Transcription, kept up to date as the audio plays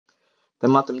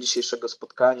Tematem dzisiejszego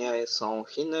spotkania są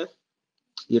Chiny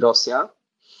i Rosja.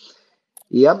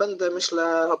 I ja będę,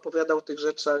 myślę, opowiadał o tych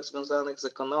rzeczach związanych z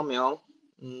ekonomią.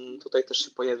 Tutaj też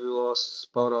się pojawiło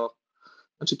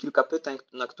kilka pytań,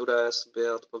 na które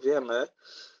sobie odpowiemy.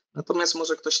 Natomiast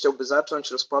może ktoś chciałby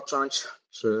rozpocząć,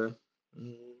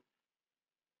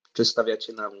 czy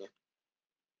stawiacie na mnie?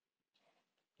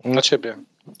 Na ciebie.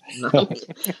 No.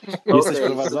 Jesteś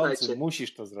prowadzący,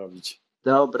 musisz to zrobić.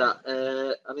 Dobra,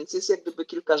 a więc jest jak gdyby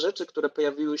kilka rzeczy, które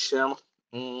pojawiły się,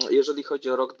 jeżeli chodzi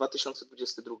o rok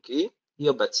 2022 i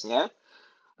obecnie.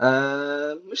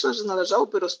 Myślę, że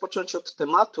należałoby rozpocząć od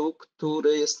tematu,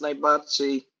 który jest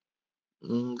najbardziej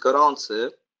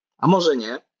gorący, a może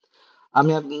nie, a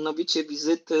mianowicie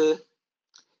wizyty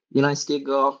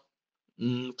irańskiego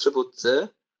przywódcy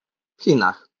w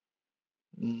Chinach.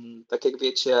 Tak jak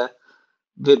wiecie,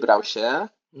 wybrał się.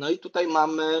 No i tutaj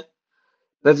mamy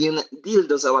pewien deal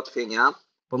do załatwienia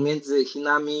pomiędzy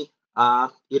Chinami a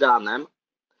Iranem.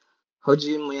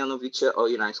 Chodzi mianowicie o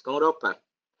irańską ropę.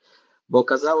 Bo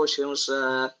okazało się,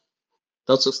 że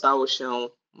to, co stało się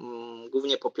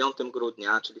głównie po 5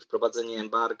 grudnia, czyli wprowadzenie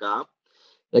embarga,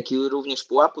 jak i również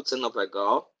pułapu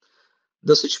cenowego,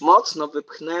 dosyć mocno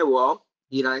wypchnęło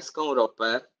irańską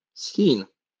ropę z Chin.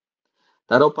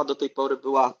 Ta ropa do tej pory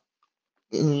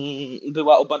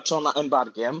była obarczona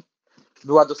embargiem,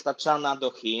 była dostarczana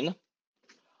do Chin,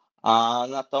 a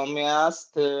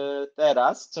natomiast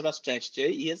teraz coraz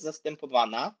częściej jest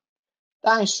zastępowana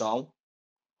tańszą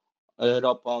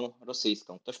ropą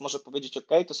rosyjską. Ktoś może powiedzieć, ok,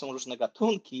 to są różne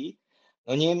gatunki,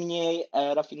 no niemniej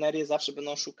rafinerie zawsze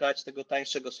będą szukać tego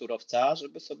tańszego surowca,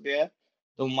 żeby sobie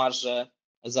tą marżę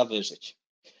zawyżyć.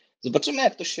 Zobaczymy,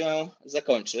 jak to się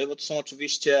zakończy, bo to są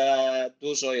oczywiście,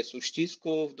 dużo jest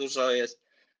uścisków, dużo jest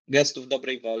gestów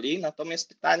dobrej woli, natomiast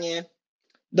pytanie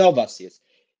do Was jest,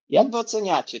 jak Wy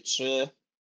oceniacie, czy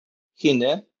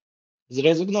Chiny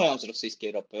zrezygnują z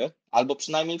rosyjskiej ropy, albo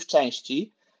przynajmniej w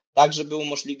części, tak żeby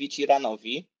umożliwić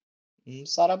Iranowi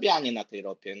zarabianie na tej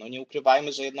ropie. No nie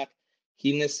ukrywajmy, że jednak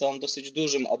Chiny są dosyć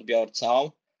dużym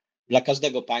odbiorcą dla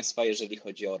każdego państwa, jeżeli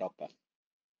chodzi o ropę.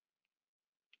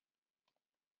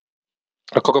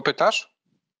 A kogo pytasz?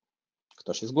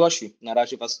 Kto się zgłosi? Na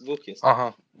razie Was dwóch jest.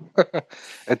 Aha.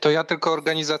 To ja tylko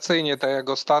organizacyjnie, tak jak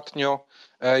ostatnio,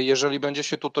 jeżeli będzie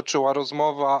się tu toczyła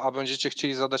rozmowa, a będziecie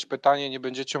chcieli zadać pytanie, nie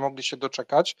będziecie mogli się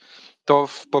doczekać, to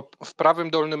w prawym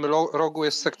dolnym rogu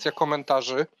jest sekcja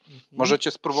komentarzy.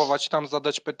 Możecie spróbować tam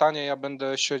zadać pytanie, ja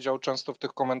będę siedział często w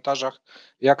tych komentarzach.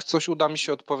 Jak coś uda mi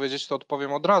się odpowiedzieć, to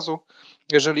odpowiem od razu.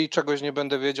 Jeżeli czegoś nie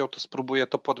będę wiedział, to spróbuję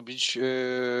to podbić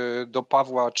do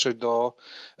Pawła czy do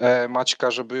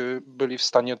Maćka, żeby byli w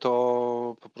stanie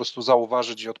to po prostu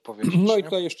zauważyć i odpowiedzieć. No i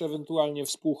tutaj jeszcze ewentualnie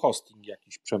współhosting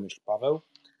jakiś przemyśl, Paweł,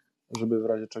 żeby w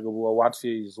razie czego było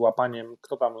łatwiej z łapaniem,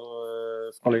 kto tam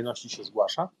w kolejności się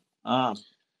zgłasza.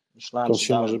 Myślałem, to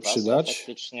się może przydać.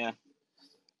 Faktycznie.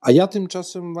 A ja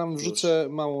tymczasem wam wrzucę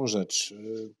małą rzecz.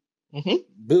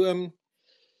 Byłem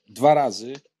 2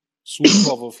 razy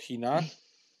służbowo w Chinach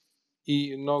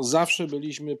i no zawsze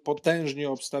byliśmy potężnie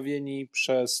obstawieni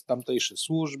przez tamtejsze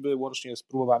służby, łącznie z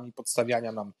próbami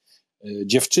podstawiania nam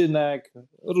dziewczynek,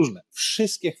 różne.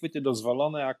 Wszystkie chwyty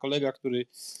dozwolone, a kolega, który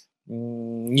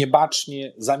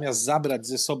niebacznie zamiast zabrać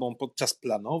ze sobą podczas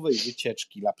planowej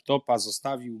wycieczki laptopa,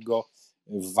 zostawił go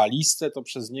w walizce, to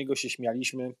przez niego się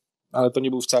śmialiśmy, ale to nie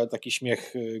był wcale taki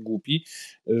śmiech głupi,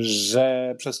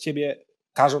 że przez ciebie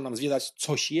każą nam zwiedzać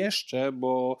coś jeszcze,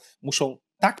 bo muszą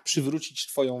tak przywrócić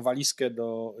twoją walizkę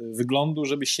do wyglądu,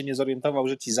 żebyś się nie zorientował,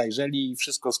 że ci zajrzeli i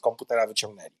wszystko z komputera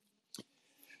wyciągnęli.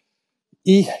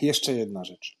 I jeszcze jedna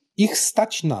rzecz. Ich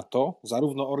stać na to,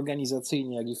 zarówno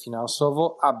organizacyjnie, jak i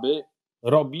finansowo, aby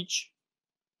robić,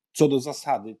 co do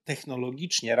zasady,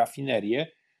 technologicznie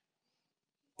rafinerię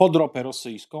pod ropę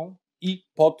rosyjską i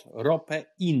pod ropę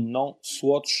inną,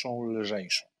 słodszą,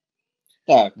 lżejszą.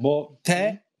 Tak. Bo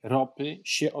te ropy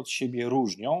się od siebie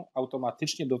różnią,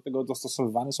 automatycznie do tego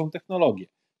dostosowywane są technologie.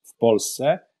 W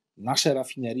Polsce nasze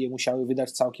rafinerie musiały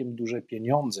wydać całkiem duże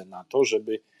pieniądze na to,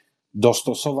 żeby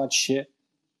dostosować się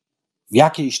w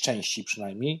jakiejś części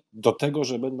przynajmniej do tego,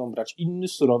 że będą brać inny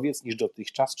surowiec niż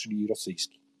dotychczas, czyli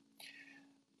rosyjski.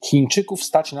 Chińczyków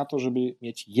stać na to, żeby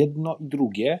mieć jedno i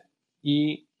drugie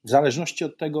i w zależności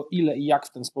od tego, ile i jak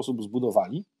w ten sposób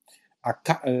zbudowali, a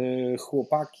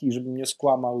chłopaki, żebym nie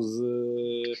skłamał, z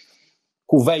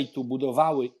Kuwejtu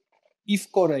budowały i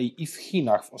w Korei, i w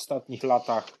Chinach w ostatnich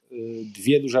latach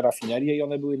 2 duże rafinerie i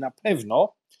one były na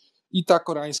pewno, i ta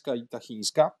koreańska, i ta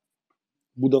chińska,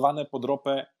 budowane pod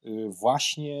ropę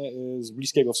właśnie z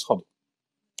Bliskiego Wschodu.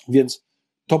 Więc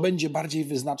to będzie bardziej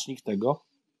wyznacznik tego,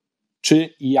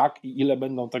 czy i jak i ile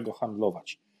będą tego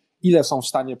handlować. ile są w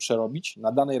stanie przerobić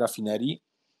na danej rafinerii,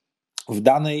 w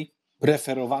danej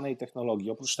preferowanej technologii.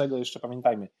 Oprócz tego jeszcze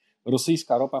pamiętajmy,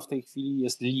 rosyjska ropa w tej chwili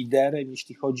jest liderem,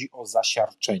 jeśli chodzi o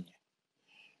zasiarczenie.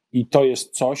 I to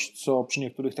jest coś, co przy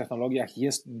niektórych technologiach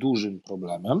jest dużym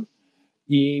problemem.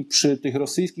 I przy tych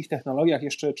rosyjskich technologiach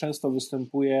jeszcze często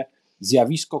występuje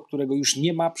zjawisko, którego już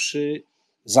nie ma przy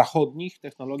zachodnich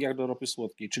technologiach do ropy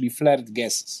słodkiej, czyli flared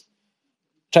gases.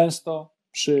 Często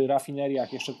przy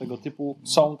rafineriach jeszcze tego typu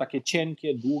są takie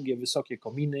cienkie, długie, wysokie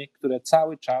kominy, które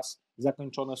cały czas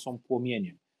zakończone są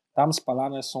płomieniem. Tam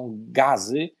spalane są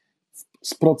gazy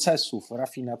z procesów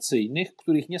rafinacyjnych,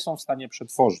 których nie są w stanie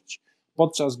przetworzyć.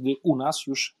 Podczas gdy u nas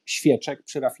już świeczek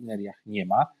przy rafineriach nie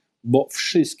ma, bo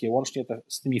wszystkie, łącznie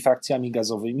z tymi frakcjami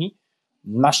gazowymi,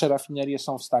 nasze rafinerie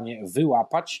są w stanie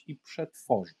wyłapać i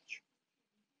przetworzyć.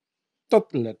 To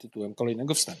tyle tytułem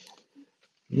kolejnego wstępu.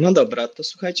 No dobra, to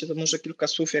słuchajcie, to może kilka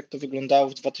słów, jak to wyglądało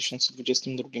w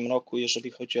 2022 roku,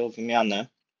 jeżeli chodzi o wymianę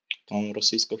tą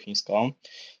rosyjsko-chińską.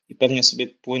 I pewnie sobie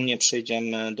płynnie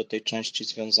przejdziemy do tej części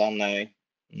związanej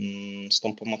z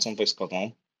tą pomocą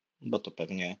wojskową, bo to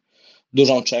pewnie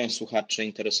dużą część słuchaczy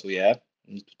interesuje.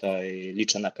 I tutaj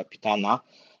liczę na kapitana,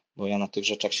 bo ja na tych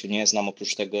rzeczach się nie znam,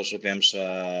 oprócz tego, że wiem,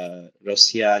 że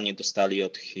Rosjanie dostali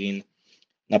od Chin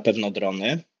na pewno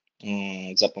drony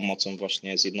za pomocą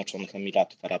właśnie Zjednoczonych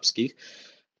Emiratów Arabskich.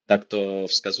 Tak to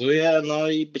wskazuje. No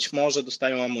i być może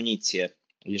dostają amunicję,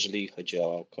 jeżeli chodzi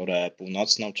o Koreę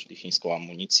Północną, czyli chińską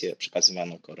amunicję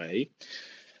przekazywaną Korei.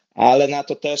 Ale na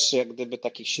to też jak gdyby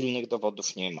takich silnych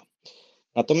dowodów nie ma.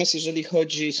 Natomiast jeżeli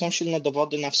są silne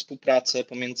dowody na współpracę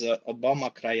pomiędzy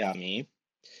oboma krajami,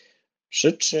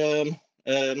 przy czym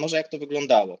może jak to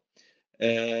wyglądało.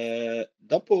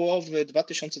 Do połowy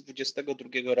 2022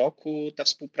 roku ta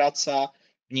współpraca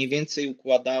mniej więcej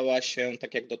układała się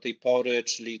tak jak do tej pory,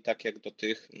 czyli tak jak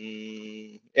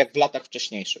jak w latach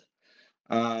wcześniejszych.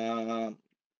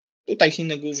 Tutaj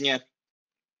Chiny głównie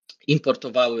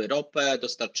importowały ropę,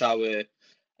 dostarczały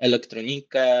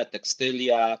elektronikę,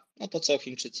 tekstylia, no to co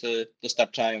Chińczycy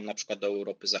dostarczają na przykład do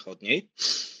Europy Zachodniej.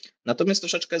 Natomiast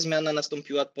troszeczkę zmiana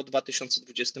nastąpiła po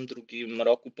 2022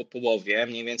 roku, po połowie,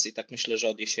 mniej więcej tak myślę, że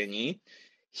od jesieni.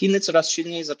 Chiny coraz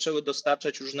silniej zaczęły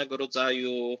dostarczać różnego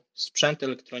rodzaju sprzęt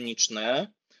elektroniczny.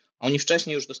 Oni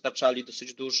wcześniej już dostarczali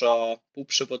dosyć dużo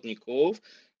półprzewodników,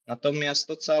 natomiast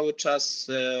to cały czas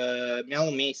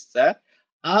miało miejsce,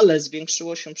 ale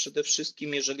zwiększyło się przede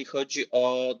wszystkim, jeżeli chodzi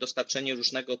o dostarczenie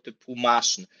różnego typu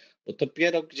maszyn, bo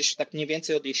dopiero gdzieś tak mniej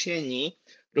więcej od jesieni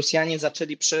Rosjanie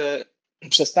zaczęli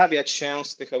przestawiać się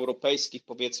z tych europejskich,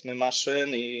 powiedzmy,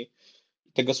 maszyn i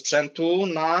tego sprzętu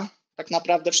na tak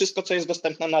naprawdę wszystko, co jest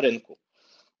dostępne na rynku.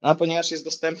 A ponieważ jest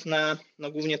dostępne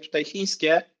głównie tutaj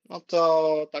chińskie, no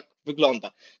to tak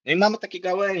wygląda. No i mamy takie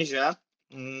gałęzie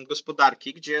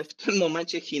gospodarki, gdzie w tym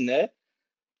momencie Chiny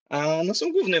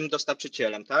są głównym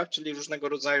dostarczycielem, tak? Czyli różnego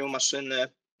rodzaju maszyny,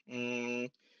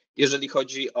 jeżeli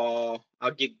chodzi o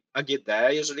AGD,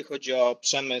 jeżeli chodzi o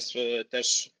przemysł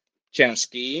też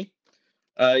ciężki,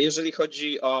 jeżeli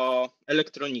chodzi o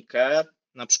elektronikę,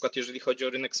 na przykład jeżeli chodzi o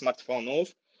rynek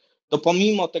smartfonów, to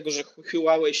pomimo tego, że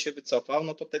Huawei się wycofał,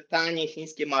 no to te tanie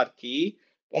chińskie marki,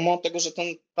 pomimo tego, że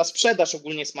ta sprzedaż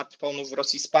ogólnie smartfonów w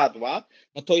Rosji spadła,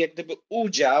 no to jak gdyby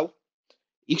udział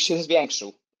ich się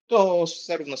zwiększył. To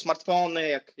zarówno smartfony,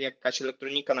 jak jakaś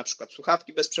elektronika, na przykład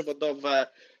słuchawki bezprzewodowe,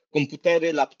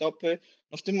 komputery, laptopy.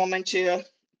 No w tym momencie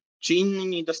ci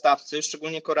inni dostawcy,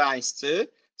 szczególnie koreańscy,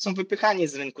 są wypychani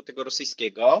z rynku tego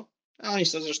rosyjskiego. A oni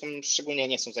zresztą szczególnie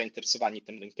nie są zainteresowani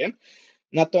tym rynkiem.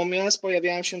 Natomiast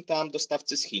pojawiają się tam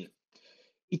dostawcy z Chin.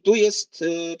 I tu jest,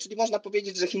 czyli można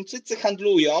powiedzieć, że Chińczycy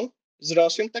handlują z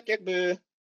Rosją tak jakby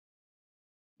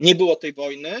nie było tej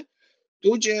wojny,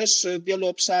 tudzież w wielu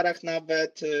obszarach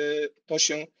nawet to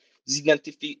się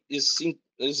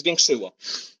zwiększyło.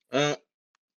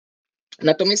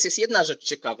 Natomiast jest jedna rzecz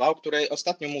ciekawa, o której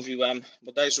ostatnio mówiłem,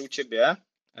 bodajże u Ciebie,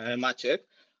 Maciek,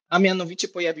 a mianowicie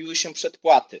pojawiły się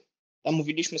przedpłaty. Tam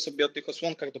mówiliśmy sobie o tych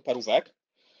osłonkach do parówek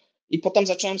i potem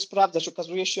zacząłem sprawdzać.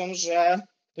 Okazuje się, że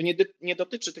to nie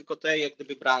dotyczy tylko tej jak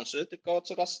gdyby branży, tylko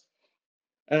coraz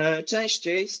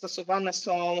częściej stosowane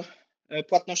są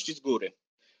płatności z góry.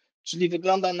 Czyli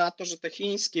wygląda na to, że te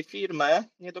chińskie firmy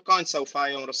nie do końca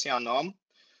ufają Rosjanom,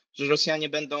 że Rosjanie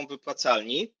będą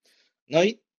wypłacalni. No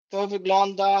i to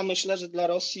wygląda, myślę, że dla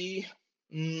Rosji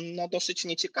dosyć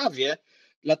nieciekawie,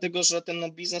 dlatego że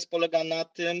ten biznes polega na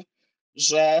tym,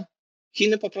 że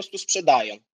Chiny po prostu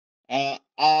sprzedają,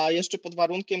 a jeszcze pod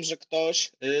warunkiem, że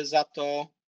ktoś za to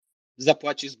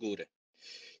zapłaci z góry.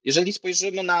 Jeżeli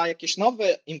spojrzymy na jakieś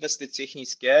nowe inwestycje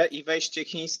chińskie i wejście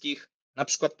chińskich na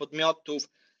przykład podmiotów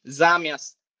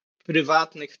zamiast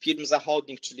prywatnych firm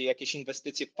zachodnich, czyli jakieś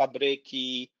inwestycje w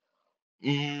fabryki,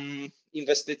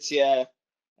 inwestycje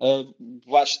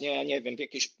właśnie, nie wiem, w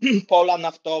jakieś pola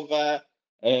naftowe,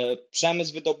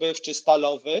 przemysł wydobywczy,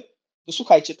 stalowy, to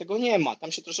słuchajcie, tego nie ma.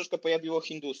 Tam się troszeczkę pojawiło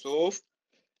Hindusów,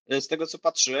 z tego co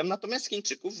patrzyłem, natomiast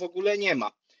Chińczyków w ogóle nie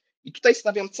ma. I tutaj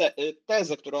stawiam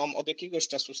tezę, którą od jakiegoś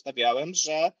czasu stawiałem,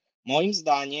 że moim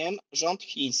zdaniem rząd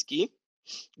chiński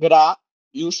gra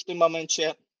już w tym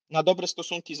momencie na dobre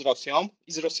stosunki z Rosją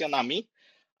i z Rosjanami,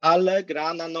 ale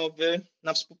gra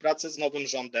na współpracę z nowym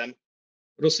rządem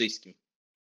rosyjskim.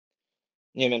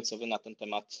 Nie wiem, co wy na ten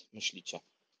temat myślicie.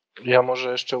 Ja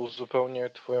może jeszcze uzupełnię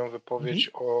twoją wypowiedź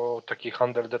o taki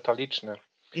handel detaliczny.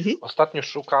 Ostatnio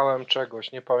szukałem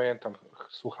czegoś, nie pamiętam,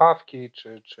 słuchawki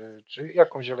czy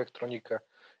jakąś elektronikę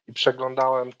i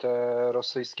przeglądałem te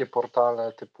rosyjskie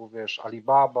portale typu, wiesz,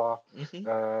 Alibaba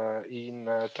i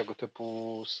inne tego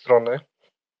typu strony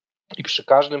i przy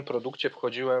każdym produkcie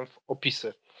wchodziłem w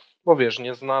opisy, bo wiesz,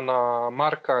 nieznana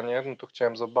marka, nie, no to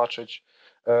chciałem zobaczyć,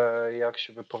 jak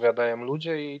się wypowiadają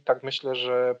ludzie i tak myślę,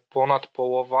 że ponad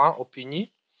połowa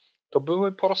opinii to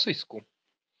były po rosyjsku.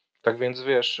 Tak więc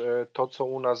wiesz, to co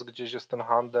u nas gdzieś jest ten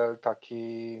handel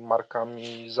taki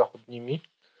markami zachodnimi,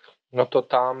 no to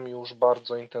tam już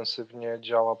bardzo intensywnie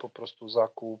działa po prostu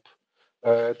zakup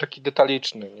taki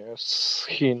detaliczny, nie, z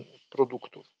Chin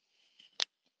produktów.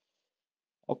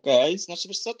 Okej, znaczy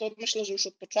wiesz co, to myślę, że już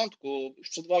od początku, już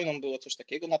przed wojną było coś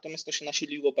takiego, natomiast to się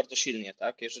nasiliło bardzo silnie,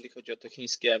 tak, jeżeli chodzi o te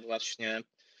chińskie właśnie,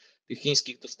 tych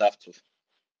chińskich dostawców.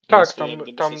 Tak,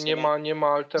 Więc tam nie ma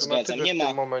alternatywy zgadzam, nie w ma,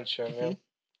 tym momencie, nie?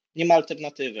 Nie ma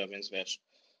alternatywy, więc wiesz,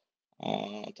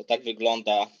 to tak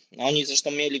wygląda. No, oni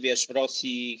zresztą mieli, wiesz, w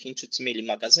Rosji Chińczycy mieli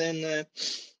magazyny,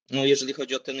 no, jeżeli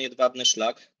chodzi o ten jedwabny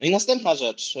szlak. No i następna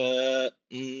rzecz,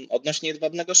 odnośnie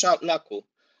jedwabnego szlaku,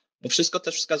 bo wszystko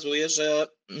też wskazuje, że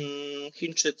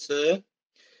Chińczycy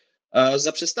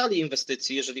zaprzestali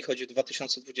inwestycji, jeżeli chodzi o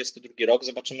 2022 rok.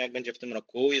 Zobaczymy, jak będzie w tym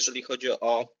roku, jeżeli chodzi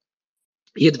o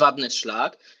jedwabny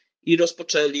szlak i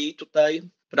rozpoczęli tutaj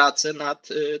pracę nad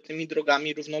tymi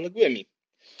drogami równoległymi.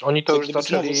 Oni to już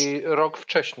zaczęli rok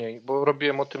wcześniej, bo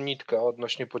robiłem o tym nitkę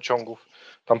odnośnie pociągów.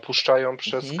 Tam puszczają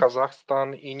przez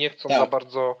Kazachstan i nie chcą za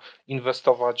bardzo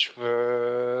inwestować w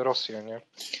Rosję, nie?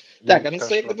 Tak, a więc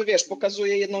to jakby, wiesz,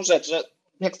 pokazuje jedną rzecz, że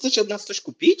jak chcecie od nas coś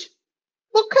kupić,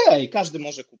 okej, każdy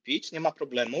może kupić, nie ma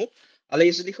problemu, ale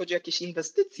jeżeli chodzi o jakieś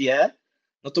inwestycje,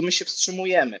 no to my się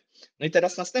wstrzymujemy. No i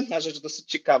teraz następna rzecz dosyć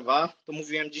ciekawa, to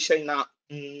mówiłem dzisiaj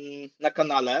na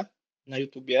kanale, na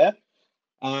YouTubie,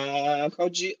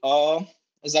 chodzi o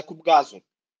zakup gazu.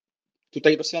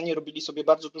 Tutaj Rosjanie robili sobie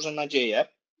bardzo duże nadzieje,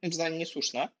 moim zdaniem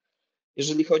niesłuszne,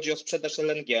 jeżeli chodzi o sprzedaż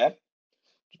LNG.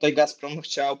 Tutaj Gazprom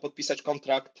chciał podpisać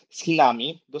kontrakt z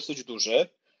Chinami, dosyć duży.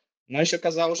 No i się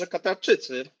okazało, że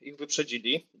Katarczycy ich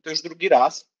wyprzedzili. To już drugi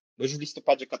raz, bo już w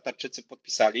listopadzie Katarczycy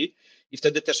podpisali i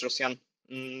wtedy też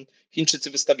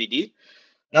Chińczycy wystawili.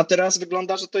 No a teraz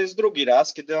wygląda, że to jest drugi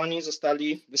raz, kiedy oni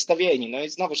zostali wystawieni. No i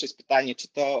znowuż jest pytanie, czy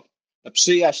to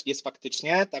przyjaźń jest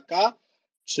faktycznie taka,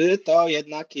 czy to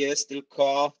jednak jest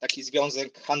tylko taki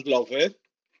związek handlowy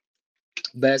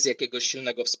bez jakiegoś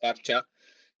silnego wsparcia,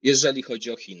 jeżeli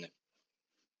chodzi o Chiny.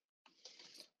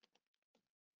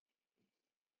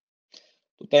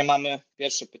 Tutaj mamy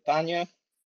pierwsze pytanie.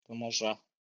 To może...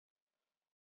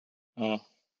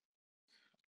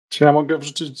 Czy ja mogę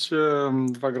wrzucić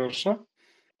 2 grosze?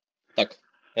 Tak,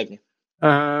 pewnie.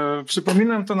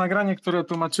 Przypominam to nagranie, które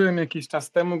tłumaczyłem jakiś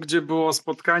czas temu, gdzie było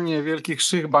spotkanie wielkich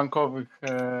szych bankowych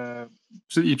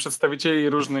i przedstawicieli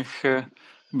różnych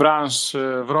branż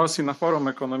w Rosji na forum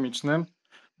ekonomicznym.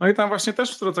 No i tam właśnie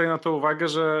też zwracali na to uwagę,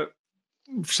 że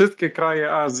wszystkie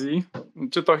kraje Azji,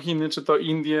 czy to Chiny, czy to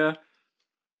Indie,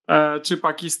 czy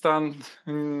Pakistan,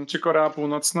 czy Korea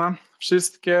Północna,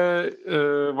 wszystkie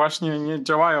właśnie nie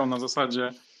działają na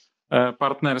zasadzie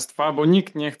partnerstwa, bo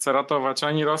nikt nie chce ratować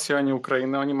ani Rosji, ani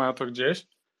Ukrainy, oni mają to gdzieś,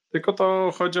 tylko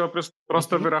to chodzi o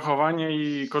proste wyrachowanie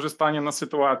i korzystanie na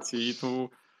sytuacji. I tu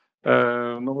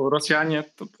no, Rosjanie,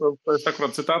 to jest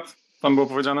akurat cytat, tam było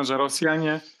powiedziane, że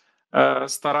Rosjanie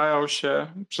starają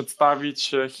się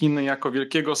przedstawić Chiny jako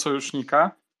wielkiego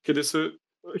sojusznika, kiedy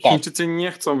Chińczycy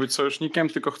nie chcą być sojusznikiem,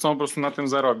 tylko chcą po prostu na tym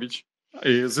zarobić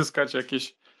i zyskać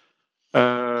jakieś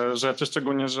rzeczy,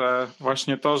 szczególnie, że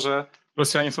właśnie to, że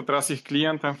Rosjanie są teraz ich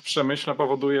klientem w przemyśle,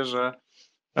 powoduje, że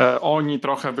oni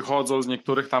trochę wychodzą z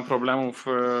niektórych tam problemów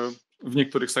w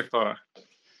niektórych sektorach.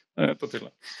 To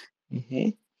tyle.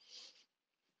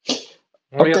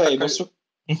 Okej,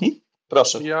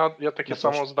 proszę. Ja takie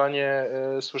samo zdanie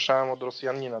słyszałem od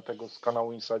Rosjanina tego z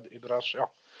kanału Inside Russia.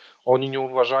 Oni nie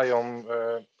uważają,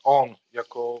 on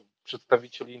jako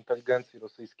przedstawiciel inteligencji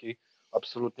rosyjskiej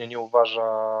absolutnie nie uważa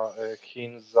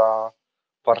Chin za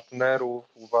partnerów,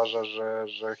 uważa,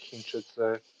 że Chińczycy,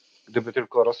 gdyby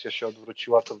tylko Rosja się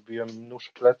odwróciła, to wbiją im nóż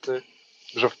w plecy,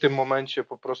 że w tym momencie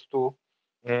po prostu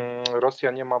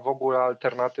Rosja nie ma w ogóle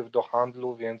alternatyw do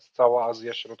handlu, więc cała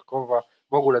Azja Środkowa,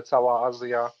 w ogóle cała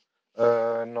Azja,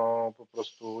 no po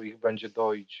prostu ich będzie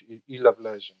doić, ile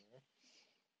wlezie.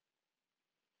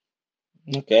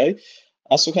 Okej.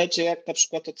 A słuchajcie, jak na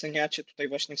przykład oceniacie tutaj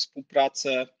właśnie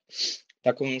współpracę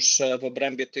taką już w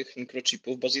obrębie tych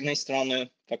mikrochipów, bo z jednej strony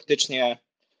faktycznie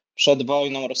przed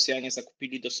wojną Rosjanie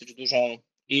zakupili dosyć dużą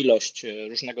ilość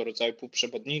różnego rodzaju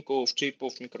półprzewodników,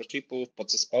 chipów, mikrochipów,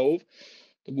 podzespołów.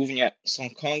 To głównie z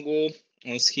Hongkongu,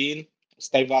 z Chin, z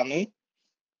Tajwanu.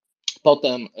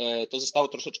 Potem to zostało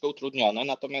troszeczkę utrudnione,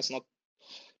 natomiast no,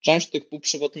 część tych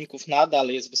półprzewodników nadal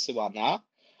jest wysyłana,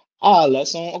 ale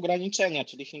są ograniczenia,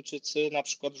 czyli Chińczycy na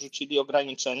przykład wrzucili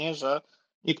ograniczenie, że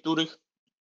niektórych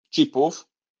chipów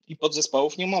i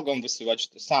podzespołów nie mogą wysyłać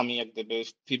sami, jak gdyby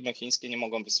firmy chińskie nie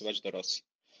mogą wysyłać do Rosji.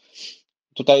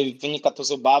 Tutaj wynika to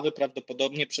z obawy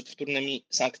prawdopodobnie przed wtórnymi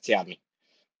sankcjami.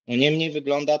 No niemniej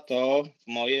wygląda to w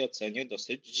mojej ocenie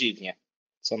dosyć dziwnie.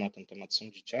 Co na ten temat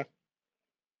sądzicie?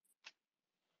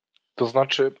 To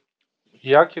znaczy,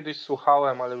 ja kiedyś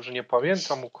słuchałem, ale już nie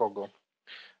pamiętam u kogo,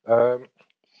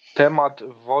 temat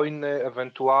wojny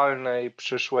ewentualnej,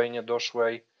 przyszłej,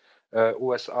 niedoszłej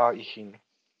USA i Chin.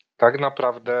 Tak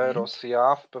naprawdę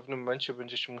Rosja w pewnym momencie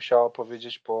będzie się musiała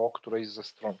powiedzieć po którejś ze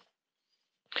stron.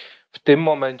 W tym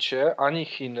momencie ani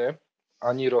Chiny,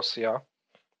 ani Rosja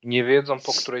nie wiedzą,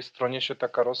 po której stronie się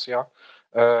taka Rosja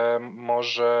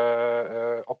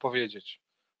może opowiedzieć.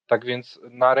 Tak więc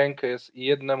na rękę jest i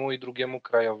jednemu, i drugiemu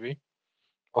krajowi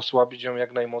osłabić ją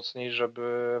jak najmocniej,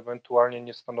 żeby ewentualnie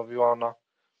nie stanowiła ona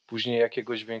później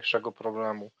jakiegoś większego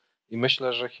problemu. I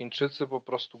myślę, że Chińczycy po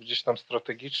prostu gdzieś tam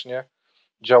strategicznie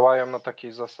działają na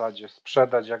takiej zasadzie: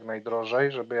 sprzedać jak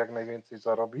najdrożej, żeby jak najwięcej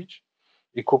zarobić,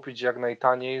 i kupić jak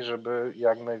najtaniej, żeby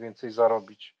jak najwięcej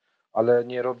zarobić, ale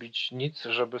nie robić nic,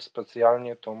 żeby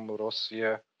specjalnie tą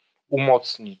Rosję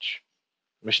umocnić.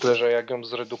 Myślę, że jak ją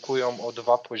zredukują o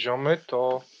 2 poziomy,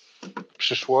 to w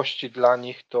przyszłości dla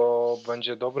nich to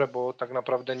będzie dobre, bo tak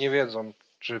naprawdę nie wiedzą,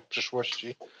 czy w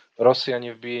przyszłości Rosja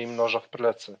nie wbije im noża w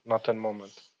plecy na ten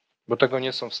moment, bo tego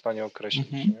nie są w stanie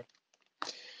określić. Nie?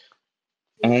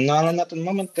 No ale na ten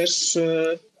moment też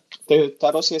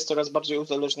ta Rosja jest coraz bardziej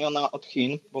uzależniona od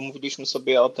Chin, bo mówiliśmy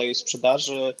sobie o tej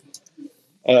sprzedaży,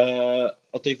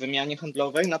 o tej wymianie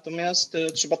handlowej, natomiast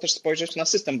trzeba też spojrzeć na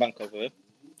system bankowy.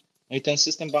 No i ten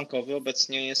system bankowy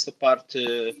obecnie jest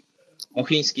oparty o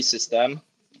chiński system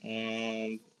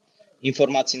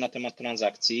informacji na temat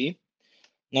transakcji.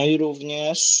 No i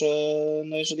również,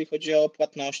 no jeżeli chodzi o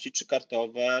płatności, czy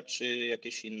kartowe, czy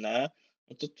jakieś inne,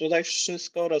 no to tutaj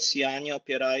wszystko Rosjanie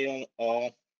opierają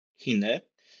o Chiny.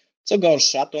 Co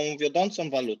gorsza, tą wiodącą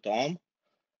walutą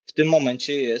w tym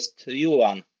momencie jest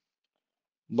yuan,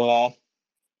 bo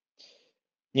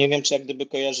nie wiem, czy jak gdyby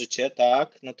kojarzycie,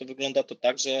 tak, no to wygląda to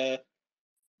tak, że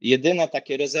jedyne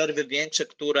takie rezerwy większe,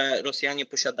 które Rosjanie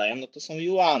posiadają, no to są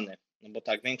juany, no bo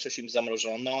tak, większość im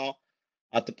zamrożono,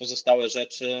 a te pozostałe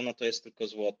rzeczy, no to jest tylko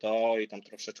złoto i tam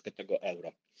troszeczkę tego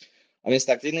euro. A więc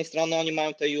tak, z jednej strony oni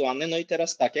mają te juany, no i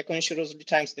teraz tak, jak oni się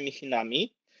rozliczają z tymi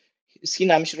Chinami, z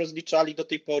Chinami się rozliczali do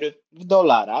tej pory w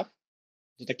dolarach,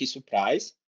 to taki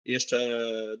surprise, jeszcze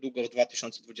długo w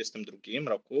 2022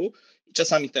 roku i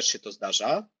czasami też się to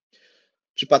zdarza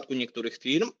w przypadku niektórych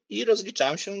firm i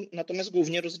rozliczają się, natomiast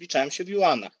głównie rozliczają się w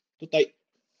juanach. Tutaj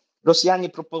Rosjanie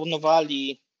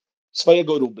proponowali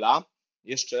swojego rubla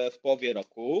jeszcze w połowie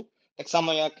roku, tak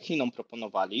samo jak Chinom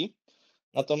proponowali,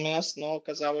 natomiast no,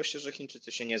 okazało się, że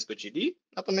Chińczycy się nie zgodzili,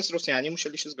 natomiast Rosjanie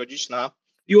musieli się zgodzić na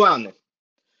juany,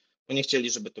 bo nie chcieli,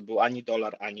 żeby to był ani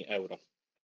dolar, ani euro.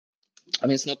 A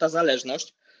więc no, ta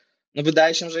zależność, no,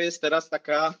 wydaje się, że jest teraz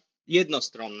taka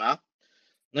jednostronna.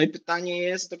 No i pytanie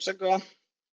jest,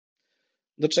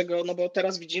 do czego, no bo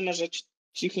teraz widzimy, że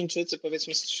ci Chińczycy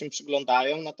powiedzmy się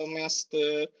przyglądają, natomiast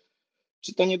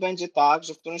czy to nie będzie tak,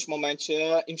 że w którymś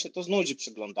momencie im się to znudzi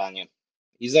przyglądanie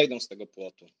i zejdą z tego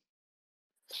płotu,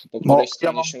 po której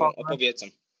stronie się opowiedzą?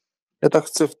 Ja tak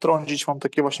chcę wtrącić, mam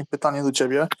takie właśnie pytanie do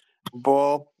ciebie,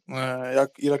 bo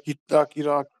jak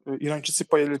Irańczycy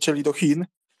polecieli do Chin,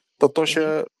 to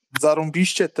się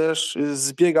zarąbiście też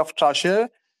zbiega w czasie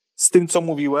z tym, co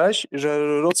mówiłeś,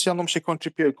 że Rosjanom się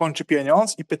kończy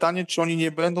pieniądz i pytanie, czy oni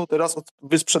nie będą teraz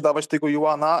wysprzedawać tego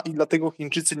juana i dlatego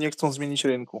Chińczycy nie chcą zmienić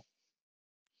rynku.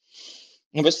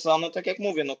 No wiesz co, no tak jak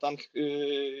mówię, no tam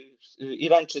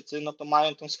Irańczycy, no to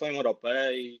mają tą swoją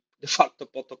ropę i de facto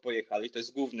po to pojechali, to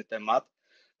jest główny temat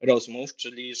rozmów,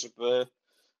 czyli żeby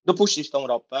dopuścić tą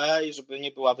ropę i żeby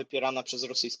nie była wypierana przez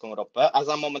rosyjską ropę, a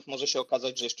za moment może się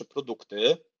okazać, że jeszcze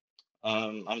produkty,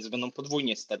 a więc będą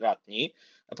podwójnie stratni.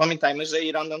 A pamiętajmy, że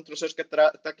Iran tam troszeczkę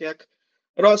tak jak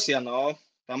Rosja, no,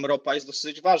 tam ropa jest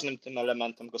dosyć ważnym tym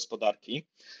elementem gospodarki,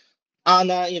 a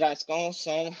na irańską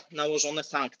są nałożone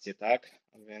sankcje, tak?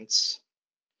 Więc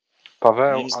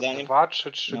Paweł, moim a zdaniem 2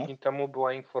 czy 3 no. dni temu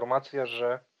była informacja,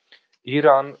 że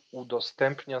Iran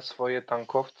udostępnia swoje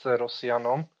tankowce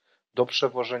Rosjanom do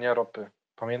przewożenia ropy.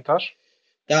 Pamiętasz?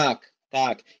 Tak,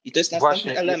 tak. I to jest następny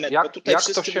Właśnie, element, bo tutaj jak to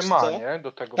wszyscy, się wiesz ma, co? nie?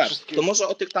 Do tego Tak, to wszystkiego. może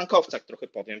o tych tankowcach trochę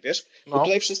powiem, wiesz? Bo No.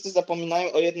 tutaj wszyscy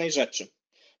zapominają o jednej rzeczy.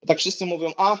 Bo tak wszyscy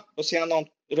mówią,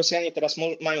 Rosjanie teraz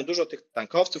mają dużo tych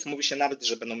tankowców, mówi się nawet,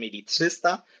 że będą mieli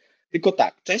 300. Tylko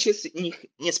tak, część jest z nich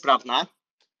niesprawna.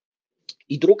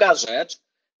 I druga rzecz,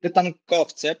 te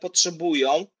tankowce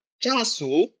potrzebują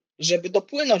czasu, żeby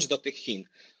dopłynąć do tych Chin.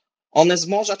 One z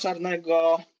Morza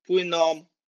Czarnego płyną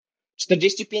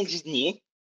 45 dni.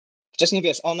 Wcześniej,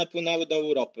 wiesz, one płynęły do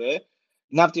Europy.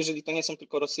 Nawet jeżeli to nie są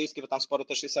tylko rosyjskie, bo tam sporo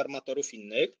też jest armatorów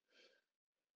innych,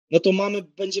 no to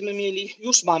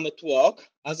już mamy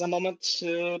tłok, a za moment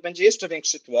będzie jeszcze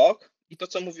większy tłok i to,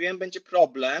 co mówiłem, będzie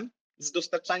problem z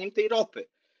dostarczaniem tej ropy.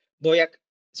 Bo jak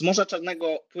z Morza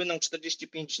Czarnego płyną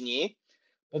 45 dni,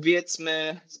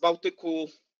 powiedzmy z Bałtyku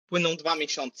płyną 2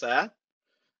 miesiące,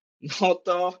 no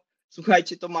to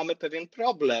słuchajcie, to mamy pewien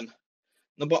problem.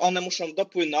 No bo one muszą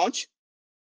dopłynąć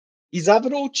i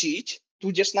zawrócić,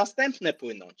 tudzież następne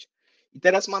płynąć. I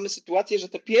teraz mamy sytuację, że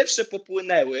te pierwsze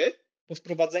popłynęły po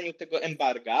wprowadzeniu tego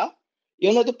embarga i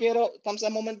one dopiero tam za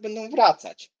moment będą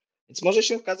wracać. Więc może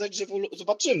się okazać, że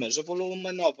zobaczymy, że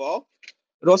wolumenowo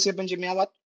Rosja będzie miała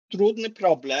trudny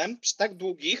problem przy tak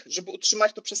długich, żeby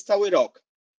utrzymać to przez cały rok.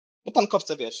 Bo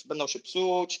tankowce, wiesz, będą się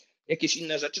psuć, jakieś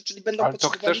inne rzeczy, czyli będą Ale to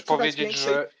potrzebowali chcesz coraz powiedzieć,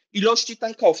 większej że ilości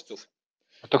tankowców.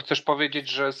 To chcesz powiedzieć,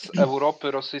 że z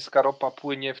Europy rosyjska ropa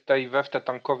płynie we w te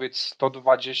tankowiec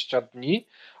 120 dni,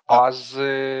 a Tak. z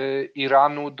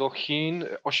Iranu do Chin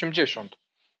 80.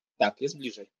 Tak, jest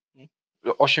bliżej.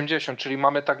 80, czyli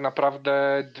mamy tak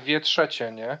naprawdę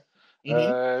 2/3, nie?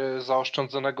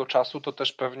 Zaoszczędzonego czasu, to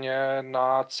też pewnie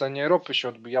na cenie ropy się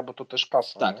odbija, bo to też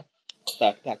kasa. Tak, nie?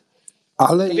 tak.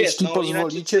 Ale No jeśli wiesz,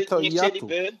 pozwolicie, Irańczycy to nie i ja tu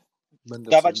chcieliby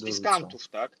będę dawać coś dorzucał. dyskantów,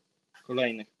 tak?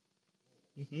 Kolejnych.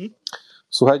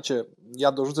 Słuchajcie,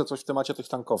 ja dorzucę coś w temacie tych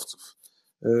tankowców.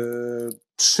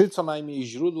 3 co najmniej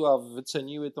źródła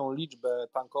wyceniły tą liczbę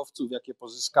tankowców, jakie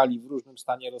pozyskali w różnym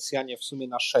stanie Rosjanie, w sumie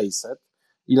na 600.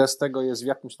 Ile z tego jest w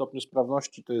jakim stopniu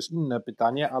sprawności, to jest inne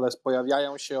pytanie, ale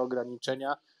pojawiają się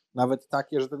ograniczenia, nawet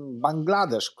takie, że ten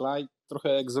Bangladesz, kraj trochę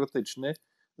egzotyczny,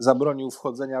 zabronił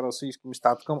wchodzenia rosyjskim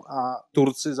statkom, a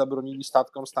Turcy zabronili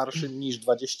statkom starszym niż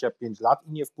 25 lat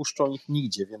i nie wpuszczą ich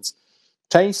nigdzie, więc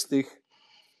część z tych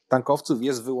tankowców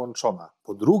jest wyłączona.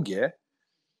 Po drugie,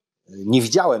 nie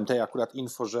widziałem tej akurat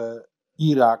info, że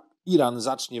Iran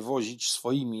zacznie wozić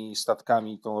swoimi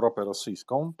statkami tą ropę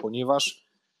rosyjską,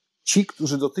 ponieważ ci,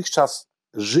 którzy dotychczas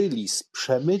żyli z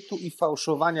przemytu i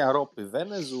fałszowania ropy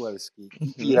wenezuelskiej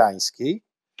i irańskiej,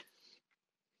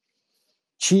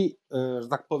 ci, że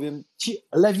tak powiem, ci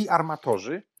lewi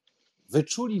armatorzy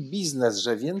wyczuli biznes,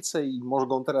 że więcej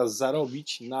mogą teraz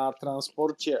zarobić na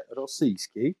transporcie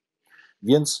rosyjskiej,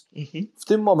 więc w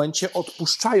tym momencie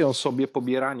odpuszczają sobie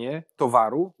pobieranie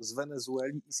towaru z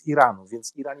Wenezueli i z Iranu,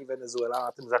 więc Iran i Wenezuela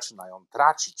na tym zaczynają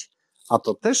tracić, a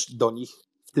to też do nich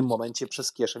w tym momencie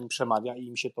przez kieszeń przemawia i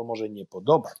im się to może nie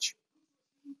podobać.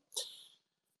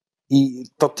 I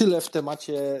to tyle w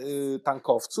temacie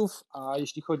tankowców, a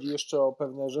jeśli chodzi jeszcze o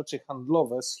pewne rzeczy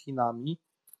handlowe z Chinami,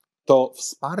 to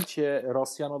wsparcie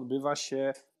Rosjan odbywa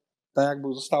się, tak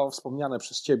jakby zostało wspomniane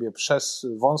przez ciebie, przez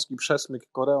wąski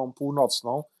przesmyk Koreą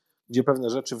Północną, gdzie pewne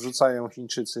rzeczy wrzucają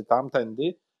Chińczycy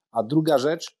tamtędy, a druga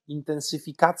rzecz,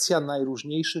 intensyfikacja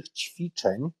najróżniejszych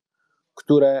ćwiczeń,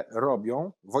 które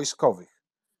robią wojskowych.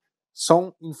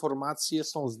 Są informacje,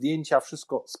 są zdjęcia,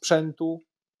 wszystko sprzętu,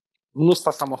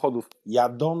 mnóstwa samochodów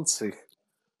jadących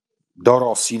do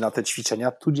Rosji na te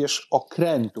ćwiczenia, tudzież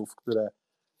okrętów, które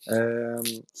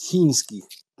chińskich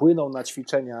płyną na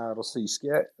ćwiczenia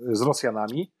rosyjskie z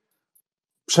Rosjanami.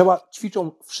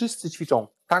 Wszyscy ćwiczą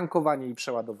tankowanie i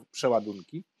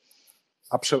przeładunki,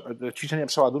 a ćwiczenie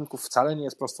przeładunków wcale nie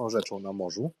jest prostą rzeczą na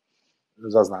morzu.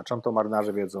 Zaznaczam, to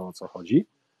marynarze wiedzą, o co chodzi.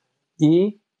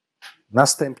 I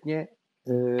następnie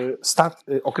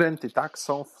okręty, tak,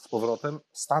 są z powrotem,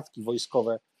 statki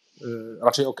wojskowe,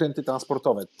 raczej okręty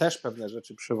transportowe też pewne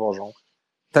rzeczy przywożą,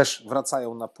 też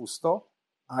wracają na pusto,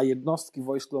 a jednostki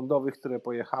wojsk lądowych, które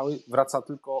pojechały, wraca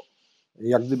tylko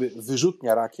jak gdyby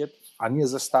wyrzutnia rakiet, a nie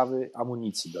zestawy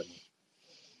amunicji do nich.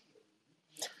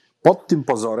 Pod tym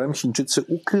pozorem Chińczycy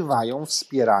ukrywają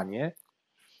wspieranie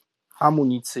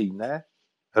amunicyjne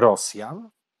Rosjan,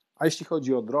 a jeśli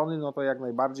chodzi o drony, no to jak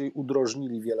najbardziej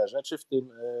udrożnili wiele rzeczy, w tym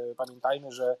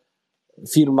pamiętajmy, że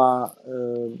firma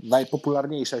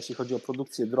najpopularniejsza, jeśli chodzi o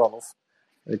produkcję dronów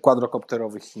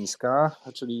kwadrokopterowych chińska,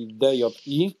 czyli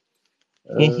DJI,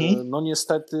 no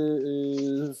niestety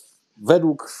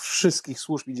według wszystkich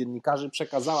służb i dziennikarzy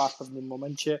przekazała w pewnym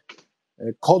momencie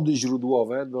kody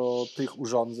źródłowe do tych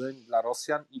urządzeń dla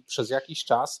Rosjan i przez jakiś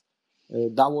czas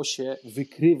dało się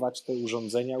wykrywać te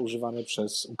urządzenia używane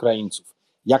przez Ukraińców.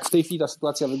 Jak w tej chwili ta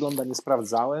sytuacja wygląda, nie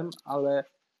sprawdzałem, ale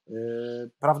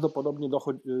prawdopodobnie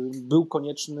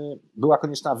była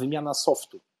konieczna wymiana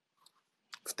softu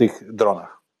w tych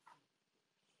dronach,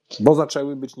 bo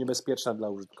zaczęły być niebezpieczne dla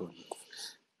użytkowników.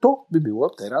 To by było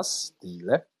teraz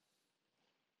tyle.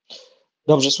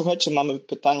 Dobrze, słuchajcie, mamy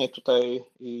pytanie tutaj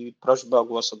i prośbę o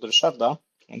głos od Ryszarda,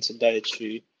 więc oddaję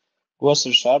Ci głos,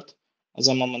 Ryszard, a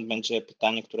za moment będzie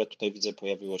pytanie, które tutaj widzę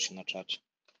pojawiło się na czacie.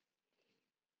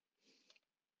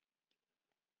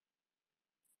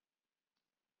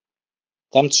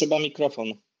 Tam trzeba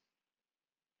mikrofon.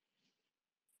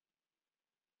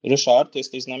 Ryszard,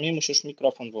 jesteś z nami? Musisz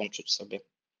mikrofon włączyć sobie.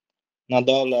 Na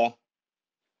dole.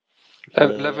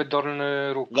 Lewy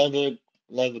dolny róg.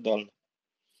 Lewy dolny.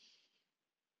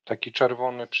 Taki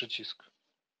czerwony przycisk.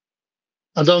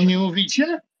 A do mnie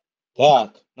mówicie?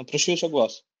 Tak, no prosiłeś o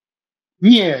głos.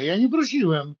 Nie, ja nie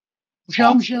prosiłem.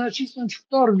 Musiałem się nacisnąć w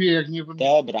torbie, jak nie...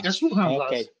 Dobra. Ja słucham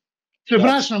Okay. was.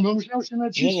 Przepraszam, bo musiał się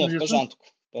nacisnąć. Nie, w porządku.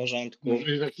 W porządku.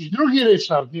 Może jest jakiś drugi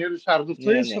Ryszard, nie? Ryszardów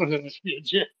to jest trochę na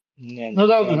świecie. Nie, no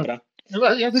dobra.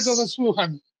 Ja tylko was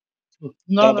słucham. No,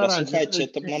 dobra, na razie. Słuchajcie,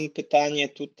 to mam pytanie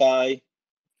tutaj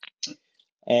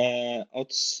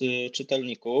od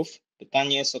czytelników.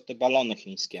 Pytanie jest o te balony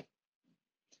chińskie.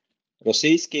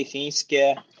 Rosyjskie,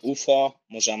 chińskie, UFO,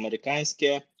 może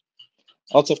amerykańskie.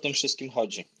 O co w tym wszystkim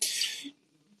chodzi?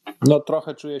 No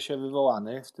trochę czuję się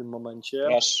wywołany w tym momencie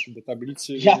do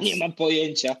tablicy. Ja nie mam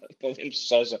pojęcia, powiem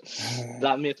szczerze.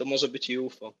 Dla mnie to może być i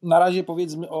UFO. Na razie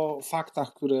powiedzmy o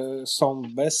faktach, które są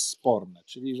bezsporne,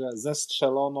 czyli że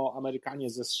Amerykanie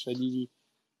zestrzelili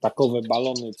takowe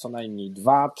balony co najmniej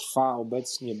 2. Trwa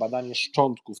obecnie badanie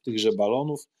szczątków tychże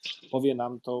balonów. Powie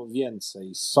nam to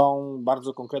więcej. Są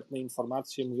bardzo konkretne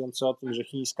informacje mówiące o tym, że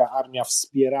chińska armia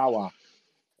wspierała,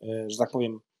 że tak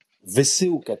powiem,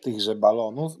 wysyłkę tychże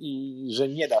balonów i że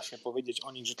nie da się powiedzieć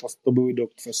o nich, że to były do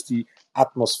kwestii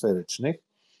atmosferycznych.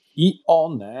 I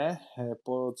one,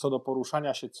 co do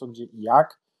poruszania się co gdzie i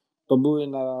jak, to były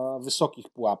na wysokich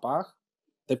pułapach,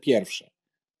 te pierwsze.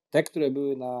 Te, które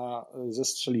były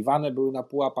zestrzeliwane, były na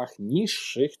pułapach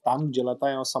niższych, tam gdzie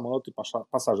latają samoloty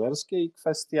pasażerskie i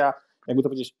kwestia, jakby to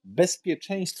powiedzieć,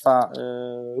 bezpieczeństwa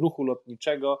ruchu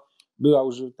lotniczego była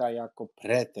użyta jako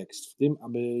pretekst w tym,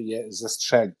 aby je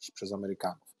zestrzelić przez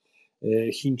Amerykanów.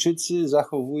 Chińczycy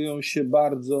zachowują się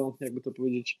bardzo, jakby to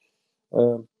powiedzieć,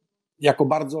 jako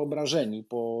bardzo obrażeni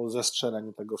po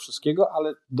zestrzeleniu tego wszystkiego,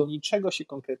 ale do niczego się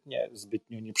konkretnie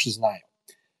zbytnio nie przyznają.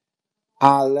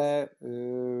 Ale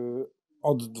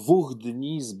od 2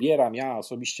 dni zbieram ja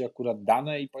osobiście akurat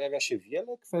dane i pojawia się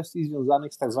wiele kwestii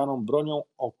związanych z tak zwaną bronią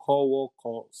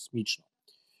okołokosmiczną.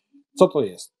 Co to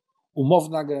jest?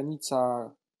 Umowna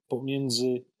granica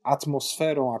pomiędzy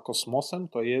atmosferą a kosmosem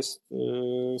to jest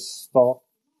 100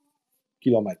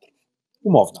 kilometrów.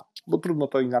 Umowna, bo trudno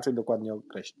to inaczej dokładnie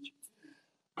określić.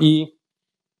 I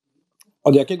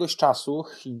od jakiegoś czasu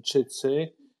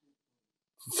Chińczycy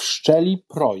wszczęli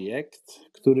projekt,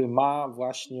 który ma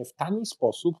właśnie w tani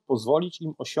sposób pozwolić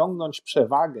im osiągnąć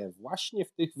przewagę właśnie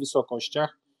w tych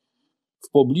wysokościach w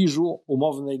pobliżu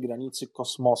umownej granicy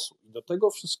kosmosu. I do tego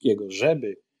wszystkiego,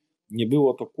 żeby nie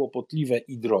było to kłopotliwe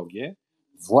i drogie,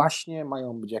 właśnie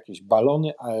mają być jakieś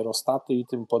balony, aerostaty i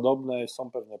tym podobne.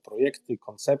 Są pewne projekty,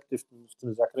 koncepty w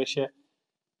tym zakresie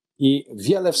i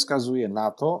wiele wskazuje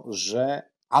na to, że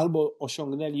albo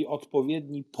osiągnęli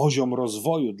odpowiedni poziom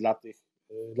rozwoju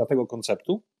dla tego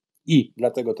konceptu i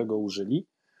dlatego tego użyli,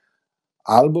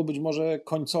 albo być może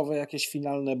końcowe jakieś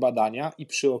finalne badania i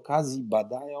przy okazji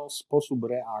badają sposób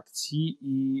reakcji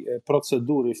i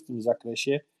procedury w tym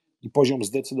zakresie i poziom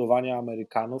zdecydowania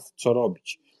Amerykanów, co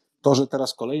robić. To, że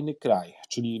teraz kolejny kraj,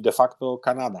 czyli de facto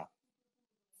Kanada,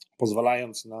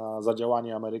 pozwalając na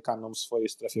zadziałanie Amerykanom w swojej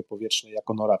strefie powietrznej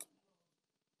jako NORAD,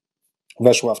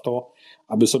 weszła w to,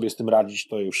 aby sobie z tym radzić,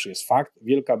 to już jest fakt.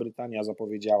 Wielka Brytania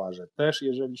zapowiedziała, że też,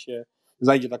 jeżeli się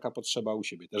zajdzie taka potrzeba u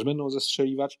siebie, też będą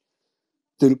zestrzeliwać,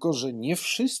 tylko że nie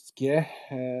wszystkie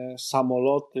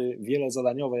samoloty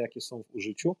wielozadaniowe, jakie są w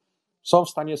użyciu, są w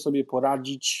stanie sobie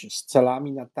poradzić z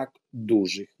celami na tak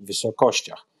dużych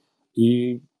wysokościach.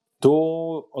 I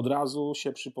Tu od razu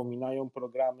się przypominają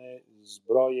programy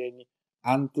zbrojeń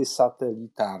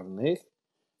antysatelitarnych,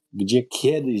 gdzie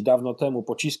kiedyś, dawno temu,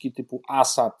 pociski typu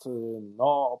Assad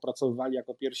opracowywali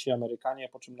jako pierwsi Amerykanie,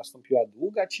 po czym nastąpiła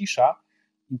długa cisza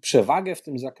i przewagę w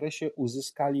tym zakresie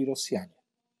uzyskali Rosjanie.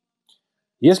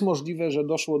 Jest możliwe, że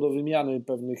doszło do wymiany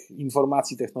pewnych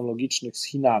informacji technologicznych z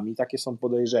Chinami. Takie są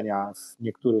podejrzenia w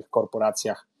niektórych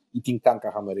korporacjach i think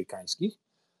tankach amerykańskich.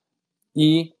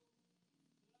 I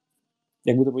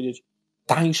jakby to powiedzieć,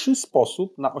 tańszy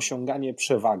sposób na osiąganie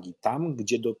przewagi tam,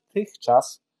 gdzie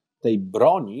dotychczas tej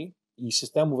broni i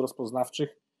systemów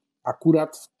rozpoznawczych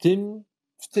akurat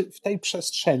w tej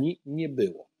przestrzeni nie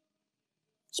było.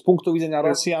 Z punktu widzenia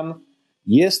Rosjan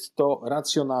jest to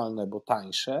racjonalne, bo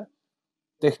tańsze.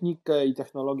 Technikę i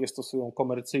technologię stosują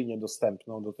komercyjnie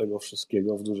dostępną do tego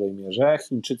wszystkiego w dużej mierze,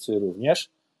 Chińczycy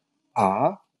również,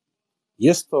 a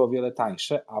jest to o wiele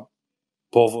tańsze, a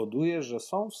powoduje, że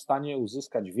są w stanie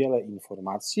uzyskać wiele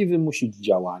informacji, wymusić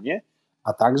działanie,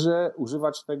 a także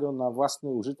używać tego na własny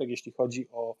użytek, jeśli chodzi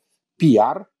o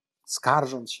PR,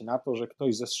 skarżąc się na to, że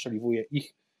ktoś zestrzeliwuje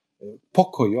ich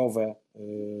pokojowe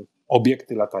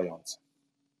obiekty latające.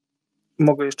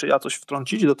 Mogę jeszcze ja coś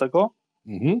wtrącić do tego?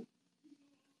 Mhm.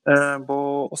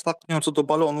 Bo ostatnio co do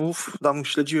balonów, tam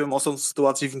śledziłem osąd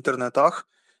sytuacji w internetach.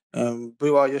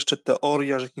 Była jeszcze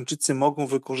teoria, że Chińczycy mogą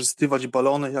wykorzystywać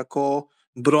balony jako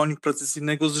broń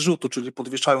precyzyjnego zrzutu, czyli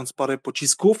podwieszając parę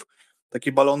pocisków,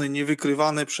 takie balony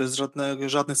niewykrywane przez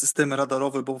żadne systemy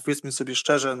radarowe, bo powiedzmy sobie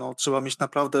szczerze, trzeba mieć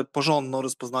naprawdę porządne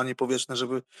rozpoznanie powietrzne,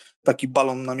 żeby taki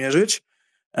balon namierzyć.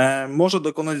 Może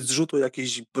dokonać zrzutu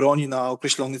jakiejś broni na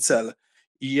określony cel.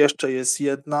 I jeszcze jest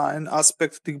jeden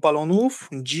aspekt tych balonów.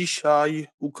 Dzisiaj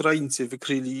Ukraińcy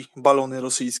wykryli balony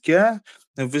rosyjskie,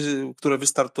 które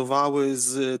wystartowały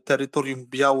z terytorium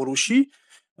Białorusi.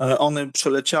 One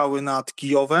przeleciały nad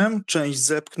Kijowem, część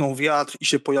zepchnął wiatr i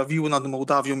się pojawiły nad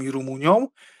Mołdawią i Rumunią.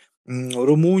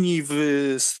 Rumuni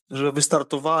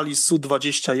wystartowali z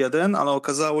Su-21, ale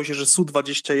okazało się, że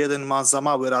Su-21 ma za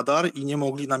mały radar i nie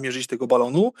mogli namierzyć tego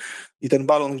balonu. I ten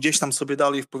balon gdzieś tam sobie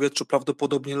dalej w powietrzu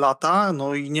prawdopodobnie lata,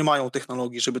 i nie mają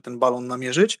technologii, żeby ten balon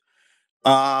namierzyć.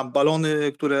 A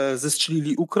balony, które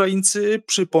zestrzelili Ukraińcy,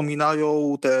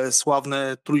 przypominają te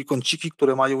sławne trójkąciki,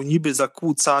 które mają niby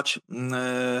zakłócać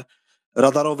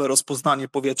radarowe rozpoznanie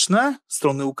powietrzne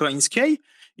strony ukraińskiej.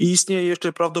 I istnieje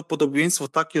jeszcze prawdopodobieństwo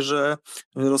takie, że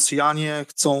Rosjanie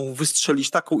chcą wystrzelić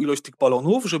taką ilość tych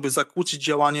balonów, żeby zakłócić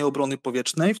działanie obrony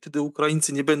powietrznej. Wtedy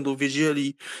Ukraińcy nie będą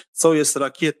wiedzieli, co jest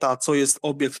rakieta, co jest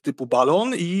obiekt typu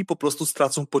balon i po prostu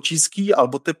stracą pociski,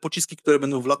 albo te pociski, które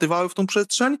będą wlatywały w tą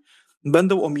przestrzeń,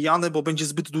 będą omijane, bo będzie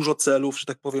zbyt dużo celów, że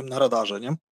tak powiem, na radarze,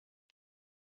 nie?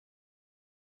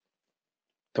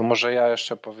 To może ja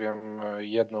jeszcze powiem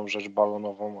jedną rzecz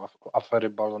balonową, afery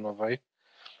balonowej.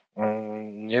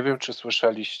 Nie wiem, czy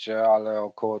słyszeliście, ale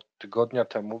około tygodnia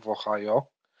temu w Ohio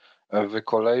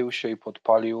wykoleił się i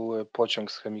podpalił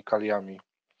pociąg z chemikaliami.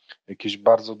 Jakieś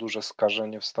bardzo duże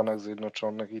skażenie w Stanach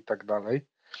Zjednoczonych i tak dalej.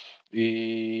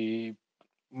 I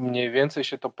mniej więcej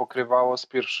się to pokrywało z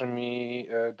pierwszymi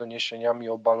doniesieniami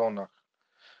o balonach.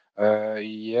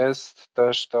 Jest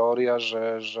też teoria,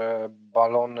 że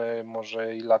balony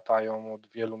może i latają od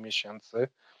wielu miesięcy,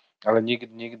 ale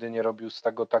nikt nigdy nie robił z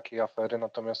tego takiej afery,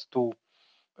 natomiast tu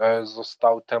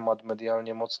został temat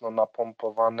medialnie mocno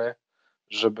napompowany,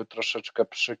 żeby troszeczkę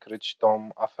przykryć tą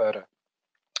aferę.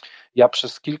 Ja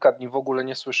przez kilka dni w ogóle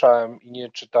nie słyszałem i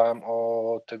nie czytałem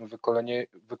o tym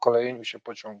wykolejeniu się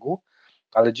pociągu,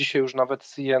 ale dzisiaj już nawet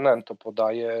CNN to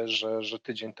podaje, że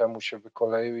tydzień temu się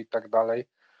wykoleił i tak dalej,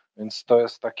 więc to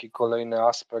jest taki kolejny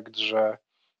aspekt, że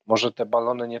może te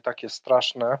balony nie takie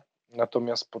straszne,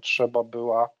 natomiast potrzeba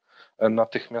była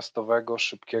natychmiastowego,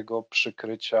 szybkiego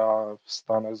przykrycia w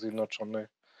Stanach Zjednoczonych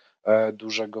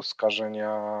dużego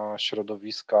skażenia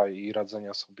środowiska i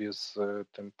radzenia sobie z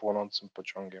tym płonącym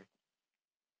pociągiem.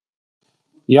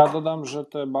 Ja dodam, że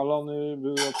te balony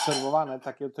były obserwowane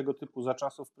tego typu za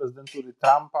czasów prezydentury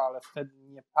Trumpa, ale wtedy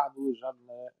nie padły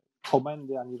żadne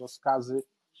komendy ani rozkazy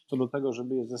co do tego,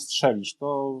 żeby je zestrzelić.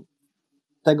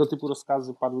 Tego typu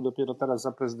rozkazy padły dopiero teraz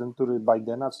za prezydentury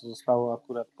Bidena, co zostało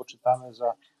akurat poczytane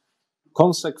za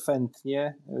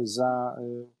konsekwentnie za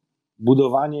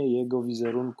budowanie jego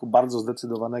wizerunku bardzo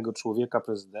zdecydowanego człowieka,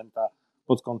 prezydenta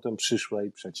pod kątem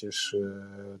przyszłej przecież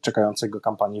czekającego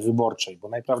kampanii wyborczej, bo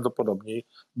najprawdopodobniej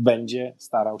będzie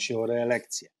starał się o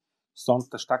reelekcję. Stąd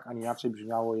też tak, a nie inaczej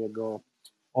brzmiało jego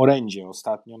orędzie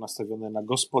ostatnio nastawione na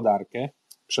gospodarkę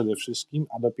przede wszystkim,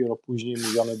 a dopiero później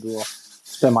mówione było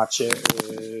w temacie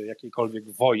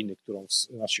jakiejkolwiek wojny,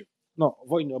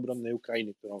 wojny obronnej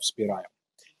Ukrainy, którą wspierają.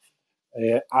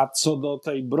 A co do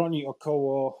tej broni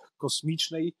około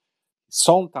kosmicznej.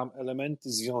 Są tam elementy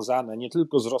związane nie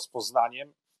tylko z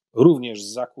rozpoznaniem, również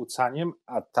z zakłócaniem,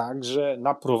 a także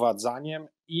naprowadzaniem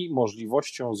i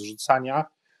możliwością zrzucania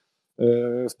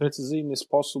w precyzyjny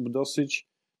sposób dosyć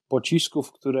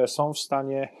pocisków, które są w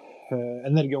stanie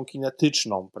energią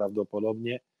kinetyczną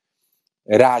prawdopodobnie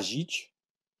razić.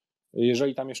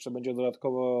 Jeżeli tam jeszcze będzie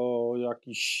dodatkowo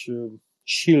jakiś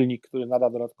silnik, który nada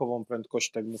dodatkową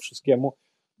prędkość temu wszystkiemu,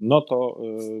 no to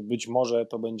być może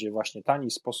to będzie właśnie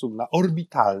tani sposób na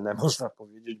orbitalne, można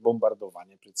powiedzieć,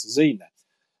 bombardowanie precyzyjne.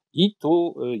 I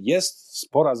tu jest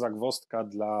spora zagwozdka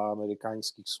dla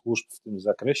amerykańskich służb w tym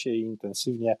zakresie i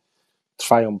intensywnie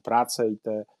trwają prace i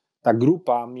ta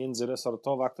grupa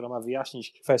międzyresortowa, która ma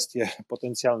wyjaśnić kwestię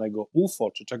potencjalnego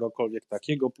UFO czy czegokolwiek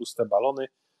takiego, plus te balony,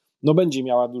 no będzie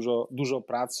miała dużo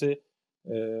pracy.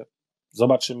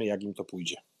 Zobaczymy, jak im to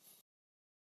pójdzie.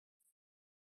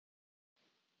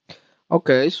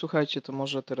 Okej, słuchajcie, to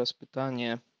może teraz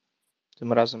pytanie,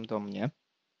 tym razem do mnie.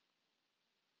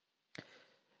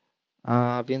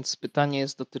 A więc pytanie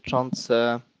jest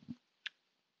dotyczące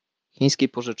chińskiej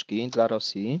pożyczki dla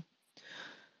Rosji.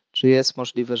 Czy jest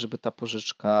możliwe, żeby ta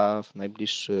pożyczka w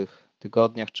najbliższych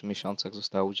tygodniach czy miesiącach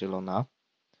została udzielona?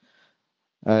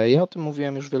 Ja o tym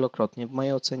mówiłem już wielokrotnie. W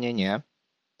mojej ocenie nie,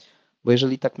 bo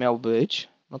jeżeli tak miało być,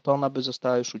 no to ona by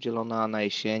została już udzielona na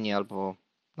jesieni albo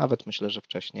nawet myślę, że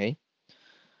wcześniej.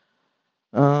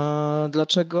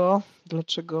 Dlaczego?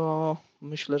 Dlaczego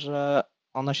myślę, że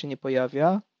ona się nie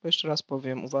pojawia? Bo jeszcze raz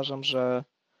powiem, uważam, że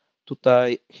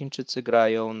tutaj Chińczycy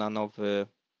grają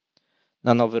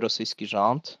na nowy rosyjski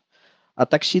rząd, a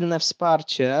tak silne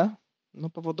wsparcie no,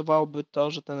 powodowałoby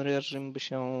to, że ten reżim by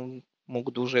się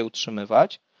mógł dłużej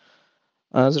utrzymywać.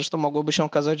 Zresztą mogłoby się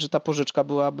okazać, że ta pożyczka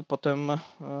byłaby potem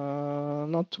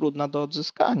no, trudna do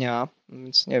odzyskania,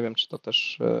 więc nie wiem, czy to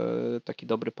też taki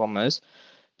dobry pomysł.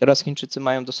 Teraz Chińczycy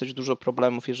mają dosyć dużo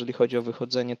problemów, jeżeli chodzi o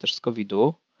wychodzenie też z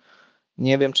COVID-u.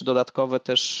 Nie wiem, czy dodatkowe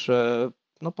też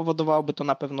no, powodowałoby to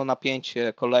na pewno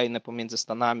napięcie kolejne pomiędzy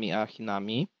Stanami a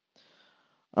Chinami.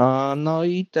 No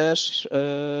i też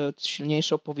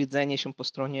silniejsze opowiedzenie się po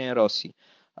stronie Rosji.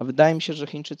 A wydaje mi się, że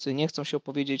Chińczycy nie chcą się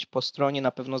opowiedzieć po stronie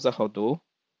na pewno Zachodu,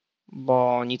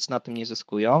 bo nic na tym nie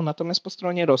zyskują. Natomiast po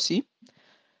stronie Rosji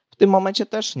w tym momencie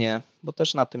też nie, bo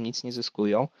też na tym nic nie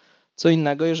zyskują. Co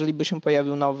innego, jeżeli by się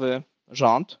pojawił nowy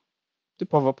rząd,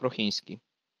 typowo prochiński.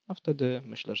 A wtedy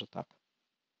myślę, że tak.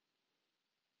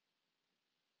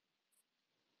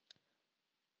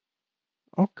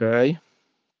 Okej.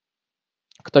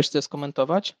 Ktoś chce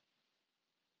skomentować?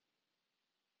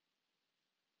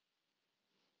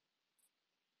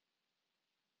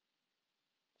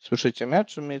 Słyszycie mnie?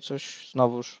 Czy mnie coś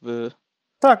znowuż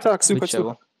Tak, słychać.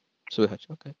 wycięło?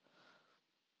 Słychać, okej.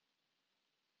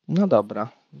 No dobra.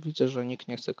 Widzę, że nikt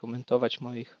nie chce komentować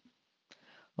moich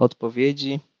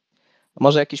odpowiedzi.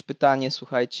 Może jakieś pytanie,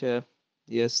 słuchajcie,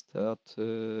 jest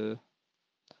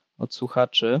od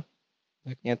słuchaczy.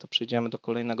 Jak nie, to przejdziemy do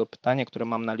kolejnego pytania, które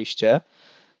mam na liście.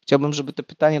 Chciałbym, żeby te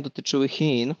pytania dotyczyły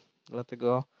Chin,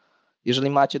 dlatego jeżeli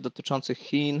macie dotyczących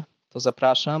Chin, to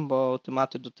zapraszam, bo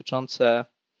tematy dotyczące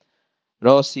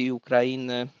Rosji i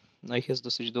Ukrainy, no ich jest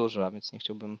dosyć dużo, a więc nie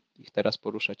chciałbym ich teraz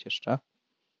poruszać jeszcze.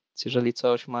 Więc jeżeli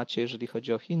coś macie, jeżeli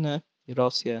chodzi o Chiny i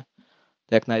Rosję,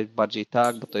 to jak najbardziej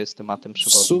tak, bo to jest tematem W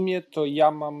przewodnim. sumie to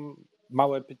ja mam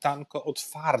małe pytanko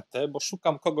otwarte, bo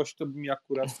szukam kogoś, kto by mi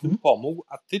akurat w tym pomógł,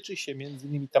 a tyczy się między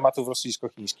innymi tematów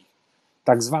rosyjsko-chińskich.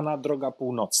 Tak zwana droga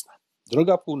północna.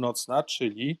 Droga północna,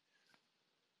 czyli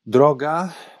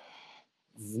droga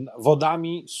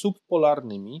wodami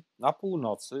subpolarnymi na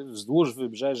północy, wzdłuż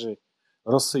wybrzeży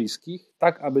rosyjskich,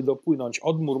 tak aby dopłynąć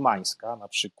od Murmańska na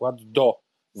przykład do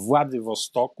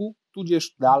Władywostoku,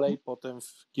 tudzież dalej potem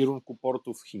w kierunku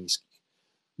portów chińskich.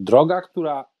 Droga,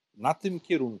 która na tym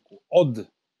kierunku od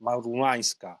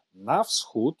Murmańska na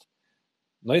wschód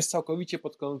no jest całkowicie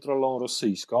pod kontrolą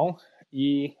rosyjską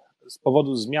i z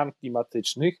powodu zmian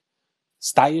klimatycznych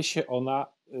staje się ona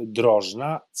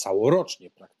drożna całorocznie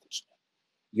praktycznie.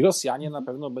 I Rosjanie na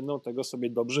pewno będą tego sobie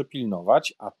dobrze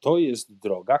pilnować, a to jest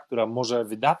droga, która może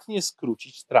wydatnie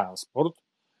skrócić transport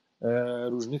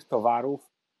różnych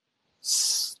towarów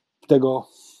z tego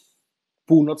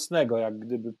północnego, jak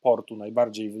gdyby portu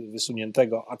najbardziej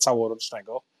wysuniętego, a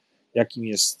całorocznego, jakim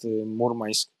jest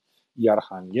Murmańsk i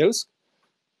Archangelsk,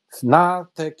 na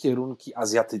te kierunki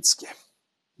azjatyckie.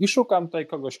 I szukam tutaj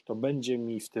kogoś, kto będzie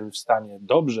mi w tym w stanie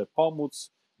dobrze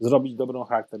pomóc, zrobić dobrą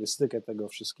charakterystykę tego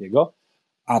wszystkiego,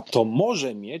 a to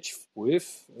może mieć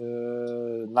wpływ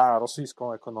na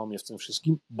rosyjską ekonomię w tym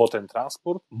wszystkim, bo ten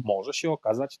transport może się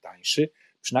okazać tańszy,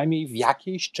 przynajmniej w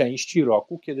jakiejś części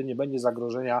roku, kiedy nie będzie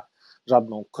zagrożenia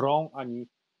żadną krą, ani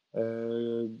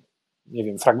nie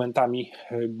wiem, fragmentami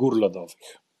gór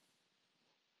lodowych.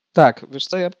 Tak, wiesz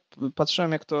co, ja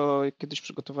patrzyłem, jak kiedyś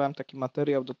przygotowałem taki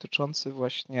materiał dotyczący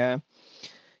właśnie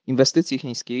inwestycji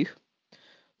chińskich,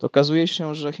 to okazuje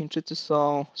się, że Chińczycy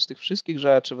są z tych wszystkich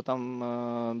rzeczy, bo tam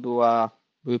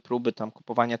były próby tam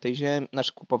kupowania tej ziemi,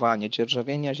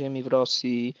 dzierżawienia ziemi w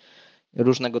Rosji,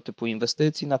 różnego typu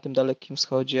inwestycji na tym Dalekim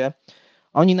Wschodzie.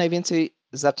 Oni najwięcej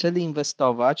zaczęli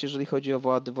inwestować, jeżeli chodzi o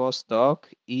Władywostok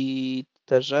i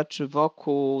te rzeczy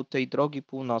wokół tej drogi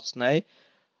północnej.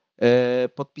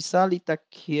 Podpisali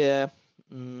takie,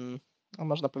 no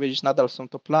można powiedzieć, nadal są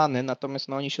to plany, natomiast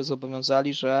no oni się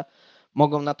zobowiązali, że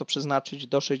mogą na to przeznaczyć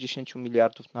do 60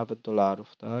 miliardów nawet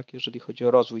dolarów, tak, jeżeli chodzi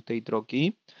o rozwój tej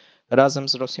drogi razem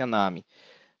z Rosjanami.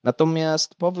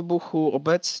 Natomiast po wybuchu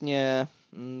obecnie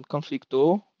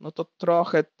konfliktu, no to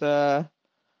trochę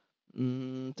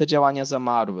te działania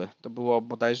zamarły. To było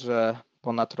bodajże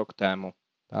ponad rok temu,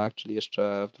 tak, czyli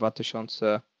jeszcze w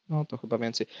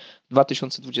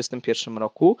 2021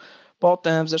 roku.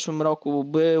 Potem w zeszłym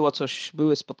roku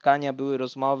były spotkania, były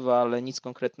rozmowy, ale nic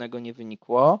konkretnego nie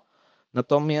wynikło.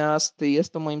 Natomiast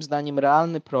jest to moim zdaniem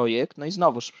realny projekt. No i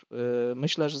znowuż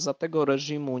myślę, że za tego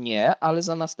reżimu nie, ale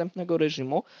za następnego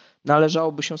reżimu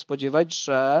należałoby się spodziewać,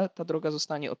 że ta droga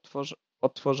zostanie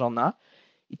odtworzona.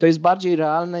 I to jest bardziej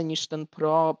realne niż ten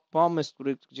pomysł,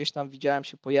 który gdzieś tam widziałem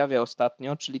się pojawia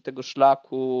ostatnio, czyli tego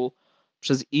szlaku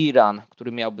przez Iran,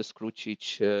 który miałby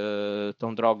skrócić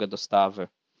tą drogę dostawy.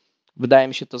 Wydaje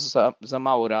mi się to za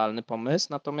mało realny pomysł,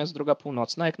 natomiast droga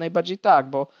północna jak najbardziej tak,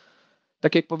 bo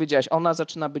tak jak powiedziałeś, ona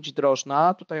zaczyna być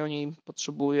drożna, tutaj oni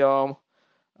potrzebują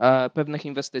pewnych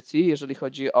inwestycji, jeżeli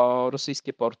chodzi o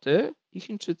rosyjskie porty i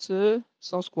Chińczycy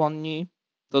są skłonni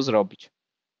to zrobić.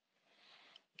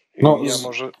 No,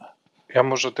 ja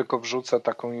może tylko wrzucę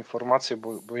taką informację,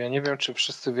 bo ja nie wiem, czy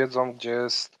wszyscy wiedzą, gdzie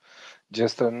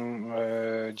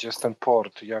jest ten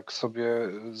port. Jak sobie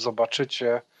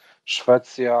zobaczycie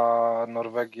Szwecja,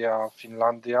 Norwegia,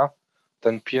 Finlandia,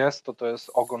 ten pies to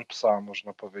jest ogon psa,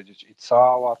 można powiedzieć. I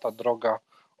cała ta droga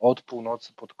od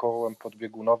północy pod kołem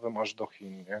podbiegunowym aż do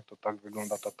Chin, nie? To tak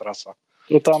wygląda ta trasa.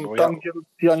 To tam gdzie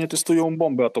Rosjanie testują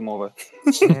bomby atomowe.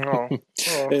 No.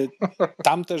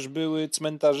 Tam też były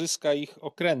cmentarzyska ich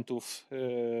okrętów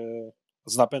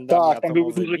z napędami Tak, tam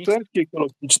były atomowymi. duże klęski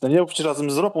ekologiczne, nie? Przecież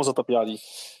razem z ropą zatapiali.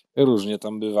 Różnie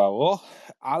tam bywało,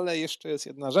 ale jeszcze jest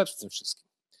jedna rzecz w tym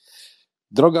wszystkim.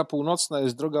 Droga północna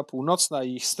jest droga północna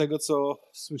i z tego, co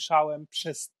słyszałem,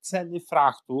 przez ceny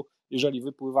frachtu, jeżeli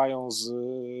wypływają z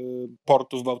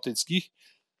portów bałtyckich,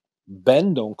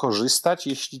 będą korzystać,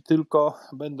 jeśli tylko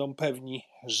będą pewni,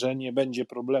 że nie będzie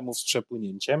problemów z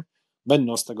przepłynięciem.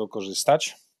 Będą z tego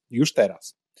korzystać już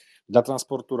teraz dla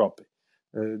transportu ropy.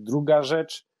 Druga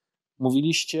rzecz,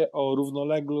 mówiliście o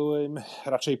równoległym,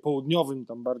 raczej południowym,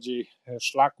 tam bardziej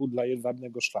szlaku dla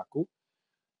jedwabnego szlaku.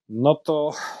 No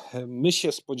to my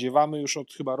się spodziewamy już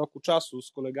od chyba roku czasu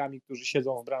z kolegami, którzy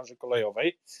siedzą w branży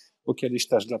kolejowej, bo kiedyś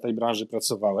też dla tej branży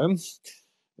pracowałem,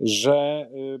 że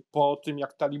po tym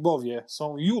jak talibowie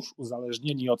są już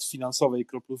uzależnieni od finansowej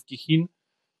kroplówki Chin,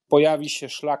 pojawi się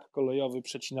szlak kolejowy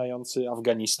przecinający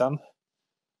Afganistan,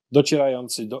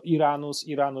 docierający do Iranu, z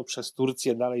Iranu przez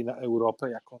Turcję dalej na Europę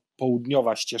jako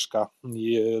południowa ścieżka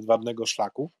jedwabnego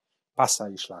szlaku, pasa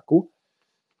i szlaku.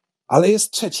 Ale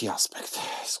jest trzeci aspekt,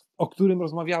 o którym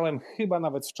rozmawiałem chyba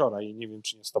nawet wczoraj, nie wiem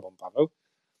czy nie z tobą, Paweł.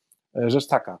 Rzecz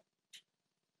taka,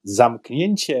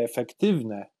 zamknięcie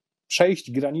efektywne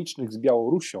przejść granicznych z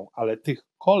Białorusią, ale tych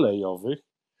kolejowych,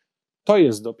 to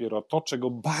jest dopiero to, czego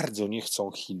bardzo nie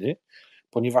chcą Chiny,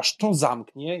 ponieważ to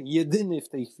zamknie jedyny w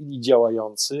tej chwili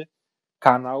działający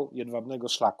kanał jedwabnego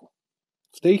szlaku.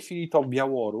 W tej chwili to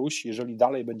Białoruś, jeżeli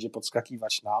dalej będzie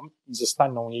podskakiwać nam i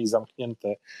zostaną jej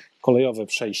zamknięte kolejowe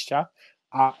przejścia,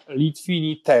 a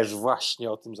Litwini też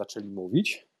właśnie o tym zaczęli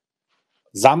mówić,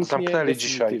 Zamknęli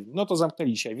dzisiaj. No to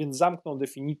zamknęli dzisiaj, więc zamkną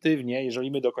definitywnie,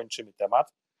 jeżeli my dokończymy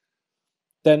temat,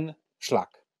 ten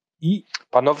szlak. I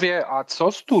Panowie, a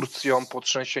co z Turcją po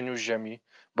trzęsieniu ziemi?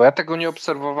 Bo ja tego nie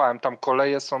obserwowałem. Tam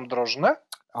koleje są drożne?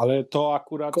 ale to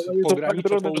akurat Koleje są pogranicze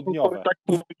drożne, że południowe. są tak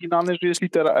wyginane, że jest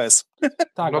litera S.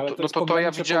 Tak, No ale to, jest to ja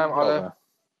pogranicze widziałem, południowe. ale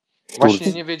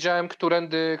właśnie nie wiedziałem,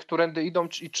 którędy idą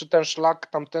i czy ten szlak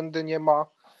tamtędy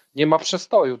nie ma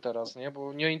przestoju teraz, nie?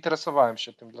 Bo nie interesowałem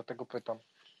się tym, dlatego pytam.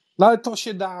 No ale to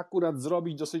się da akurat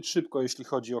zrobić dosyć szybko, jeśli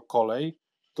chodzi o kolej.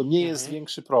 To nie jest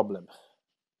większy problem.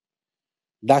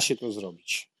 Da się to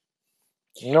zrobić.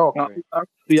 No okej.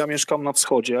 Ja mieszkam na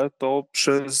wschodzie, to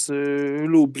przez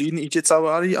Lublin idzie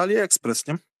cały AliExpress,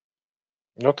 nie?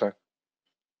 No tak.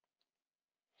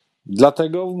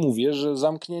 Dlatego mówię, że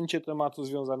zamknięcie tematu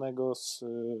związanego z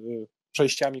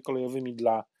przejściami kolejowymi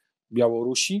dla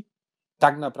Białorusi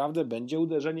tak naprawdę będzie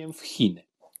uderzeniem w Chiny.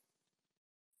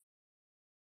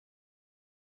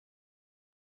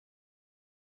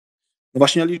 No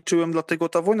właśnie ja liczyłem dlatego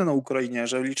ta wojna na Ukrainie,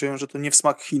 że liczyłem, że to nie w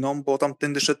smak Chinom, bo tam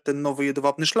tędy szedł ten nowy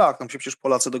jedwabny szlak. Tam się przecież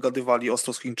Polacy dogadywali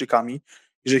ostro z Chińczykami,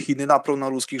 i że Chiny naprą na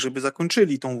ruskich, żeby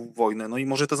zakończyli tą wojnę. No i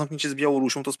może to zamknięcie z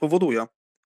Białorusią to spowoduje.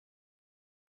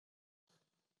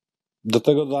 Do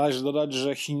tego należy dodać,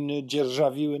 że Chiny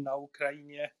dzierżawiły na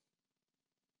Ukrainie,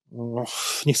 no,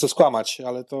 nie chcę skłamać,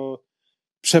 ale to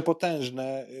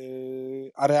przepotężne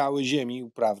areały ziemi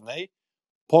uprawnej,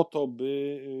 po to,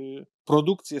 by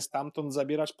produkcję stamtąd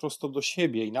zabierać prosto do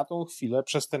siebie. I na tą chwilę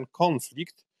przez ten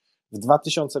konflikt w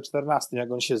 2014,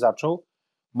 jak on się zaczął,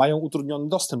 mają utrudniony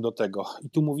dostęp do tego. I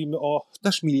tu mówimy o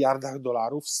też miliardach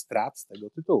dolarów strat z tego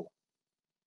tytułu.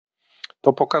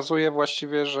 To pokazuje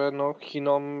właściwie, że no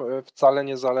Chinom wcale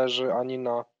nie zależy ani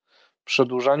na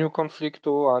przedłużaniu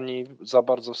konfliktu, ani za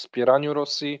bardzo wspieraniu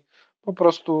Rosji. Po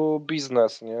prostu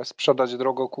biznes, nie? Sprzedać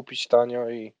drogo, kupić tanio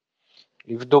i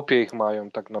w dupie ich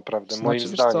mają tak naprawdę, moim Wiesz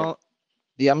zdaniem. co,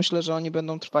 ja myślę, że oni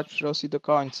będą trwać przy Rosji do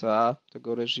końca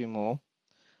tego reżimu,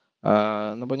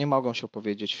 no bo nie mogą się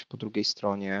opowiedzieć po drugiej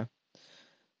stronie.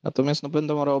 Natomiast no,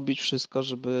 będą robić wszystko,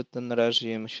 żeby ten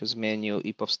reżim się zmienił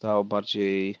i powstał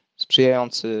bardziej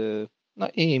sprzyjający no,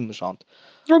 im rząd.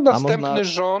 No, następny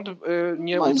rząd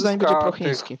nie moim zdaniem będzie uzyska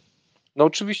prochiński. No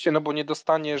oczywiście, no bo nie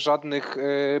dostanie żadnych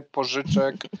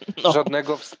pożyczek, No.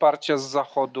 żadnego wsparcia z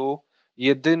Zachodu.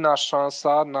 Jedyna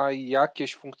szansa na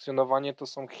jakieś funkcjonowanie to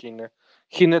są Chiny.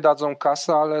 Chiny dadzą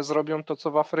kasę, ale zrobią to,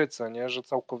 co w Afryce, nie? Że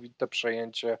całkowite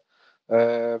przejęcie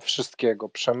wszystkiego.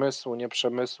 Przemysłu, nie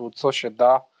przemysłu, co się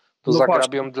da, to No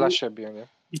zagrabią właśnie, dla siebie, nie?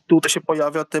 I tutaj się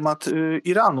pojawia temat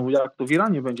Iranu. Jak to w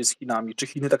Iranie będzie z Chinami? Czy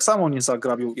Chiny tak samo nie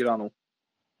zagrabią Iranu?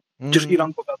 Przecież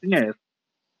Iran bogaty nie jest.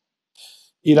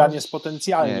 Iran jest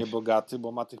potencjalnie nie. bogaty,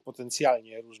 bo ma tych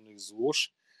potencjalnie różnych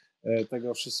złóż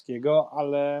tego wszystkiego,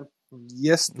 ale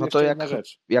jest No jeszcze to jedna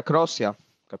rzecz. jak Rosja,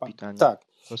 kapitanie. Tak,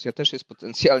 Rosja też jest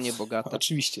potencjalnie bogata.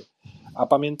 oczywiście. A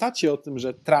pamiętacie o tym,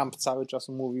 że Trump cały czas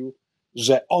mówił,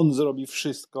 że on zrobi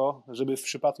wszystko, żeby w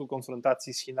przypadku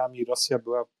konfrontacji z Chinami Rosja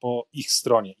była po ich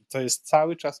stronie. I to jest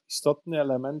cały czas istotny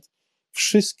element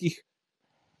wszystkich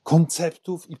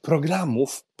konceptów i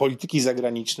programów polityki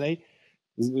zagranicznej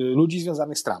ludzi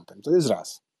związanych z Trumpem. To jest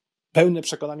raz. Pełne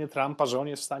przekonanie Trumpa, że on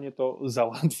jest w stanie to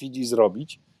załatwić i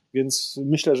zrobić, więc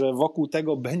myślę, że wokół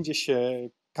tego będzie się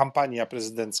kampania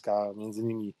prezydencka między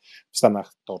innymi w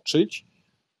Stanach toczyć.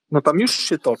 No tam już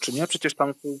się toczy, nie? Przecież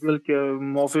tam są wielkie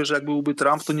mowy, że jak byłby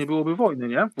Trump, to nie byłoby wojny,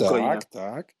 nie? W Ukrainie.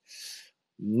 Tak.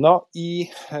 No i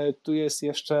tu jest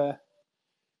jeszcze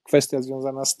kwestia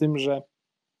związana z tym, że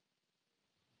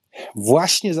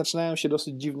właśnie zaczynają się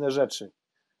dosyć dziwne rzeczy.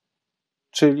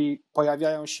 Czyli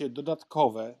pojawiają się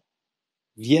dodatkowe,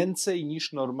 więcej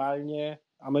niż normalnie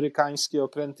amerykańskie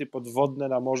okręty podwodne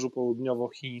na Morzu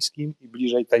Południowochińskim i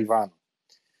bliżej Tajwanu.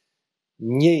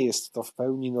 Nie jest to w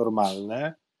pełni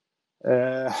normalne.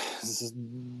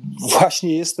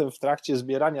 Właśnie jestem w trakcie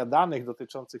zbierania danych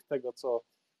dotyczących tego,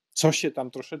 co się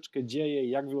tam troszeczkę dzieje i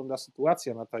jak wygląda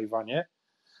sytuacja na Tajwanie,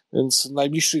 więc w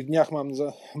najbliższych dniach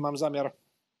mam zamiar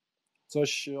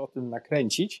coś o tym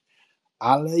nakręcić,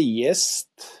 ale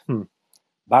jest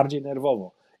bardziej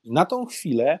nerwowo. I na tą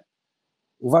chwilę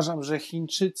uważam, że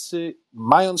Chińczycy,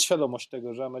 mając świadomość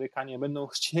tego, że Amerykanie będą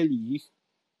chcieli ich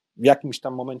w jakimś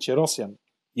tam momencie Rosjan,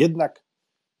 jednak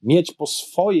mieć po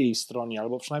swojej stronie,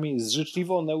 albo przynajmniej z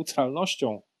życzliwą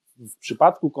neutralnością w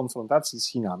przypadku konfrontacji z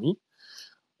Chinami,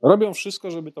 robią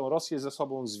wszystko, żeby tą Rosję ze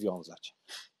sobą związać.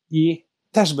 I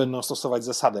też będą stosować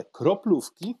zasadę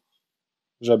kroplówki,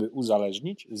 żeby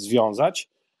uzależnić,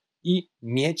 związać i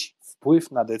mieć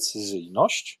wpływ na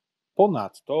decyzyjność.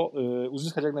 Ponadto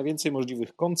uzyskać jak najwięcej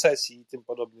możliwych koncesji i tym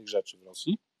podobnych rzeczy w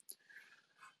Rosji.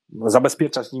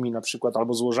 Zabezpieczać nimi na przykład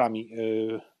albo złożami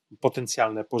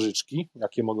potencjalne pożyczki,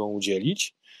 jakie mogą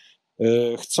udzielić.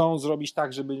 Chcą zrobić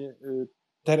tak, żeby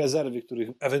te rezerwy, których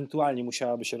ewentualnie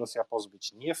musiałaby się Rosja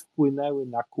pozbyć, nie wpłynęły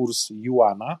na kurs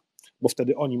juana, bo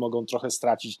wtedy oni mogą trochę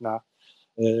stracić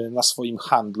na swoim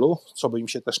handlu, co by im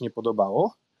się też nie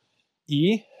podobało.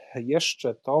 I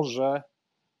jeszcze to, że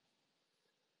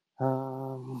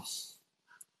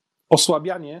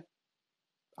osłabianie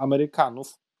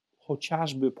Amerykanów,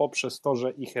 chociażby poprzez to,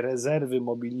 że ich rezerwy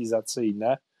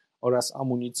mobilizacyjne oraz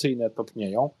amunicyjne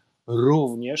topnieją,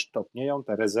 również topnieją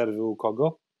te rezerwy u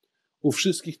kogo? U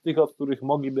wszystkich tych, od których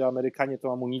mogliby Amerykanie tę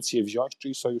amunicję wziąć,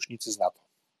 czyli sojusznicy z NATO.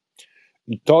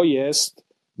 I to jest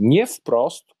nie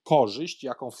wprost korzyść,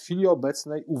 jaką w chwili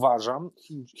obecnej uważam,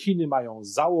 Chiny mają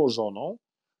założoną,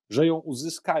 że ją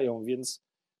uzyskają, więc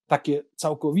takie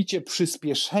całkowicie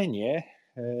przyspieszenie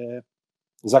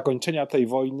zakończenia tej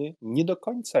wojny nie do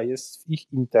końca jest w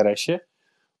ich interesie,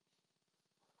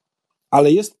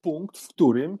 ale jest punkt, w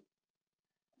którym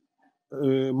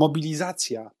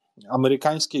mobilizacja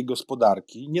amerykańskiej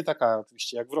gospodarki, nie taka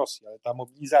oczywiście jak w Rosji, ale ta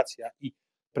mobilizacja i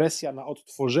presja na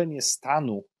odtworzenie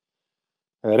stanu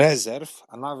rezerw,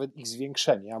 a nawet ich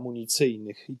zwiększenie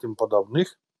amunicyjnych i tym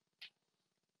podobnych,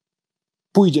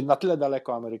 pójdzie na tyle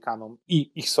daleko Amerykanom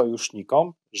i ich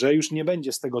sojusznikom, że już nie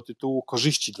będzie z tego tytułu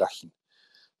korzyści dla Chin.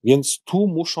 Więc tu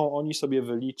muszą oni sobie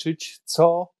wyliczyć,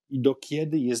 co i do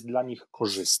kiedy jest dla nich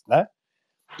korzystne,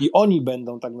 i oni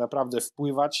będą tak naprawdę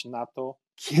wpływać na to,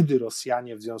 kiedy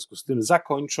Rosjanie w związku z tym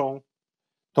zakończą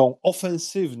tą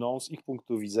ofensywną z ich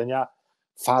punktu widzenia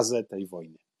fazę tej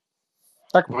wojny.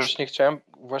 Tak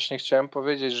Właśnie chciałem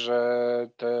powiedzieć, że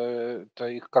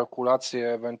te ich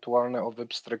kalkulacje ewentualne o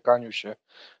wypstrykaniu się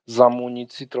z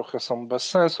amunicji trochę są bez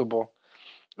sensu, bo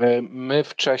my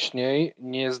wcześniej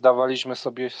nie zdawaliśmy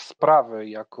sobie sprawy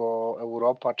jako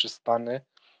Europa czy Stany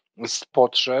z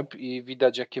potrzeb i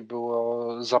widać, jakie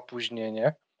było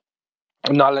zapóźnienie.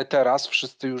 No ale teraz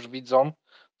wszyscy już widzą,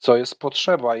 co jest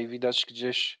potrzeba, i widać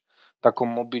gdzieś taką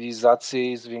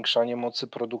mobilizację i zwiększanie mocy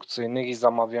produkcyjnych i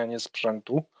zamawianie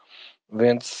sprzętu,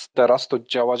 więc teraz to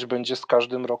działać będzie z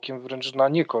każdym rokiem wręcz na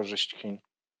niekorzyść Chin.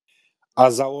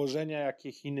 A założenia,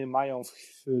 jakie Chiny mają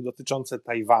dotyczące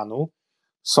Tajwanu,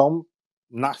 są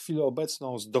na chwilę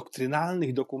obecną z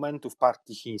doktrynalnych dokumentów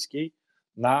partii chińskiej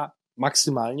na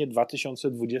maksymalnie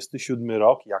 2027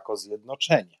 rok jako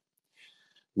zjednoczenie.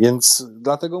 Więc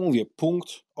dlatego mówię, punkt,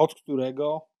 od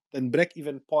którego ten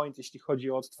break-even point, jeśli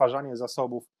chodzi o odtwarzanie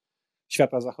zasobów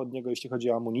świata zachodniego, jeśli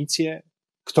chodzi o amunicję,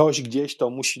 ktoś gdzieś to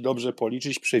musi dobrze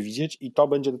policzyć, przewidzieć, i to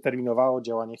będzie determinowało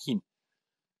działanie Chin.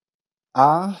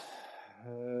 A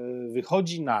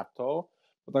wychodzi na to,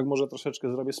 bo tak może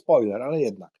troszeczkę zrobię spoiler, ale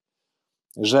jednak,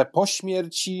 że po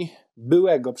śmierci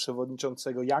byłego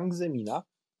przewodniczącego Jiang Zemina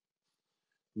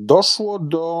doszło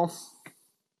do,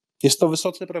 jest to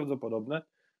wysoce prawdopodobne,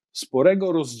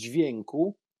 sporego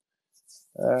rozdźwięku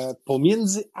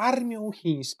pomiędzy armią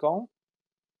chińską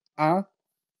a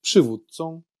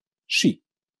przywódcą Xi.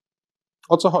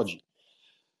 O co chodzi?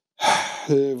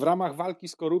 W ramach walki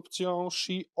z korupcją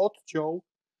Xi odciął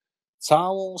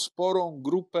całą sporą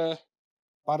grupę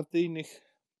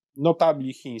partyjnych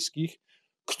notabli chińskich,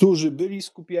 którzy byli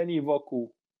skupieni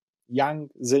wokół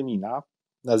Jiang Zemina,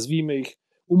 nazwijmy ich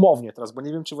umownie teraz, bo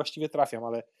nie wiem, czy właściwie trafiam,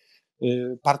 ale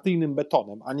partyjnym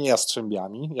betonem, a nie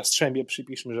jastrzębiami. Jastrzębie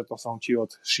przypiszmy, że to są ci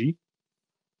od Xi.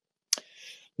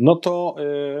 No to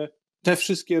te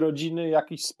wszystkie rodziny w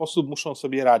jakiś sposób muszą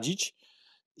sobie radzić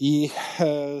i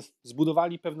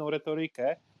zbudowali pewną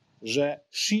retorykę, że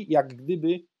Xi jak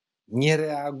gdyby nie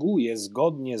reaguje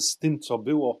zgodnie z tym, co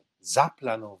było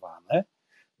zaplanowane,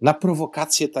 na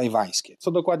prowokacje tajwańskie.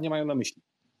 Co dokładnie mają na myśli?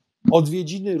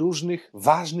 Odwiedziny różnych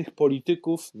ważnych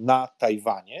polityków na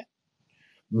Tajwanie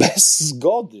bez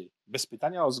zgody, bez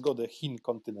pytania o zgodę Chin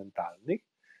kontynentalnych,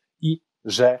 i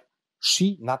że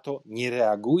Xi na to nie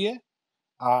reaguje,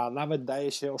 a nawet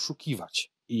daje się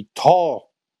oszukiwać. I to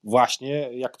właśnie,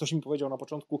 jak ktoś mi powiedział na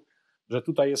początku, że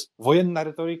tutaj jest wojenna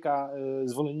retoryka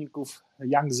zwolenników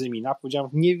Jiang Zemina, powiedziałem,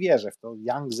 nie wierzę w to.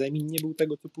 Jiang Zemin nie był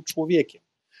tego typu człowiekiem.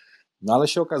 No ale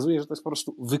się okazuje, że to jest po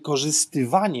prostu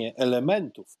wykorzystywanie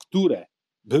elementów, które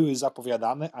były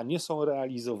zapowiadane, a nie są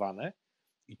realizowane,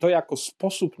 i to jako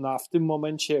sposób na w tym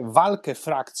momencie walkę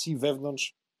frakcji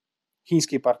wewnątrz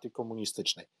Chińskiej Partii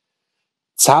Komunistycznej.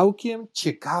 Całkiem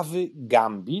ciekawy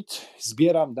gambit.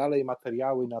 Zbieram dalej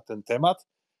materiały na ten temat,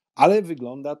 ale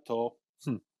wygląda to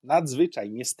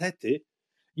nadzwyczaj, niestety,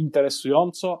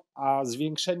 interesująco, a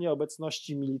zwiększenie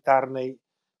obecności militarnej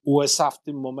USA w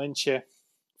tym momencie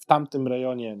w tamtym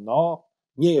rejonie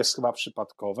nie jest chyba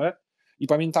przypadkowe. I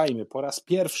pamiętajmy, po raz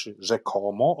pierwszy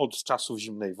rzekomo od czasów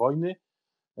zimnej wojny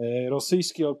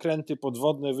rosyjskie okręty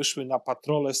podwodne wyszły na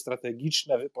patrole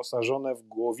strategiczne wyposażone w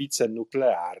głowice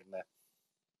nuklearne.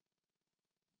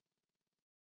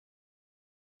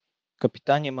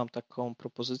 Kapitanie, mam taką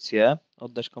propozycję,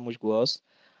 oddać komuś głos.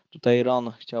 Tutaj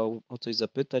Ron chciał o coś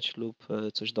zapytać lub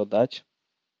coś dodać.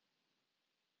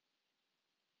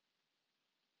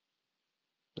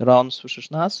 Ron, słyszysz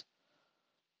nas?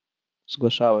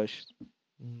 Zgłaszałeś.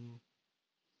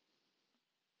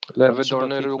 Lewy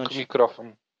dolny róg,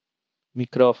 mikrofon.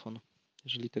 Mikrofon,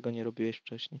 jeżeli tego nie robiłeś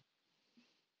wcześniej.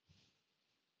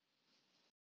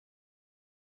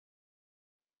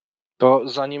 To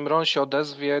zanim Ron się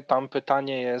odezwie, tam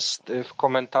pytanie jest w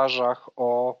komentarzach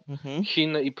o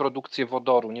Chiny i produkcję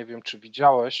wodoru. Nie wiem, czy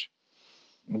widziałeś.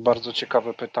 Bardzo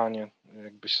ciekawe pytanie,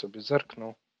 jakbyś sobie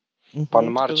zerknął.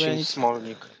 Pan Marcin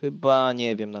Smolnik. Chyba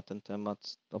nie wiem na ten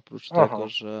temat, oprócz tego,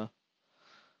 że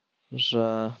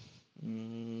że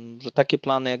takie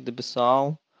plany jak gdyby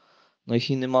są. No i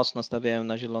Chiny mocno stawiają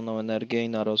na zieloną energię i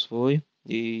na rozwój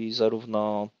i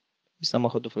zarówno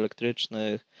samochodów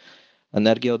elektrycznych,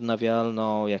 energię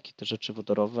odnawialną, jak i te rzeczy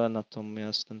wodorowe,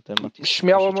 natomiast ten temat jest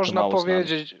Śmiało troszeczkę można mało znany.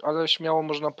 powiedzieć, ale śmiało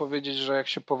można powiedzieć, że jak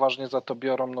się poważnie za to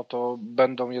biorą, no to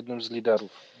będą jednym z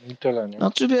liderów. I tyle, nie?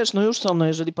 No czy wiesz, no już są, no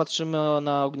jeżeli patrzymy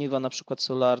na ogniwa na przykład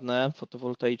solarne,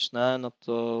 fotowoltaiczne, no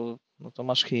to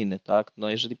masz Chiny, tak? No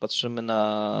jeżeli patrzymy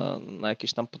na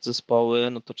jakieś tam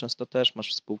podzespoły, no to często też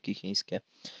masz spółki chińskie.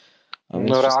 A więc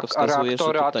No, wszystko wskazuje, że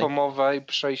reaktory tutaj... atomowe i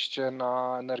przejście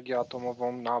na energię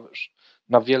atomową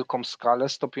na wielką skalę,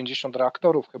 150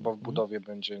 reaktorów chyba w budowie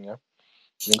będzie, nie?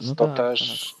 Więc No to tak,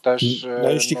 też No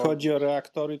jeśli chodzi o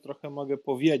reaktory, trochę mogę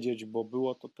powiedzieć, bo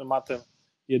było to tematem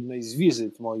jednej z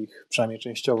wizyt moich, przynajmniej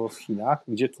częściowo w Chinach,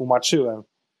 gdzie tłumaczyłem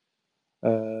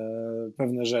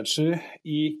pewne rzeczy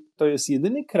i to jest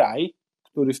jedyny kraj,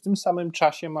 który w tym samym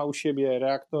czasie ma u siebie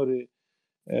reaktory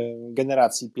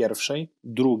generacji pierwszej,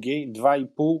 drugiej,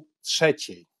 2,5,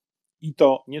 trzeciej. I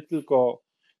to nie tylko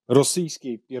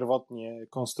rosyjskiej pierwotnie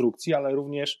konstrukcji, ale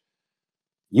również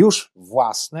już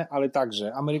własne, ale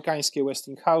także amerykańskie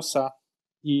Westinghouse'a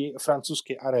i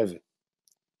francuskie Arewy.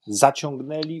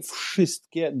 Zaciągnęli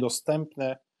wszystkie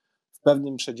dostępne w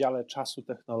pewnym przedziale czasu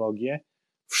technologie,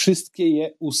 wszystkie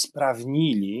je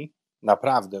usprawnili,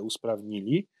 naprawdę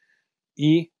usprawnili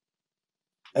i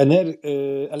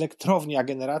elektrownia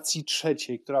generacji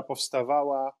trzeciej, która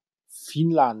powstawała w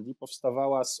Finlandii,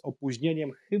 powstawała z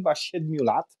opóźnieniem chyba 7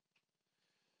 lat.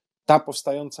 Ta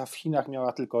powstająca w Chinach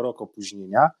miała tylko rok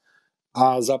opóźnienia,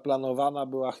 a zaplanowana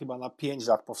była chyba na 5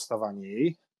 lat powstawanie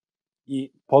jej.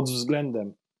 I pod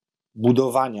względem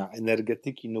budowania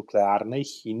energetyki nuklearnej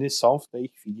Chiny są w tej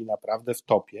chwili naprawdę w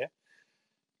topie.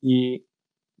 I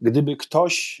gdyby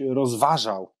ktoś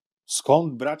rozważał,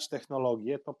 skąd brać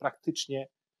technologię, to praktycznie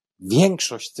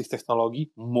większość z tych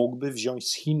technologii mógłby wziąć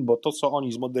z Chin, bo to, co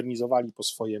oni zmodernizowali po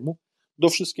swojemu, do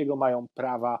wszystkiego mają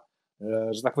prawa,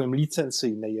 że tak powiem,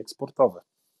 licencyjne i eksportowe.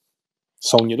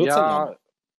 Są niedoceniane.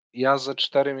 Ja ze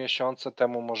 4 miesiące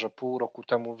temu, może pół roku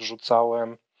temu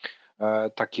wrzucałem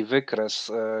taki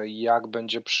wykres, jak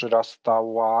będzie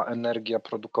przyrastała energia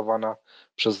produkowana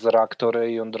przez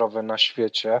reaktory jądrowe na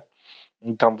świecie.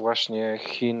 I tam właśnie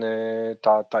Chiny,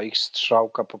 ta ich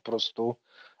strzałka po prostu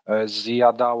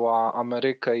zjadała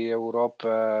Amerykę i Europę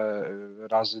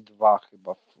razy 2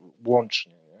 chyba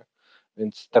łącznie, nie?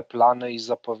 Więc te plany i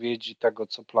zapowiedzi tego,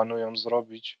 co planują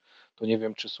zrobić, to nie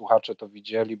wiem, czy słuchacze to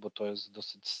widzieli, bo to jest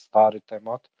dosyć stary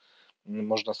temat.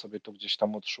 Można sobie to gdzieś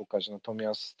tam odszukać.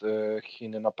 Natomiast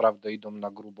Chiny naprawdę idą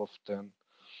na grubo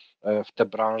w tę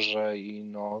branżę i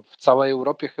no, w całej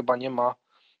Europie chyba nie ma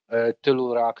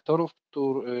tylu reaktorów,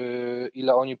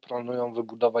 ile oni planują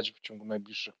wybudować w ciągu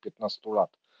najbliższych 15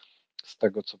 lat. Z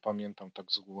tego, co pamiętam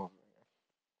tak z głowy.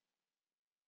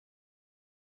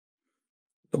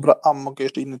 Dobra, a mogę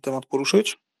jeszcze inny temat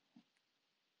poruszyć?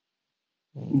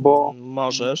 Bo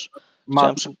Możesz.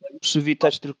 Chciałem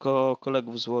przywitać tylko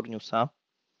kolegów z Warnewsa.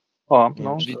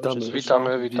 no.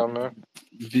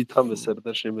 Witamy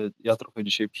serdecznie. Ja trochę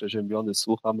dzisiaj przeziębiony,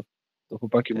 słucham. To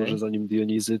chłopaki, może zanim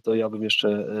Dionizy, to ja bym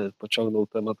jeszcze pociągnął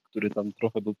temat, który tam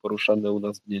trochę był poruszany u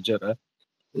nas w niedzielę.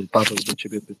 Paweł, do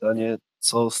ciebie pytanie,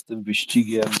 co z tym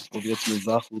wyścigiem, powiedzmy,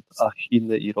 Zachód, a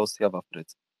Chiny i Rosja w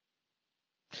Afryce?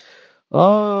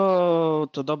 O,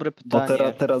 to dobre pytanie.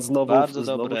 Bo teraz Bardzo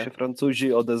znowu dobre. się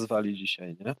Francuzi odezwali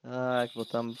dzisiaj, nie? Tak, bo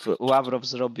tam Ławrow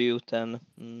zrobił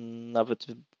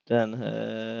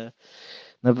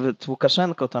nawet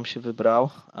Łukaszenko tam się wybrał,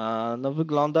 a no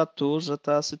wygląda tu, że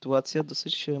ta sytuacja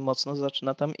dosyć mocno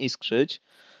zaczyna tam iskrzyć,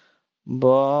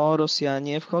 bo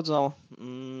Rosjanie wchodzą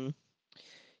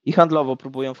i handlowo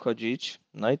próbują wchodzić,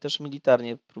 no i też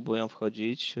militarnie próbują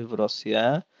wchodzić w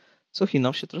Rosję, co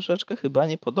Chinom się troszeczkę chyba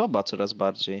nie podoba coraz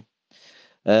bardziej.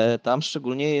 Tam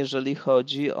szczególnie jeżeli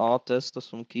chodzi o te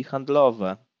stosunki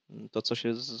handlowe. To, co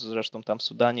się zresztą tam w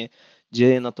Sudanie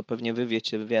dzieje, no to pewnie wy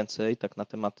wiecie więcej tak na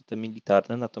tematy te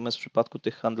militarne, natomiast w przypadku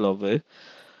tych handlowych,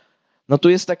 no tu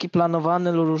jest taki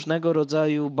planowany różnego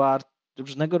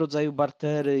rodzaju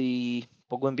bartery i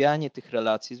pogłębianie tych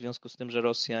relacji w związku z tym, że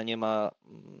Rosja nie ma,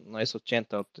 no jest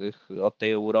odcięta od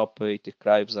tej Europy i tych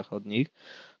krajów zachodnich,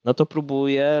 no to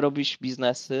próbuje robić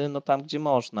biznesy no tam, gdzie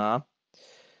można.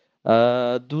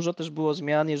 Dużo też było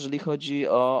zmian, jeżeli chodzi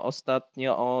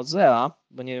ostatnio o ZEA,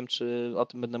 bo nie wiem, czy o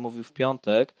tym będę mówił w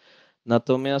piątek.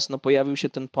 Natomiast no, pojawił się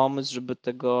ten pomysł, żeby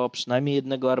tego przynajmniej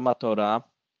jednego armatora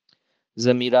z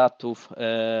Emiratów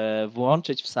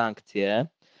włączyć w sankcje,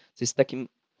 co jest takim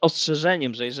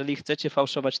ostrzeżeniem, że jeżeli chcecie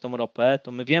fałszować tą ropę,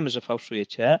 to my wiemy, że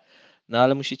fałszujecie, no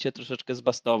ale musicie troszeczkę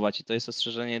zbastować i to jest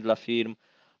ostrzeżenie dla firm,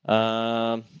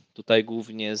 tutaj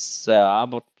głównie z ZEA,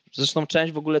 bo zresztą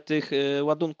część w ogóle tych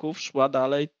ładunków szła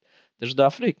dalej też do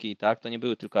Afryki, tak? To nie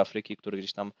były tylko Afryki, które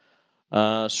gdzieś tam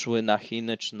szły na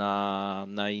Chiny, czy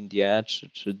na Indię,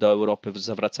 czy do Europy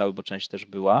zawracały, bo część też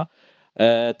była.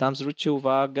 Tam zwróćcie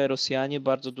uwagę, Rosjanie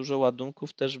bardzo dużo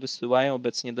ładunków też wysyłają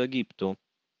obecnie do Egiptu.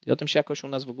 I o tym się jakoś u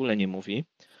nas w ogóle nie mówi,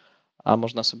 a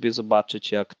można sobie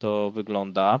zobaczyć, jak to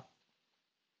wygląda.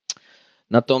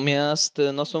 Natomiast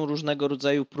no, są różnego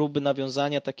rodzaju próby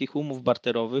nawiązania takich umów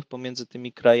barterowych pomiędzy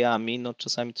tymi krajami. No,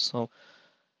 czasami to są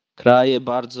kraje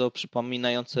bardzo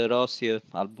przypominające Rosję,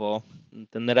 albo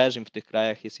ten reżim w tych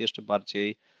krajach jest jeszcze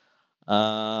bardziej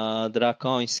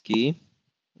drakoński.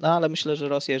 No ale myślę, że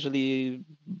Rosja, jeżeli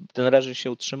ten reżim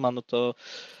się utrzyma, no to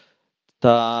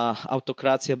ta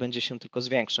autokracja będzie się tylko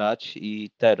zwiększać i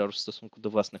terror w stosunku do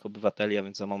własnych obywateli, a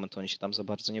więc za moment oni się tam za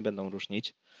bardzo nie będą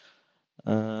różnić.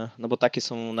 No bo takie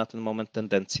są na ten moment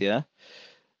tendencje.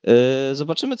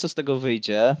 Zobaczymy, co z tego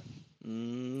wyjdzie.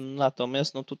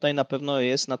 Natomiast no tutaj na pewno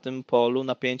jest na tym polu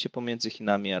napięcie pomiędzy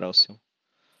Chinami a Rosją.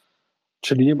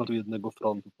 Czyli nie ma tu jednego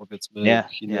frontu, powiedzmy,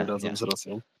 Chiny razem z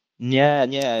Rosją? Nie.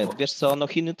 Wiesz co, no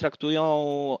Chiny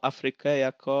traktują Afrykę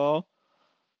jako,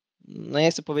 no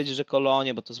nie chcę powiedzieć, że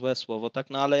kolonię, bo to złe słowo, tak,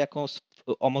 no ale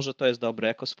może to jest dobre,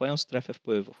 jako swoją strefę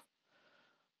wpływów.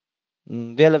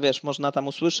 Wiele, wiesz, można tam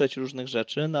usłyszeć różnych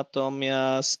rzeczy,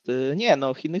 natomiast nie,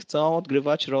 no Chiny chcą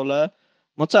odgrywać rolę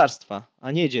mocarstwa,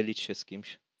 a nie dzielić się z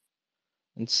kimś.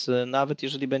 Więc nawet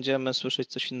jeżeli będziemy słyszeć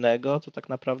coś innego, to tak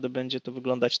naprawdę będzie to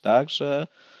wyglądać tak,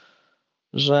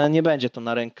 że nie będzie to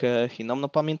na rękę Chinom. No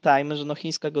pamiętajmy, że no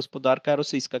chińska gospodarka,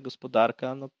 rosyjska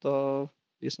gospodarka, no to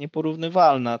jest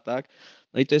nieporównywalna, tak?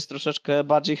 No i to jest troszeczkę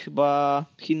bardziej chyba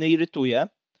Chiny irytuje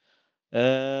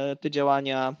te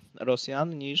działania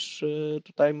Rosjan, niż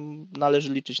tutaj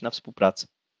należy liczyć na współpracę.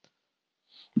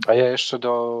 A ja jeszcze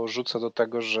dorzucę do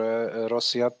tego, że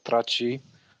Rosja traci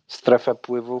strefę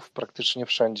wpływów praktycznie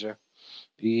wszędzie.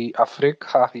 I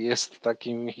Afryka jest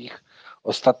takim ich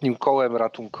ostatnim kołem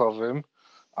ratunkowym,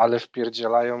 ale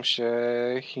wpierdzielają się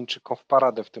Chińczykom w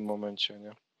paradę w tym momencie,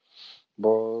 nie?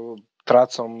 Bo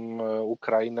tracą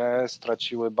Ukrainę,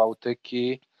 straciły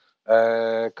Bałtyki,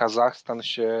 Kazachstan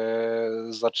się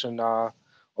zaczyna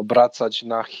obracać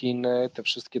na Chiny, te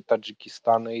wszystkie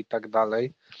Tadżykistany i tak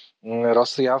dalej.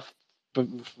 Rosja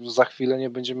za chwilę nie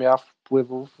będzie miała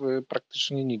wpływów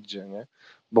praktycznie nigdzie, nie?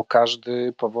 Bo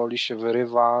każdy powoli się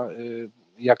wyrywa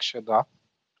jak się da,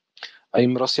 a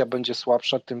im Rosja będzie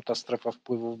słabsza, tym ta strefa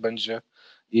wpływów będzie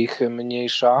ich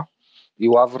mniejsza i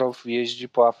Ławrow jeździ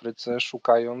po Afryce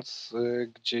szukając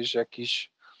gdzieś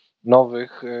jakichś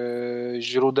nowych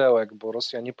źródełek, bo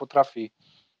Rosja nie potrafi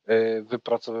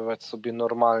wypracowywać sobie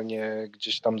normalnie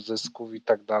gdzieś tam zysków i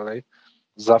tak dalej.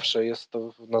 Zawsze jest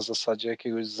to na zasadzie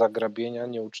jakiegoś zagrabienia,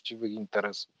 nieuczciwych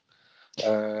interesów.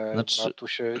 A tu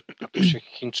się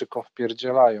Chińczykom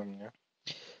wpierdzielają, nie?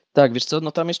 Tak, wiesz co,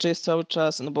 no tam jeszcze jest cały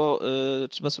czas, no bo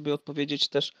trzeba sobie odpowiedzieć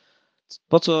też,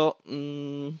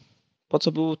 po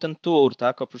co był ten tour,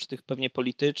 tak? Oprócz tych pewnie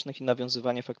politycznych i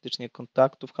nawiązywania faktycznie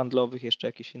kontaktów handlowych, jeszcze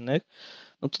jakichś innych,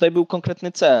 no tutaj był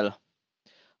konkretny cel.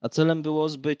 A celem było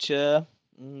zbycie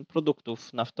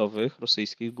produktów naftowych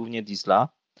rosyjskich, głównie diesla,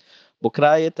 bo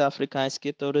kraje te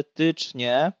afrykańskie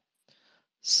teoretycznie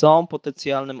są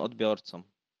potencjalnym odbiorcą.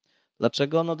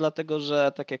 Dlaczego? No dlatego,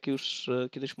 że tak jak już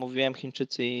kiedyś mówiłem,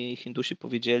 Chińczycy i Hindusi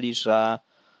powiedzieli, że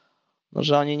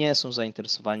oni nie są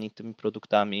zainteresowani tymi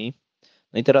produktami.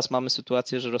 No i teraz mamy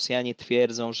sytuację, że Rosjanie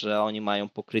twierdzą, że oni mają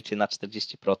pokrycie na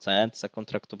 40%,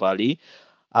 zakontraktowali,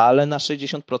 ale na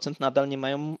 60% nadal nie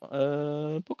mają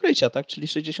pokrycia, tak? Czyli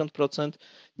 60%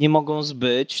 nie mogą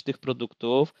zbyć tych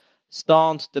produktów.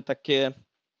 Stąd te takie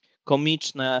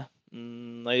komiczne,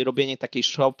 no i robienie takiej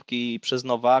szopki przez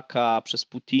Nowaka, przez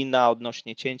Putina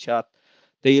odnośnie cięcia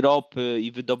tej ropy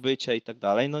i wydobycia i tak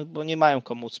dalej, no bo nie mają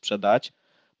komu sprzedać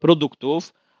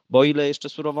produktów, bo o ile jeszcze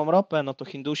surową ropę, no to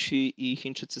Hindusi i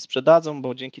Chińczycy sprzedadzą,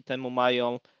 bo dzięki temu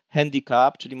mają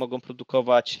handicap, czyli mogą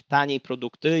produkować taniej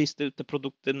produkty i te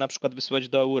produkty na przykład wysyłać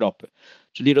do Europy.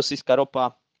 Czyli rosyjska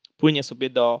ropa płynie sobie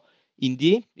do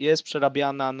Indii, jest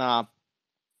przerabiana na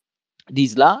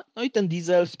diesla, no i ten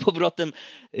diesel z powrotem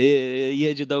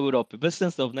jedzie do Europy.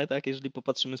 Bezsensowne, tak, jeżeli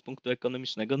popatrzymy z punktu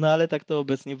ekonomicznego, no ale tak to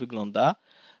obecnie wygląda.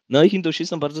 No i Hindusi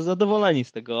są bardzo zadowoleni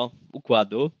z tego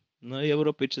układu, no i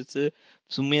Europejczycy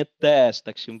w sumie też,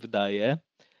 tak się wydaje.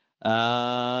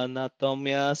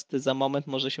 Natomiast za moment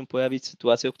może się pojawić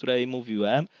sytuacja, o której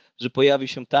mówiłem, że pojawi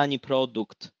się tani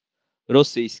produkt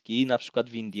rosyjski, na przykład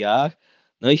w Indiach,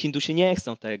 No i Hindusi nie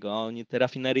chcą tego, oni te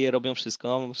rafinerie robią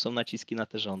wszystko, są naciski na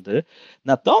te rządy.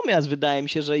 Natomiast wydaje mi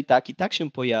się, że i tak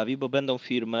się pojawi, bo będą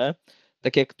firmy,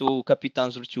 tak jak tu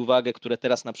kapitan zwrócił uwagę, które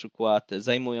teraz na przykład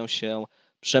zajmują się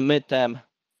przemytem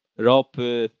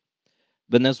ropy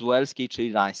wenezuelskiej czy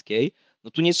irańskiej.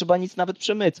 No tu nie trzeba nic nawet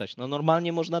przemycać. No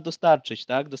normalnie można dostarczyć,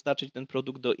 tak? Dostarczyć ten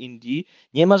produkt do Indii.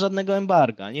 Nie ma żadnego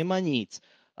embarga, nie ma nic.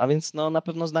 A więc no, na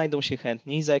pewno znajdą się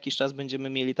chętni i za jakiś czas będziemy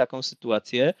mieli taką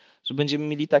sytuację, że będziemy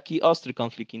mieli taki ostry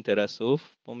konflikt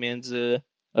interesów pomiędzy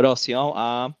Rosją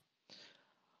a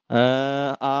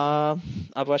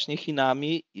właśnie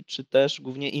Chinami, czy też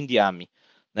głównie Indiami.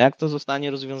 No jak to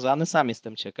zostanie rozwiązane, sam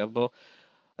jestem ciekaw, bo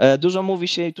dużo mówi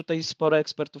się i tutaj sporo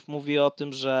ekspertów mówi o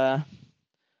tym, że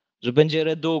będzie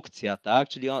redukcja, tak?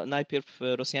 Czyli najpierw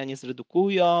Rosjanie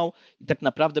zredukują i tak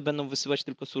naprawdę będą wysyłać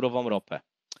tylko surową ropę.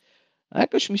 A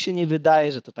jakoś mi się nie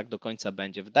wydaje, że to tak do końca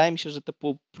będzie. Wydaje mi się, że te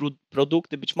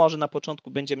produkty, być może na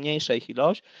początku będzie mniejsza ich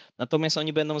ilość, natomiast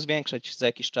oni będą zwiększać za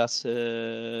jakiś czas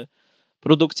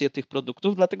produkcję tych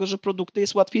produktów, dlatego że produkty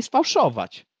jest łatwiej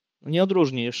sfałszować. Nie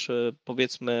odróżnisz,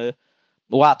 powiedzmy,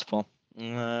 łatwo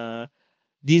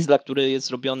diesla, który jest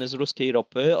zrobiony z ruskiej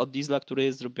ropy, od diesla, który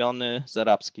jest zrobiony z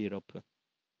arabskiej ropy.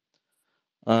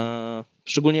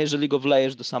 Szczególnie jeżeli go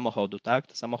wlejesz do samochodu, tak?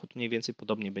 To samochód mniej więcej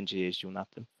podobnie będzie jeździł na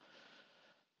tym.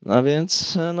 No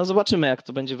więc no zobaczymy, jak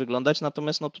to będzie wyglądać.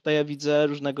 Natomiast no tutaj ja widzę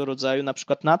różnego rodzaju, na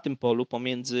przykład na tym polu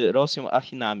pomiędzy Rosją a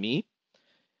Chinami,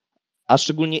 a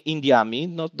szczególnie Indiami,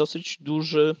 no dosyć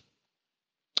duży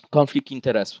konflikt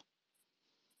interesu.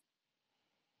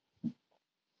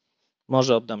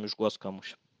 Może oddam już głos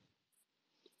komuś.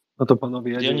 No to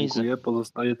panowie, ja Dionizy. dziękuję.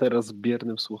 Pozostaję teraz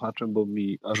biernym słuchaczem, bo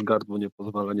mi aż gardło nie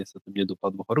pozwala, niestety mnie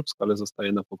dopadło choróbsko, ale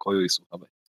zostaję na pokoju i słuchamy.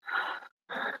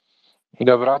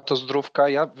 Dobra, to zdrówka.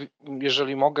 Ja,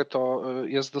 jeżeli mogę, to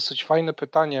jest dosyć fajne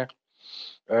pytanie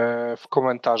w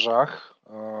komentarzach.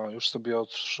 Już sobie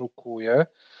odszukuję.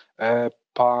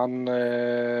 Pan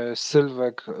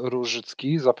Sylwek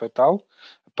Różycki zapytał: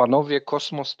 panowie,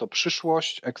 kosmos to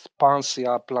przyszłość,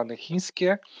 ekspansja, plany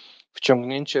chińskie,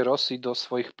 wciągnięcie Rosji do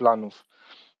swoich planów.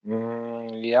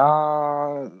 Ja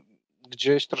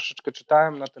gdzieś troszeczkę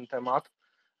czytałem na ten temat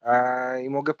i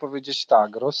mogę powiedzieć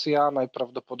tak, Rosja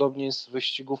najprawdopodobniej z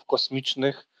wyścigów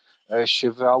kosmicznych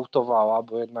się wyautowała,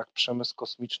 bo jednak przemysł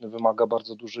kosmiczny wymaga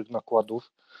bardzo dużych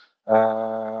nakładów,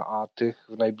 a tych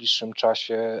w najbliższym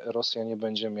czasie Rosja nie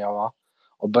będzie miała.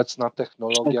 Obecna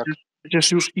technologia...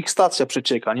 Przecież już ich stacja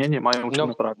przecieka, nie? Nie mają czym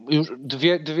naprawić. Już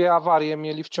dwie awarie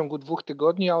mieli w ciągu 2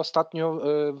 tygodni, a ostatnio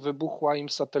wybuchła im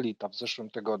satelita w zeszłym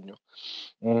tygodniu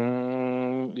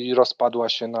i rozpadła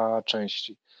się na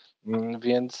części.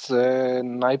 Więc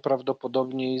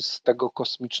najprawdopodobniej z tego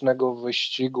kosmicznego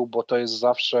wyścigu, bo to jest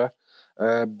zawsze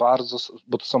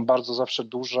bo to są bardzo zawsze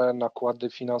duże nakłady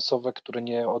finansowe, które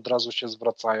nie od razu się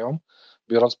zwracają,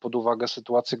 biorąc pod uwagę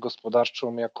sytuację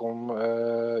gospodarczą,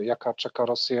 jaka czeka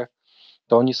Rosję,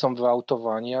 to oni są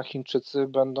wyautowani, a Chińczycy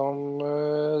będą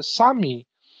sami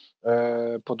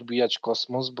podbijać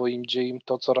kosmos, bo idzie im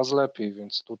to coraz lepiej,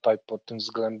 więc tutaj pod tym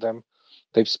względem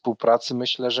tej współpracy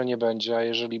myślę, że nie będzie, a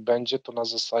jeżeli będzie, to na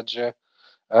zasadzie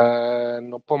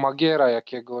pomagiera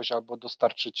jakiegoś albo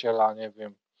dostarczyciela, nie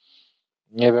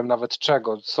wiem nawet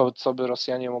czego, co by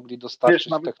Rosjanie mogli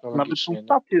dostarczyć technologicznie. Nawet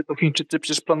tą stację to Chińczycy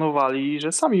przecież planowali,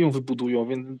 że sami ją wybudują,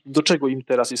 więc do czego im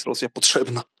teraz jest Rosja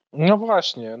potrzebna?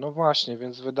 No właśnie,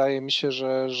 więc wydaje mi się,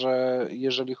 że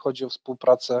jeżeli chodzi o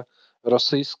współpracę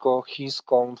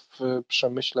rosyjsko-chińską w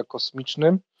przemyśle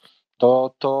kosmicznym,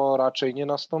 to raczej nie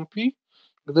nastąpi,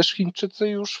 gdyż Chińczycy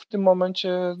już w tym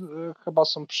momencie chyba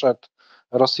są przed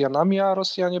Rosjanami, a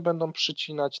Rosjanie będą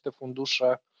przycinać te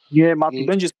fundusze. Nie, Mati,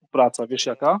 będzie współpraca, wiesz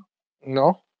jaka?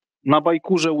 No. Na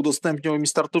Bajkurze udostępnią im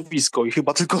startowisko i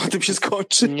chyba tylko na tym się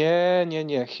skończy.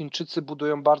 Nie. Chińczycy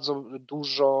budują bardzo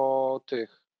dużo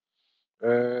tych,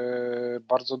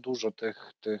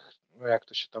 no jak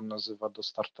to się tam nazywa do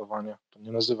startowania? To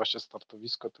nie nazywa się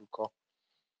startowisko, tylko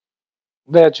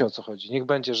wiecie o co chodzi. Niech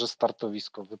będzie, że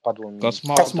startowisko. Wypadło mi.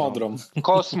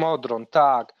 Kosmodrom,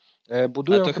 tak.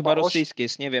 Budują ale to chyba rosyjskie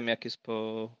jest, nie wiem jak jest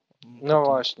po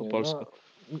polsku.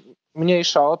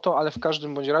 Mniejsza o to, ale w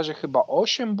każdym bądź razie chyba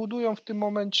 8 budują w tym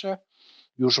momencie.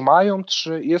 Już mają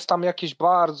 3. Jest tam jakieś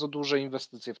bardzo duże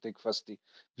inwestycje w tej kwestii.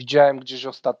 Widziałem gdzieś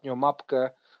ostatnio mapkę,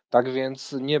 tak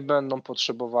więc nie będą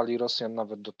potrzebowali Rosjan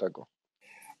nawet do tego.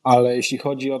 Ale jeśli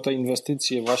chodzi o te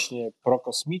inwestycje właśnie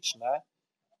prokosmiczne,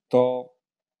 to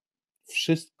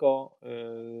wszystko,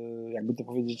 jakby to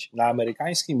powiedzieć, na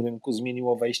amerykańskim rynku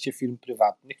zmieniło wejście firm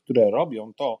prywatnych, które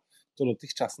robią to, co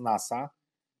dotychczas NASA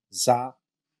za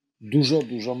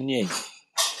dużo mniej.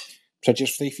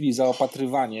 Przecież w tej chwili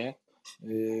zaopatrywanie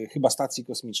chyba stacji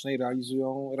kosmicznej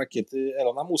realizują rakiety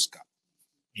Elona Muska,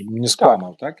 żebym nie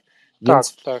skłamał, tak?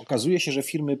 Więc okazuje się, że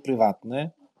firmy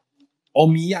prywatne,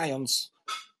 omijając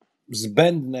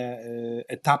zbędne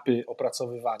etapy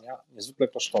opracowywania, niezwykle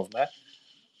kosztowne,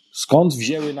 skąd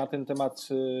wzięły na ten temat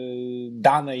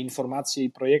dane, informacje i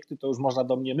projekty, to już można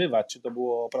domniemywać, czy to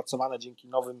było opracowane dzięki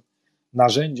nowym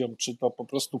narzędziom, czy to po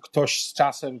prostu ktoś z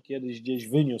czasem kiedyś gdzieś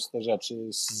wyniósł te rzeczy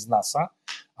z NASA,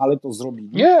 ale to zrobili.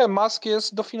 Nie, Musk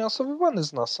jest dofinansowywany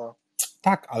z NASA.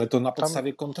 Tak, ale to na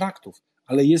podstawie kontraktów,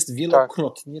 ale jest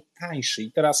wielokrotnie tańszy.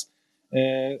 I teraz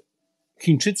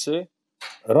Chińczycy,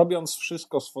 robiąc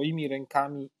wszystko swoimi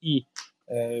rękami i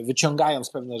wyciągając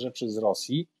pewne rzeczy z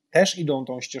Rosji, też idą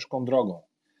tą ścieżką drogą.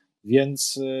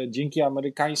 Więc dzięki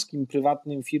amerykańskim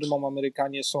prywatnym firmom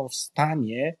Amerykanie są w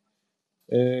stanie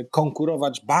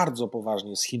konkurować bardzo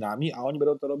poważnie z Chinami, a oni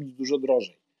będą to robić dużo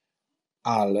drożej.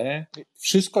 Ale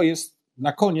wszystko jest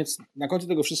na końcu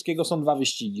tego wszystkiego są dwa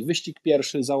wyścigi. Wyścig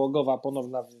pierwszy, załogowa,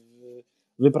 ponowna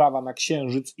wyprawa na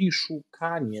Księżyc i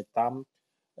szukanie tam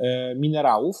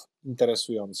minerałów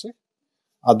interesujących,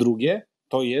 a drugie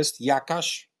to jest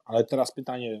jakaś, ale teraz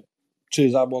pytanie,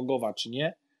 czy załogowa, czy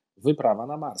nie, wyprawa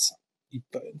na Marsa. I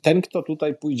ten, kto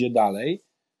tutaj pójdzie dalej,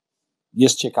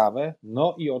 jest ciekawe,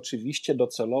 no i oczywiście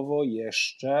docelowo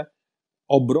jeszcze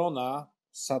obrona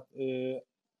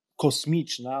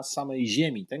kosmiczna samej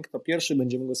Ziemi. Ten, kto pierwszy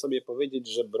będzie mógł sobie powiedzieć,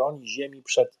 że broni Ziemi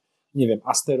przed, nie wiem,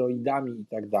 asteroidami i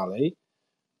tak dalej,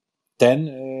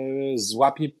 ten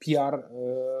złapie PR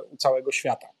u całego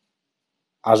świata.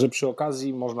 A że przy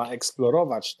okazji można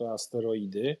eksplorować te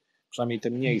asteroidy, przynajmniej te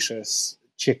mniejsze, z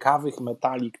ciekawych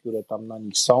metali, które tam na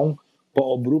nich są, po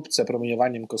obróbce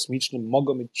promieniowaniem kosmicznym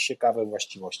mogą mieć ciekawe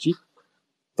właściwości,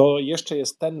 to jeszcze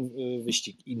jest ten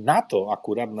wyścig. I na to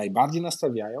akurat najbardziej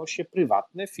nastawiają się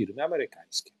prywatne firmy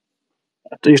amerykańskie.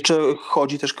 A to jeszcze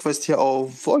chodzi też kwestia o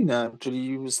wojnę,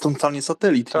 czyli strącanie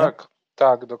satelit.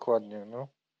 Tak, dokładnie. No.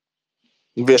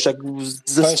 Wiesz, jak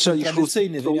zestrzelisz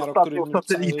tradycyjny wymiar, o którym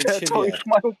satelitę, to już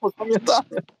mają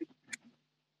pozamiatane.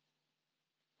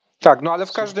 Tak, no ale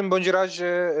w każdym bądź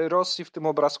razie Rosji w tym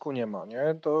obrazku nie ma,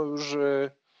 nie? To już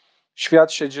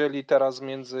świat się dzieli teraz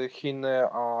między Chiny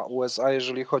a USA,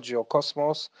 jeżeli chodzi o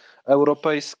kosmos.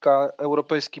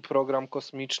 Europejski program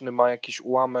kosmiczny ma jakiś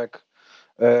ułamek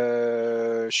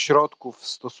środków w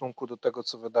stosunku do tego,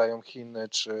 co wydają Chiny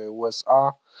czy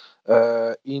USA.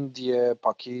 Indie,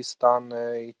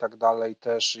 Pakistany i tak dalej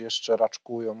też jeszcze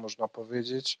raczkują, można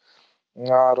powiedzieć.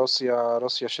 A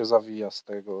Rosja się zawija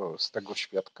z tego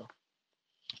świadka.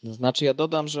 Znaczy ja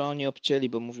dodam, że oni obcięli,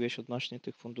 bo mówiłeś odnośnie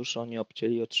tych funduszy, oni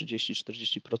obcięli o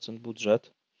 30-40%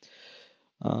 budżet,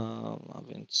 a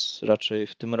więc raczej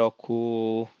w tym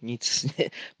roku nic nie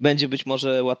będzie, być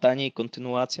może łatanie i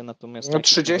kontynuacja, natomiast... No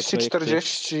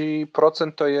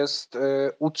 30-40% to jest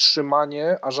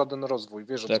utrzymanie, a żaden rozwój,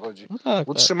 wiesz o co chodzi. No tak,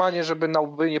 utrzymanie, żeby na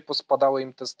łby nie pospadały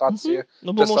im te stacje,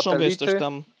 no bo te muszą, satelity, wiesz, coś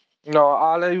tam... No,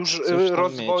 ale już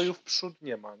rozwoju mieć. w przód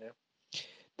nie ma, nie?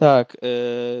 Tak,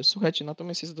 słuchajcie,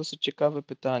 natomiast jest dosyć ciekawe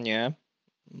pytanie,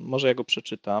 może ja go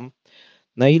przeczytam.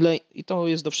 Na ile, i to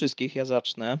jest do wszystkich, ja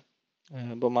zacznę,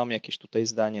 bo mam jakieś tutaj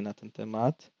zdanie na ten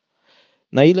temat.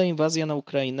 Na ile inwazja na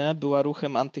Ukrainę była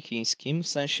ruchem antychińskim, w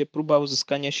sensie próba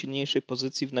uzyskania silniejszej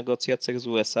pozycji w negocjacjach z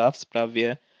USA w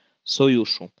sprawie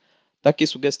sojuszu? Takie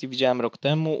sugestie widziałem rok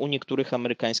temu u niektórych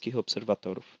amerykańskich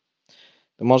obserwatorów.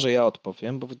 To może ja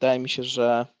odpowiem, bo wydaje mi się,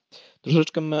 że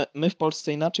troszeczkę my w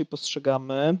Polsce inaczej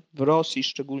postrzegamy, w Rosji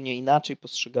szczególnie inaczej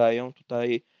postrzegają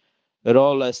tutaj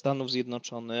rolę Stanów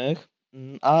Zjednoczonych,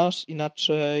 aż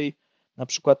inaczej na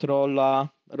przykład rola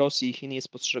Rosji i Chin jest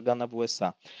postrzegana w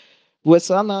USA. W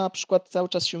USA na przykład cały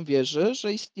czas się wierzy,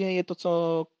 że istnieje to,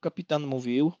 co kapitan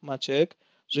mówił, Maciek,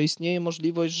 że istnieje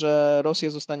możliwość, że Rosja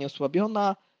zostanie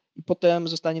osłabiona i potem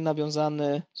zostanie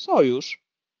nawiązany sojusz,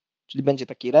 czyli będzie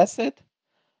taki reset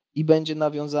i będzie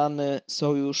nawiązany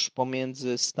sojusz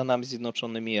pomiędzy Stanami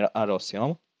Zjednoczonymi a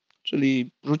Rosją,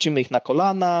 czyli rzucimy ich na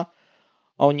kolana,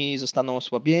 oni zostaną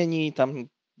osłabieni, tam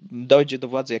dojdzie do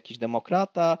władzy jakiś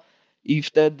demokrata i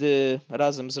wtedy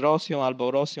razem z Rosją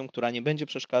albo Rosją, która nie będzie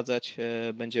przeszkadzać,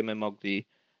 będziemy mogli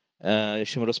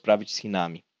się rozprawić z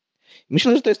Chinami.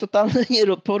 Myślę, że to jest totalne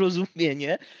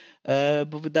nieporozumienie,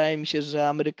 bo wydaje mi się, że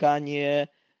Amerykanie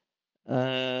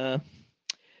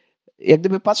jak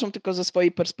gdyby patrzą tylko ze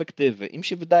swojej perspektywy. Im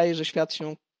się wydaje, że świat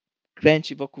się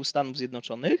kręci wokół Stanów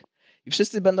Zjednoczonych i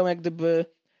wszyscy będą jak gdyby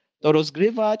to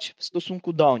rozgrywać w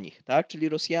stosunku do nich, tak? Czyli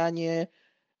Rosjanie,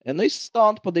 no i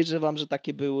stąd podejrzewam, że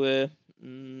takie były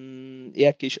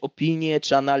jakieś opinie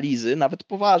czy analizy, nawet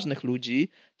poważnych ludzi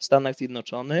w Stanach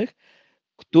Zjednoczonych,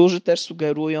 którzy też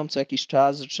sugerują co jakiś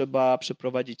czas, że trzeba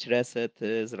przeprowadzić reset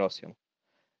z Rosją.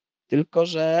 Tylko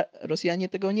że Rosjanie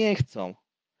tego nie chcą.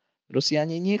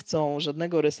 Rosjanie nie chcą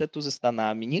żadnego resetu ze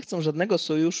Stanami, nie chcą żadnego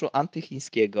sojuszu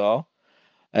antychińskiego.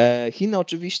 Chiny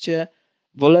oczywiście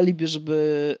woleliby,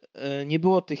 żeby nie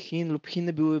było tych Chin lub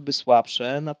Chiny byłyby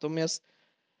słabsze, natomiast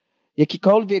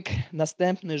jakikolwiek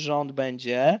następny rząd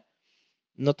będzie,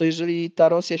 no to jeżeli ta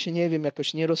Rosja się, nie wiem,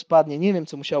 jakoś nie rozpadnie, nie wiem,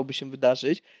 co musiałoby się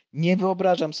wydarzyć, nie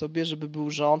wyobrażam sobie, żeby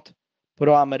był rząd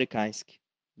proamerykański.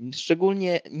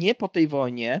 Szczególnie nie po tej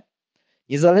wojnie,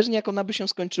 niezależnie jak ona by się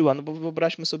skończyła, no bo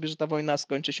wyobraźmy sobie, że ta wojna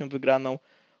skończy się wygraną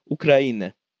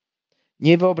Ukrainy.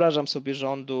 Nie wyobrażam sobie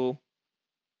rządu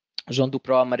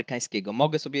proamerykańskiego.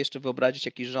 Mogę sobie jeszcze wyobrazić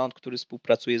jakiś rząd, który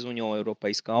współpracuje z Unią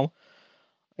Europejską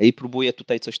i próbuje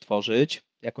tutaj coś tworzyć,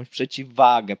 jakąś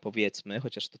przeciwwagę, powiedzmy,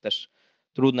 chociaż to też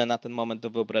trudne na ten moment do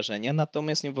wyobrażenia,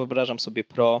 natomiast nie wyobrażam sobie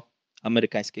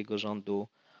proamerykańskiego rządu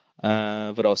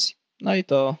w Rosji. No i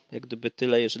to jak gdyby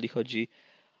tyle, jeżeli chodzi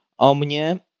o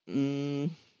mnie.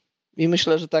 I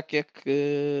myślę, że tak jak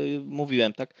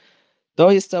mówiłem, tak,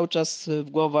 to jest cały czas w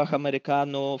głowach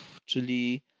Amerykanów,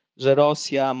 czyli że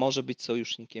Rosja może być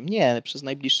sojusznikiem. Nie, przez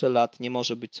najbliższe lat nie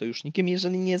może być sojusznikiem,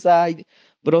 jeżeli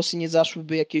w Rosji nie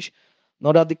zaszłyby jakieś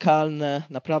radykalne,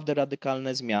 naprawdę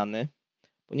radykalne zmiany,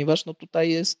 ponieważ tutaj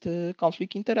jest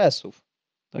konflikt interesów,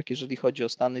 tak, jeżeli chodzi o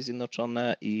Stany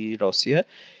Zjednoczone i Rosję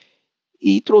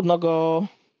i trudno go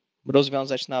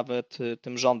rozwiązać nawet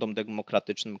tym rządom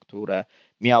demokratycznym, które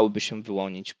miałyby się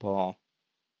wyłonić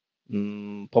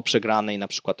po przegranej na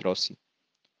przykład Rosji.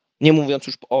 Nie mówiąc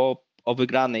już o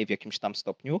wygranej w jakimś tam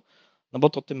stopniu, no bo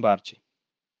to tym bardziej.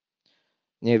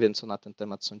 Nie wiem, co na ten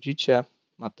temat sądzicie.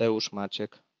 Mateusz,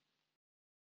 Maciek.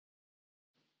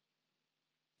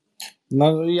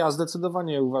 No ja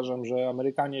zdecydowanie uważam, że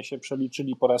Amerykanie się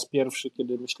przeliczyli po raz pierwszy,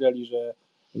 kiedy myśleli, że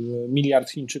 1 miliard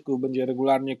Chińczyków będzie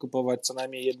regularnie kupować co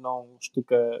najmniej 1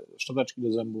 sztukę szczoteczki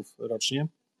do zębów rocznie,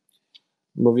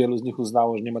 bo wielu z nich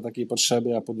uznało, że nie ma takiej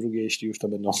potrzeby, a po drugie, jeśli już to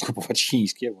będą kupować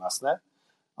chińskie własne,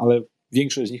 ale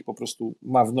większość z nich po prostu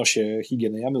ma w nosie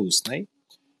higienę jamy ustnej.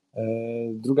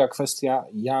 Druga kwestia,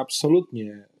 ja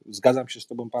absolutnie zgadzam się z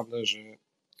tobą, Pawle, że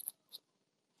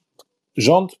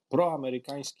rząd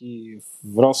proamerykański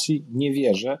w Rosji, nie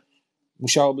wierzę,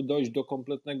 musiałoby dojść do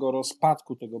kompletnego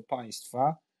rozpadu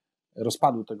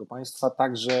tego państwa,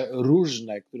 tak że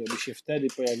różne, które by się wtedy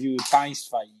pojawiły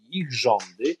państwa i ich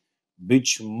rządy,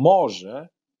 być może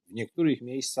w niektórych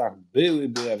miejscach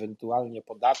byłyby ewentualnie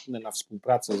podatne na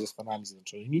współpracę ze Stanami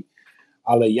Zjednoczonymi,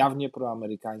 ale jawnie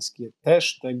proamerykańskie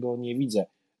też tego nie widzę.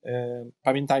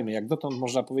 Pamiętajmy, jak dotąd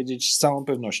można powiedzieć z całą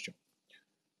pewnością,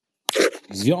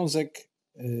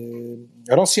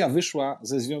 Rosja wyszła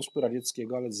ze Związku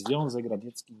Radzieckiego, ale Związek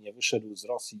Radziecki nie wyszedł z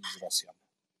Rosji i z Rosjan.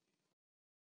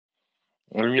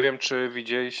 Nie wiem, czy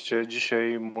widzieliście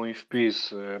dzisiaj mój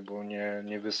wpis, bo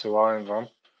nie wysyłałem wam,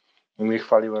 nie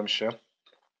chwaliłem się,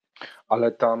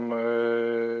 ale tam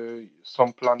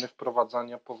są plany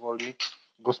wprowadzania powoli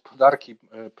gospodarki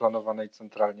planowanej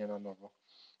centralnie na nowo.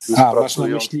 Masz na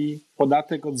myśli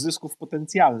podatek od zysków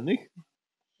potencjalnych?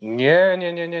 Nie.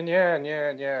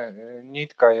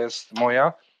 Nitka jest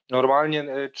moja. Normalnie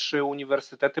 3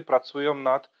 uniwersytety pracują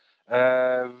nad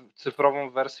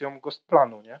cyfrową wersją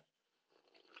Gosplanu, nie?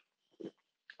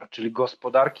 Czyli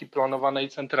gospodarki planowanej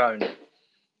centralnie.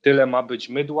 Tyle ma być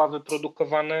mydła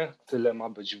wyprodukowane, tyle ma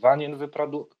być wanien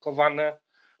wyprodukowane,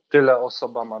 tyle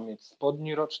osoba ma mieć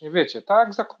spodni rocznie. Wiecie, tak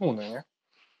jak za komuny, nie?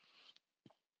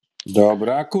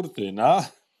 Dobra, kurtyna.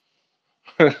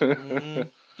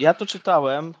 Ja to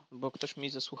czytałem, bo ktoś mi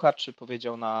ze słuchaczy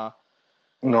powiedział na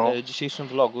dzisiejszym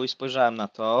vlogu i spojrzałem na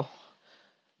to.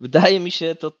 Wydaje mi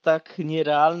się to tak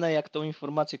nierealne, jak tą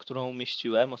informację, którą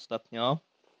umieściłem ostatnio.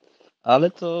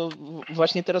 Ale to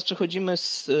właśnie teraz przechodzimy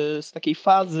z takiej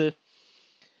fazy,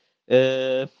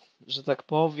 że tak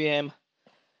powiem,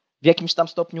 w jakimś tam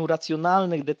stopniu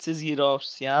racjonalnych decyzji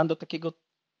Rosjan do takiego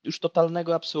już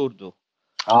totalnego absurdu.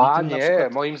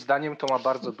 Moim zdaniem to ma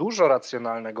bardzo dużo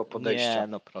racjonalnego podejścia. Nie,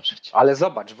 no proszę cię. Ale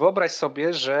zobacz, wyobraź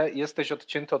sobie, że jesteś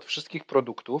odcięty od wszystkich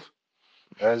produktów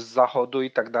z zachodu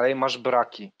i tak dalej, masz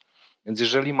braki. Więc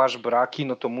jeżeli masz braki,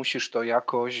 no to musisz to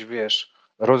jakoś,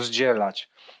 rozdzielać.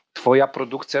 Twoja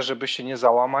produkcja, żeby się nie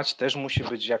załamać, też musi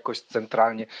być jakoś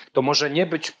centralnie. To może nie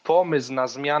być pomysł na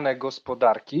zmianę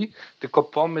gospodarki, tylko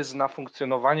pomysł na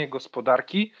funkcjonowanie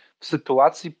gospodarki w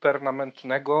sytuacji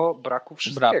permanentnego braku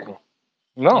wszystkiego.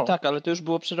 No tak, ale to już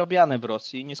było przerabiane w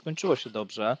Rosji i nie skończyło się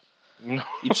dobrze. No.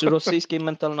 I przy rosyjskiej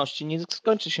mentalności nie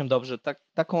skończy się dobrze.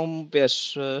 Taką,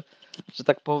 że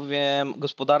tak powiem,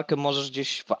 gospodarkę możesz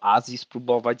gdzieś w Azji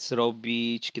spróbować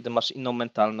zrobić, kiedy masz inną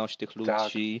mentalność tych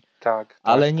ludzi,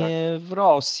 ale nie w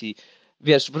Rosji.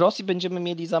 wiesz, w Rosji będziemy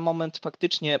mieli za moment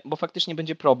faktycznie, bo faktycznie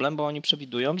będzie problem, bo oni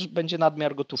przewidują, że będzie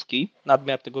nadmiar gotówki,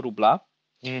 nadmiar tego rubla.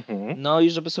 No i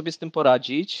żeby sobie z tym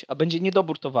poradzić, a będzie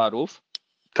niedobór towarów.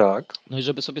 Tak. No i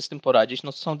żeby sobie z tym poradzić,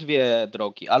 no są dwie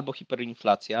drogi. Albo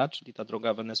hiperinflacja, czyli ta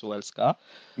droga wenezuelska,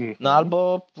 no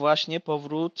albo właśnie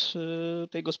powrót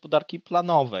tej gospodarki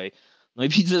planowej. No i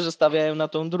widzę, że stawiają na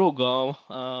tą drugą.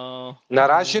 Na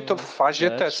razie to w fazie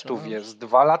rzecz, testów jest.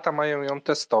 2 lata mają ją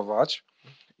testować.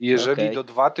 Jeżeli do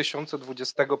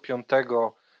 2025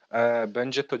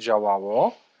 będzie to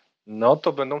działało, no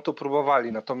to będą to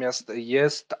próbowali. Natomiast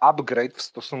jest upgrade w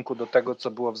stosunku do tego,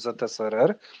 co było w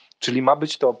ZSRR, czyli ma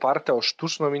być to oparte o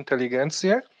sztuczną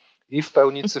inteligencję i w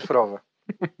pełni cyfrowe.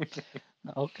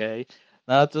 Okej.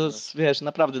 No to wiesz,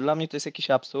 naprawdę dla mnie to jest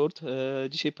jakiś absurd.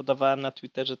 Dzisiaj podawałem na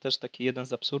Twitterze też taki jeden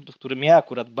z absurdów, który mnie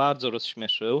akurat bardzo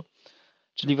rozśmieszył.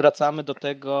 Czyli wracamy do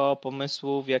tego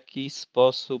pomysłu, w jaki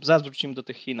sposób, zaraz wrócimy do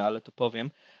tych Chin, ale to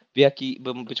powiem,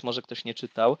 bo być może ktoś nie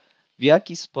czytał, w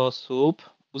jaki sposób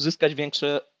uzyskać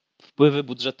większe wpływy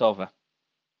budżetowe.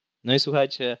 No i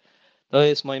słuchajcie, to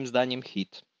jest moim zdaniem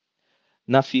hit.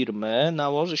 Na firmy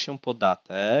nałoży się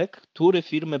podatek, który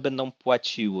firmy będą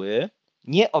płaciły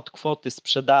nie od kwoty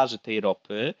sprzedaży tej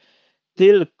ropy,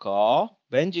 tylko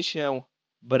będzie się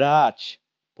brać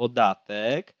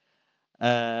podatek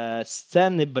z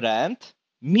ceny Brent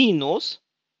minus,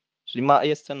 czyli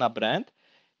jest cena Brent,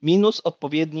 minus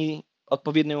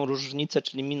odpowiednią różnicę,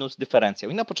 czyli minus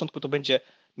dyferencjał. I na początku to będzie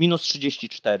minus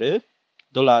 $34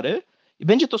 i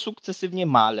będzie to sukcesywnie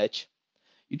maleć.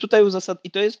 I tutaj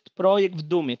i to jest projekt w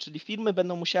dumie, czyli firmy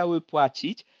będą musiały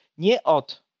płacić nie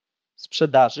od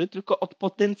sprzedaży, tylko od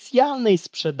potencjalnej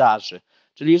sprzedaży.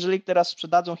 Czyli jeżeli teraz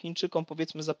sprzedadzą Chińczykom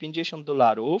powiedzmy za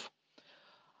 $50,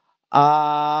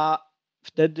 a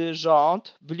wtedy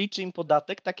rząd wyliczy im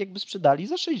podatek tak, jakby sprzedali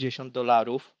za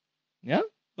 $60. Nie?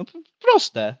 No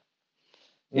proste.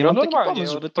 I no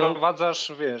normalnie,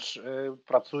 odprowadzasz, wiesz,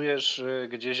 pracujesz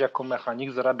gdzieś jako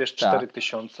mechanik, zarabiasz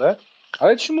 4000,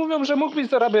 ale ci mówią, że mógłbyś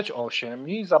zarabiać 8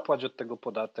 i zapłać od tego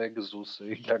podatek,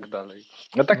 ZUS-y i tak dalej.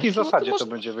 Na takiej zasadzie to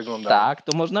będzie wyglądało. Tak,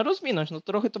 to można rozwinąć. No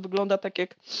trochę to wygląda tak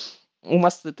jak u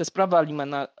nas te sprawy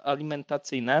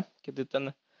alimentacyjne, kiedy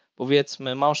ten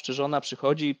powiedzmy mąż czy żona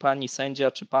przychodzi i pani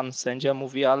sędzia czy pan sędzia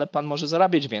mówi, ale pan może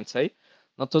zarabiać więcej,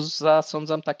 no to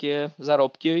zasądzam takie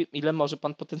zarobki, ile może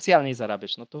pan potencjalnie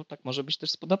zarabiać. No to tak może być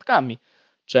też z podatkami.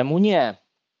 Czemu nie?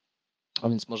 A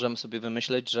więc możemy sobie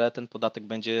wymyśleć, że ten podatek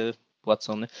będzie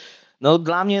płacony. No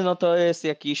dla mnie no to jest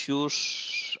jakiś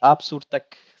już absurd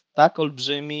tak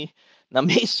olbrzymi. Na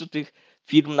miejscu tych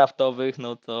firm naftowych,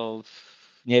 no to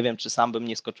nie wiem, czy sam bym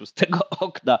nie skoczył z tego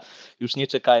okna, już nie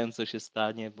czekając, co się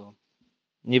stanie, bo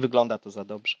nie wygląda to za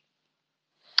dobrze.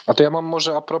 A to ja mam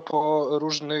może a propos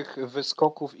różnych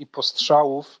wyskoków i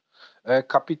postrzałów.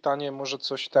 Kapitanie, może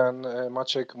coś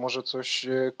Maciek, może coś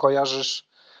kojarzysz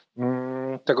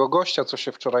tego gościa, co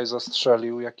się wczoraj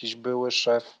zastrzelił, jakiś były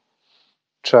szef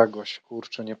czegoś,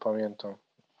 kurczę, nie pamiętam.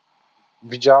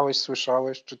 Widziałeś,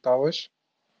 słyszałeś, czytałeś?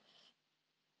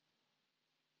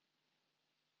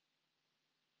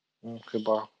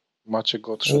 Chyba Maciek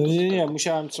odszedł. Nie,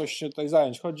 musiałem coś się tutaj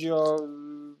zająć. Chodzi o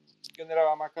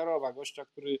generała Makarowa, gościa,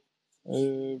 który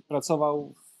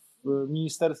pracował w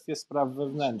Ministerstwie Spraw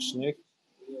Wewnętrznych.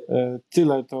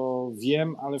 Tyle to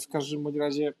wiem, ale w każdym bądź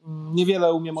razie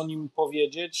niewiele umiem o nim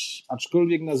powiedzieć,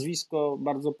 aczkolwiek nazwisko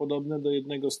bardzo podobne do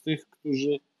jednego z tych,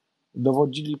 którzy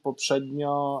dowodzili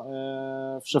poprzednio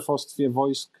w szefostwie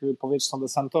wojsk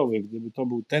powietrzno-desantowych. Gdyby to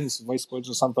był ten z wojsk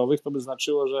powietrzno-desantowych, to by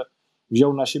znaczyło, że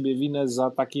wziął na siebie winę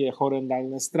za takie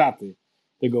horrendalne straty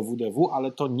tego WDW,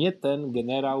 ale to nie ten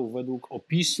generał według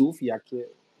opisów, jakie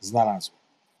znalazłem.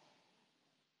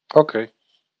 Okej.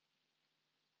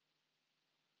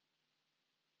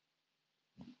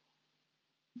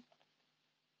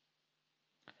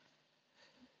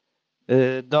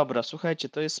 Dobra, słuchajcie,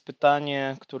 to jest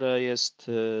pytanie, które jest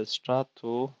z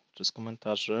czatu czy z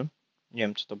komentarzy. Nie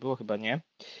wiem, czy to było, chyba nie.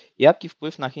 Jaki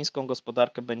wpływ na chińską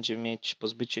gospodarkę będzie mieć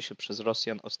pozbycie się przez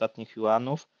Rosjan ostatnich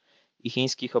juanów i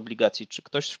chińskich obligacji? Czy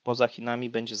ktoś poza Chinami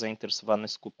będzie zainteresowany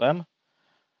skupem?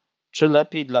 Czy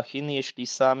lepiej dla Chin, jeśli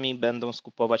sami będą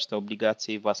skupować te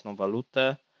obligacje i własną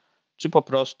walutę? Czy po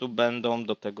prostu będą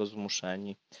do tego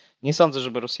zmuszeni? Nie sądzę,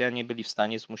 żeby Rosjanie byli w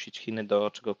stanie zmusić Chiny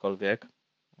do czegokolwiek.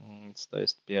 Więc to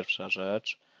jest pierwsza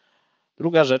rzecz.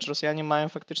 Druga rzecz, Rosjanie mają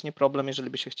faktycznie problem, jeżeli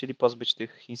by się chcieli pozbyć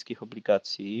tych chińskich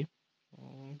obligacji.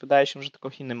 Wydaje się, że tylko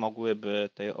Chiny mogłyby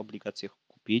te obligacje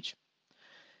kupić.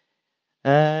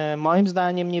 Moim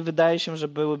zdaniem nie wydaje się, że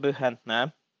byłyby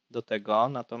chętne do tego,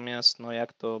 natomiast no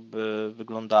jak to by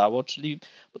wyglądało, czyli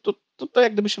bo to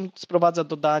jak gdyby się sprowadza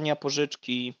do dania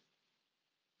pożyczki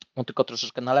no tylko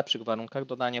troszeczkę na lepszych warunkach,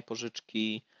 dodanie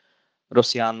pożyczki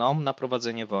Rosjanom na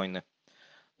prowadzenie wojny.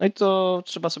 No i to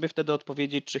trzeba sobie wtedy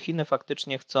odpowiedzieć, czy Chiny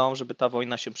faktycznie chcą, żeby ta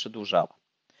wojna się przedłużała.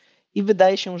 I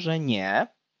wydaje się, że nie,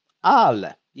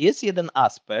 ale jest jeden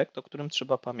aspekt, o którym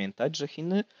trzeba pamiętać, że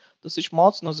Chiny dosyć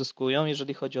mocno zyskują,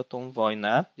 jeżeli chodzi o tą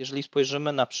wojnę. Jeżeli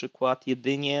spojrzymy na przykład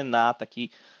jedynie na taki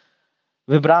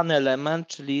wybrany element,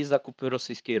 czyli zakupy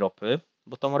rosyjskiej ropy,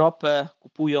 bo tą ropę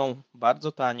kupują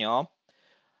bardzo tanio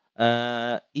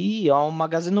i ją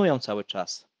magazynują cały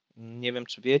czas. Nie wiem,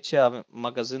 czy wiecie, a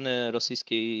magazyny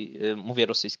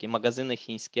rosyjskie, magazyny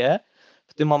chińskie,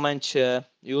 w tym momencie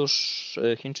już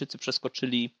Chińczycy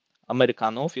przeskoczyli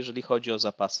Amerykanów, jeżeli chodzi o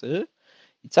zapasy.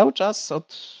 I cały czas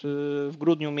w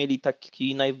grudniu mieli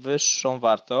taki najwyższą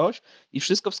wartość i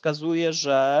wszystko wskazuje,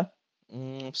 że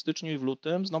w styczniu i w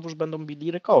lutym znowuż będą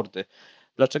bili rekordy.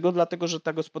 Dlaczego? Dlatego, że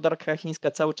ta gospodarka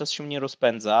chińska cały czas się nie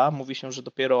rozpędza. Mówi się, że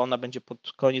dopiero ona będzie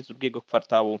pod koniec drugiego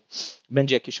kwartału,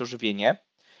 będzie jakieś ożywienie.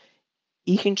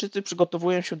 I Chińczycy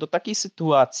przygotowują się do takiej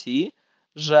sytuacji,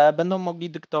 że będą mogli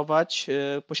dyktować,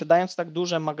 posiadając tak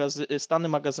duże stany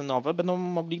magazynowe, będą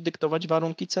mogli dyktować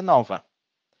warunki cenowe.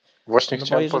 Właśnie No bo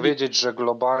chciałem jeżeli- powiedzieć, że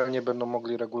globalnie będą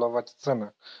mogli regulować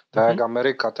cenę. Tak jak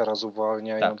Ameryka teraz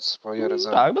uwalniając swoje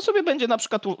rezerwy. Tak, bo sobie będzie na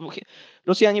przykład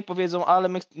Rosjanie powiedzą, ale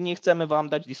my nie chcemy wam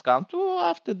dać dyskontu,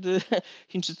 a wtedy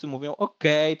Chińczycy mówią,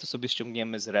 okej, to sobie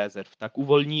ściągniemy z rezerw, tak,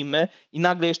 uwolnimy i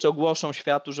nagle jeszcze ogłoszą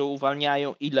światu, że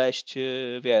uwalniają ileś,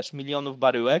 milionów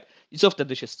baryłek i co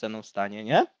wtedy się z ceną stanie,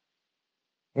 nie?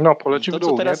 No, poleci To, w co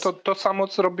dół, teraz- nie? To samo,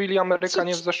 co robili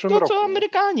Amerykanie w zeszłym To roku. co nie?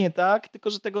 Amerykanie, tak? Tylko,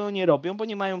 że tego nie robią, bo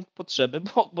nie mają potrzeby,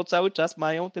 bo cały czas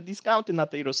mają te discounty na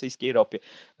tej rosyjskiej ropie.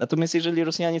 Natomiast jeżeli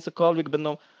Rosjanie cokolwiek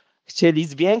będą chcieli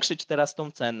zwiększyć teraz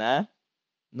tą cenę,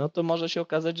 no to może się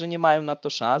okazać, że nie mają na to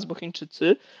szans, bo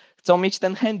Chińczycy chcą mieć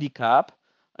ten handicap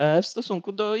w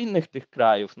stosunku do innych tych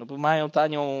krajów, no bo mają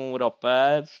tanią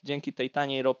ropę, dzięki tej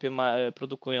taniej ropie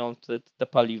produkują te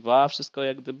paliwa, wszystko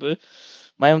jak gdyby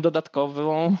mają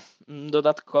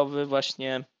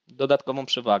dodatkową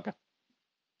przewagę.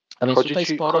 A więc tutaj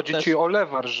sporo Chodzi też... ci o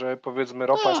lewar, że powiedzmy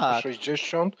ropa jest po Tak.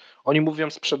 60, oni mówią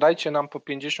sprzedajcie nam po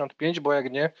 55, bo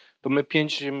jak nie, to my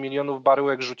 5 milionów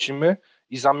baryłek rzucimy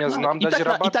i zamiast Tak, nam dać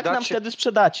rabat, i tak nam dacie... wtedy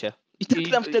sprzedacie. I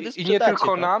nie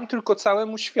tylko tak? nam, tylko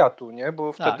całemu światu, nie?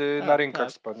 Bo wtedy na rynkach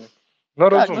tak. spadnie. No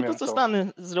Tak, rozumiem no to co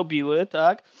Stany zrobiły,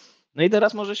 tak? No i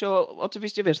teraz może się,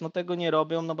 oczywiście wiesz, no tego nie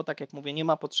robią, no bo tak jak mówię, nie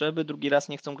ma potrzeby, drugi raz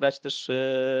nie chcą grać też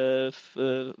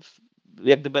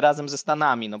jak gdyby razem ze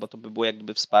Stanami, no bo to by było jak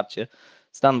gdyby wsparcie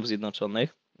Stanów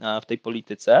Zjednoczonych w tej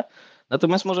polityce.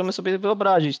 Natomiast możemy sobie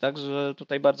wyobrazić, tak, że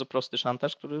tutaj bardzo prosty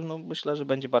szantaż, który no myślę, że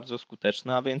będzie bardzo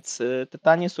skuteczny, a więc te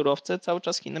tanie surowce cały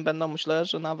czas Chiny będą, myślę,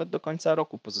 że nawet do końca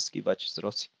roku pozyskiwać z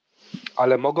Rosji.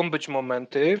 Ale mogą być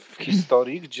momenty w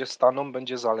historii, gdzie Stanom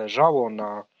będzie zależało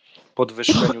na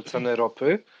podwyższeniu ceny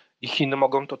ropy i Chiny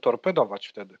mogą to torpedować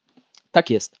wtedy. Tak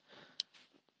jest.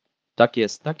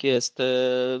 Tak jest.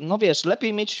 No wiesz,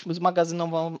 lepiej mieć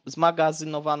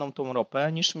zmagazynowaną tą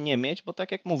ropę niż nie mieć, bo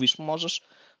tak jak mówisz, możesz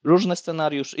różne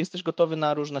scenariusze, jesteś gotowy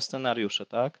na różne scenariusze,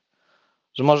 tak?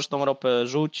 Że możesz tą ropę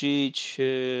rzucić,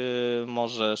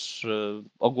 możesz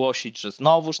ogłosić, że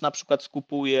znowuż na przykład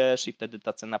skupujesz i wtedy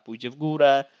ta cena pójdzie w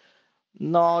górę.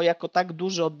 No jako tak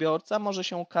duży odbiorca może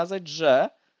się okazać, że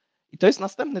i to jest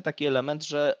następny taki element,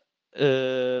 że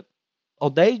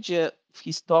odejdzie w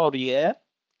historię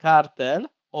kartel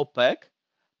OPEC,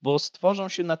 bo stworzą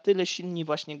się na tyle silni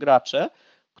właśnie gracze,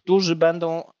 którzy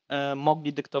będą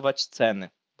mogli dyktować ceny.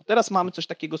 Bo teraz mamy coś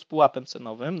takiego z pułapem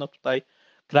cenowym, no tutaj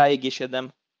kraje G7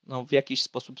 no w jakiś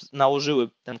sposób nałożyły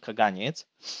ten kaganiec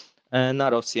na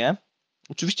Rosję.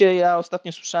 Oczywiście ja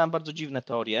ostatnio słyszałem bardzo dziwne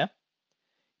teorie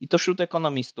i to wśród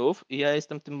ekonomistów i ja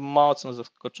jestem tym mocno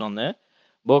zaskoczony,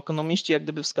 bo ekonomiści jak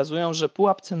gdyby wskazują, że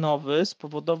pułap cenowy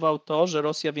spowodował to, że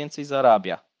Rosja więcej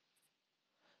zarabia.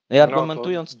 No i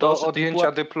argumentując do że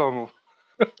odjęcia dyplomu.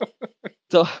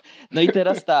 No i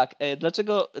teraz tak,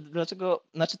 dlaczego,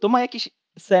 znaczy to ma jakiś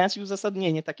sens i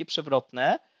uzasadnienie takie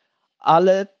przewrotne,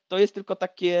 ale to jest tylko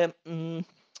takie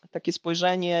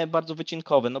spojrzenie bardzo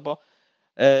wycinkowe, no bo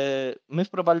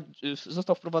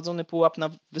został wprowadzony pułap na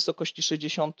wysokości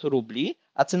 60 rubli,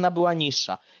 a cena była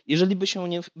niższa. Jeżeli by się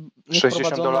nie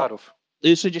 60 dolarów.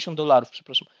 60 dolarów,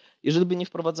 przepraszam. Jeżeli by nie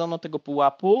wprowadzono tego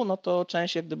pułapu, no to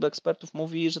część jak gdyby ekspertów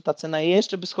mówi, że ta cena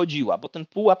jeszcze by schodziła, bo ten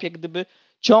pułap jak gdyby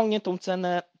ciągnie tą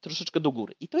cenę troszeczkę do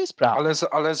góry. I to jest prawda.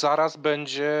 Ale zaraz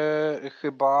będzie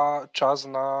chyba czas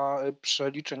na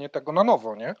przeliczenie tego na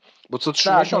nowo, nie? Bo co 3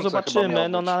 miesiące no zobaczymy.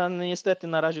 chyba miało być. Niestety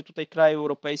na razie tutaj kraje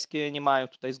europejskie nie mają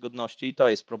tutaj zgodności i to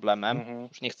jest problemem.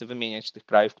 Już nie chcę wymieniać tych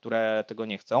krajów, które tego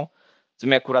nie chcą. Co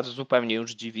mnie akurat zupełnie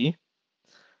już dziwi.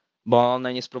 bo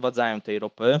one nie sprowadzają tej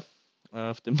ropy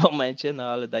w tym momencie, no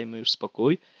ale dajmy już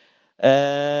spokój.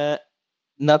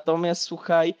 Natomiast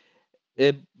słuchaj,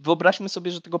 wyobraźmy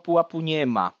sobie, że tego pułapu nie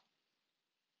ma.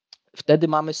 Wtedy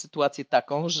mamy sytuację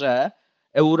taką, że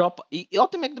Europa, i o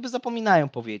tym jak gdyby zapominają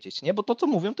powiedzieć, nie? Bo to, co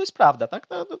mówią, to jest prawda, tak?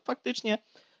 To faktycznie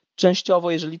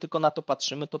częściowo, jeżeli tylko na to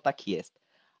patrzymy, to tak jest.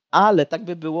 Ale tak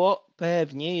by było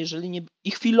pewnie, jeżeli nie,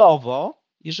 i chwilowo,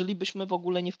 jeżeli byśmy w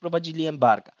ogóle nie wprowadzili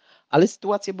embarga. Ale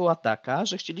sytuacja była taka,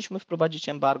 że chcieliśmy wprowadzić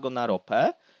embargo na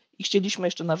ropę i chcieliśmy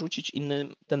jeszcze narzucić inny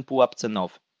ten pułap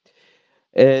cenowy.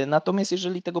 Natomiast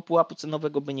jeżeli tego pułapu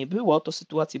cenowego by nie było, to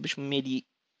sytuację byśmy mieli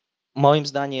moim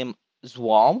zdaniem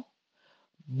złą,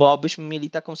 bo byśmy mieli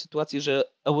taką sytuację, że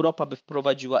Europa by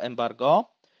wprowadziła embargo,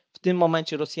 w tym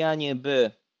momencie Rosjanie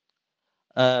by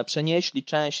przenieśli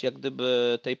część jak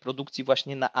gdyby tej produkcji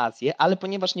właśnie na Azję, ale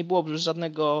ponieważ nie byłoby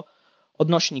żadnego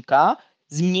odnośnika,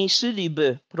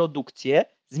 zmniejszyliby produkcję,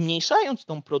 zmniejszając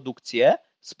tą produkcję,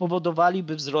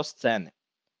 spowodowaliby wzrost ceny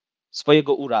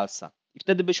swojego Uralsa. I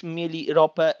wtedy byśmy mieli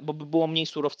ropę, bo by było mniej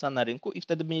surowca na rynku i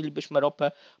wtedy mielibyśmy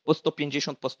ropę po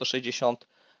 150, po 160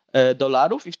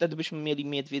 dolarów i wtedy byśmy mieli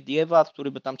Miedwiediewa,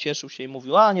 który by tam cieszył się i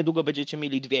mówił, a niedługo będziecie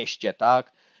mieli 200,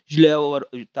 tak?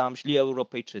 Źli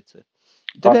Europejczycy.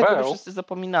 I tego jakby wszyscy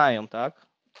zapominają, tak?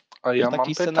 A ja taki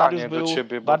mam scenariusz pytanie do był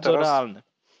ciebie, bardzo realny.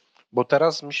 Bo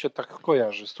teraz mi się tak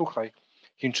kojarzy. Słuchaj,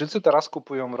 Chińczycy teraz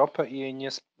kupują ropę i jej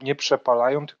nie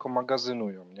przepalają, tylko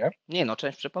magazynują, nie? Nie, no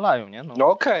część przepalają, nie? No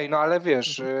okej, no ale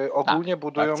wiesz, ogólnie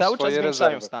budują cały czas swoje zwiększają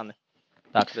rezerwy. Stany.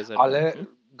 Tak, rezerwy. Ale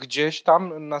gdzieś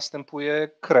tam następuje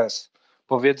kres.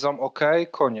 Powiedzą,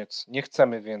 koniec, nie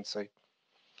chcemy więcej.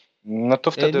 No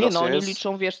to wtedy Nie, Rosja no oni jest...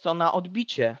 liczą, wiesz co, na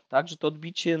odbicie, tak? Że to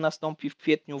odbicie nastąpi w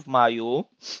kwietniu, w maju,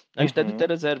 no i wtedy te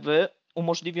rezerwy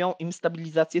umożliwią im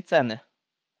stabilizację ceny.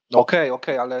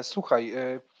 Okej, ale słuchaj,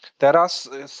 teraz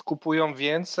skupują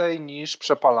więcej niż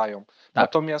przepalają. Tak.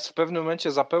 Natomiast w pewnym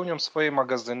momencie zapełnią swoje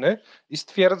magazyny i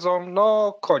stwierdzą,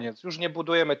 no koniec, już nie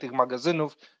budujemy tych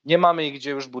magazynów, nie mamy ich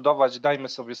gdzie już budować, dajmy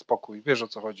sobie spokój. Wiesz o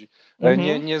co chodzi.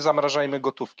 Nie zamrażajmy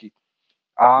gotówki.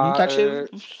 Tak się,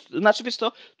 znaczy wiesz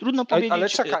co, trudno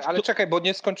powiedzieć... Ale czekaj, bo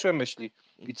nie skończyłem myśli.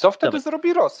 I co wtedy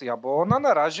zrobi Rosja? Bo ona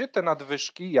na razie te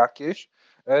nadwyżki jakieś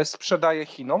sprzedaje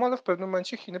Chinom, ale w pewnym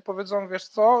momencie Chiny powiedzą, wiesz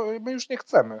co, my już nie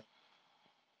chcemy.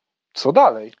 Co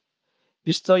dalej?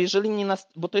 Wiesz co, jeżeli nie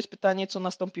bo to jest pytanie, co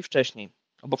nastąpi wcześniej.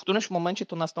 Bo w którymś momencie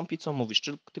to nastąpi, co mówisz.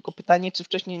 Tylko pytanie, czy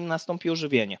wcześniej nie nastąpi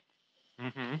ożywienie.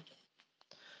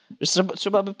 Wiesz,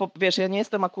 trzeba by, wiesz, ja nie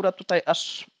jestem akurat tutaj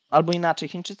aż, albo inaczej,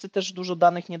 Chińczycy też dużo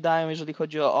danych nie dają, jeżeli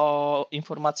chodzi o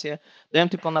informacje, dają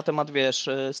tylko na temat, wiesz,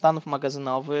 stanów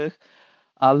magazynowych,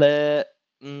 ale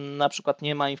na przykład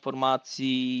nie ma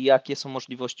informacji, jakie są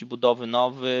możliwości budowy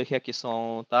nowych, jakie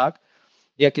są, tak,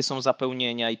 jakie są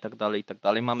zapełnienia i tak dalej, i tak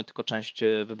dalej. Mamy tylko część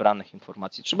wybranych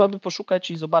informacji. Trzeba by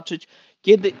poszukać i zobaczyć,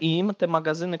 kiedy im te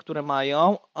magazyny, które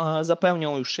mają,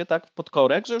 zapełnią już się tak pod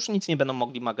korek, że już nic nie będą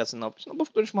mogli magazynować, no bo w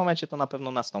którymś momencie to na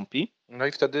pewno nastąpi. No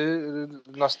i wtedy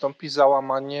nastąpi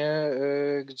załamanie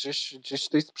gdzieś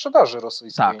tej sprzedaży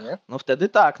rosyjskiej, tak, nie? No wtedy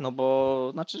tak, no bo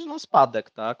znaczy, no spadek,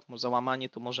 tak? Załamanie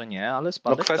to może nie, ale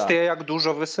spadek no kwestia jak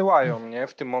dużo wysyłają, nie?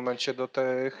 W tym momencie do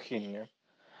tych Chin, nie?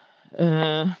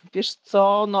 Wiesz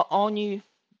co, no oni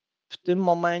w tym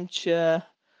momencie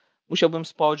musiałbym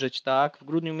spojrzeć, tak? W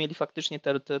grudniu mieli faktycznie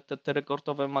te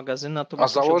rekordowe magazyny. A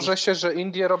założę się, że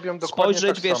Indie robią dokładnie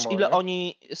spojrzeć, tak wiesz, samo. ile nie?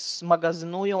 oni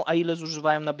zmagazynują, a ile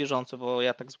zużywają na bieżąco, bo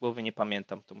ja tak z głowy nie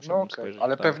pamiętam. To musiałbym spojrzeć.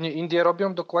 Ale tak. pewnie Indie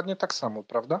robią dokładnie tak samo,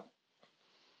 prawda?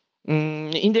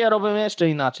 Indie robią jeszcze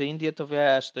inaczej. Indie to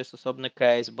wiesz, to jest osobny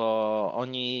case, bo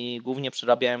oni głównie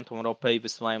przerabiają tą ropę i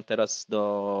wysyłają teraz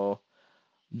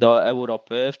do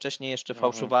Europy. Wcześniej jeszcze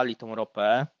fałszowali tą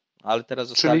ropę, ale teraz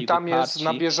zostali Czyli tam wyparci. jest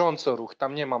na bieżąco ruch,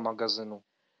 tam nie ma magazynu.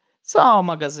 Są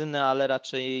magazyny, ale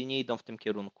raczej nie idą w tym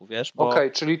kierunku, wiesz?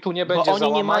 Okej, czyli tu nie będzie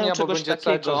załamania, bo będzie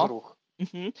cały czas ruch.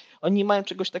 Oni nie mają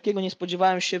czegoś takiego, nie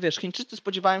spodziewają się, wiesz, Chińczycy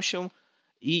spodziewają się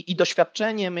i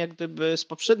doświadczeniem jak gdyby z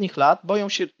poprzednich lat boją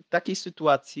się takiej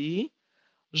sytuacji,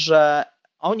 że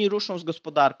oni ruszą z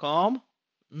gospodarką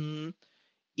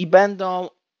i będą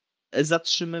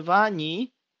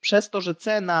zatrzymywani przez to, że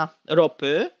cena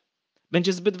ropy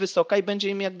będzie zbyt wysoka i będzie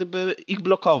im jak gdyby ich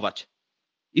blokować.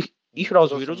 Ich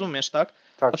rozwój, rozumiesz, tak?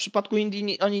 A w przypadku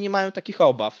Indii oni nie mają takich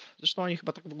obaw. Zresztą oni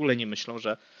chyba tak w ogóle nie myślą,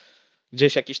 że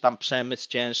gdzieś jakiś tam przemysł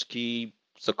ciężki,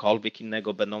 cokolwiek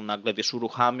innego będą nagle, wiesz,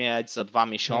 uruchamiać za 2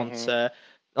 miesiące.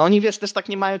 Oni, wiesz, też tak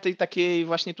nie mają tej takiej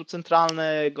właśnie tu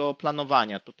centralnego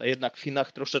planowania. Tutaj jednak w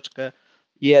Chinach troszeczkę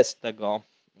jest tego,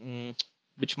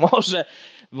 być może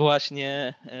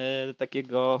właśnie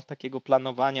takiego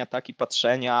planowania, tak, i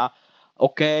patrzenia,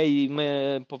 okej,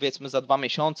 my powiedzmy za 2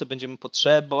 miesiące będziemy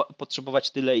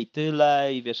potrzebować tyle i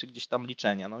tyle i wiesz, gdzieś tam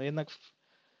liczenia. No jednak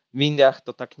w Indiach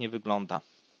to tak nie wygląda.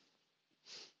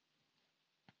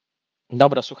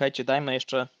 Dobra, słuchajcie, dajmy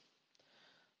jeszcze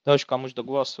dojść komuś do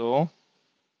głosu.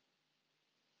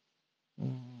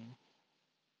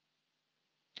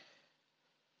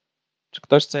 Czy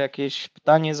ktoś chce jakieś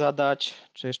pytanie zadać?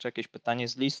 Czy jeszcze jakieś pytanie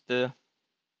z listy?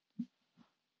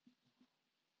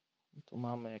 Tu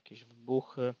mamy jakieś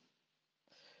wybuchy.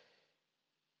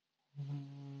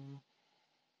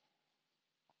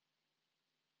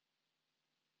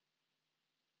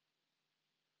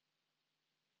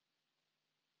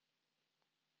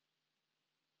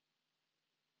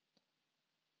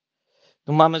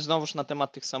 Tu mamy znowuż na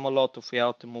temat tych samolotów. Ja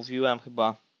o tym mówiłem,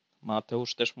 chyba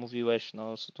Mateusz też mówiłeś.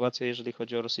 No, sytuacja, jeżeli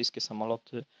chodzi o rosyjskie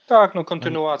samoloty. Tak, no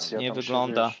kontynuacja.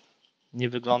 Nie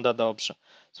wygląda dobrze.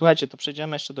 Słuchajcie, to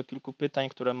przejdziemy jeszcze do kilku pytań,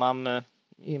 które mamy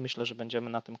i myślę, że będziemy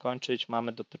na tym kończyć.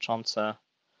 Mamy dotyczące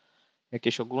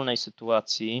jakiejś ogólnej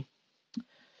sytuacji.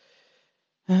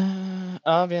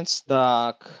 A więc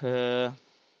tak,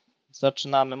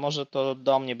 zaczynamy. Może to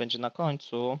do mnie będzie na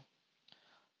końcu,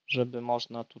 żeby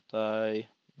można tutaj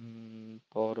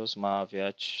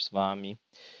porozmawiać z wami.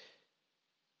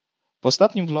 W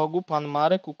ostatnim vlogu pan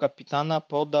Marek u Kapitana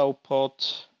podał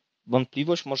pod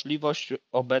wątpliwość możliwość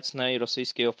obecnej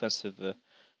rosyjskiej ofensywy.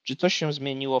 Czy coś się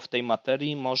zmieniło w tej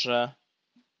materii? Może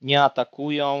nie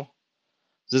atakują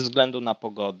ze względu na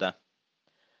pogodę?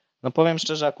 No powiem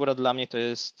szczerze, akurat dla mnie to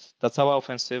jest ta cała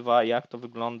ofensywa, jak to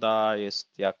wygląda,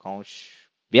 jest jakąś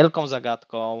wielką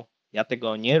zagadką. Ja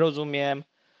tego nie rozumiem.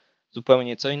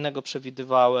 Zupełnie co innego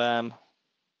przewidywałem.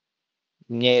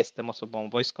 Nie jestem osobą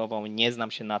wojskową, nie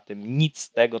znam się na tym, nic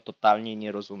z tego totalnie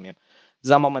nie rozumiem.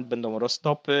 Za moment będą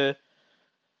roztopy,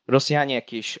 Rosjanie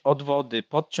jakieś odwody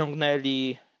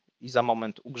podciągnęli i za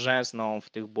moment ugrzęzną w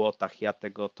tych błotach. Ja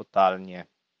tego totalnie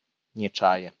nie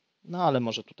czaję. No ale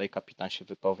może tutaj kapitan się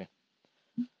wypowie.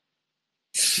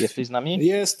 Jesteś z nami?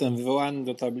 Jestem wywołany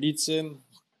do tablicy.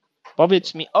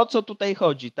 Powiedz mi, o co tutaj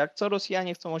chodzi, tak? Co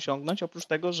Rosjanie chcą osiągnąć, oprócz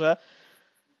tego, że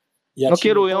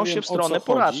kierują się w stronę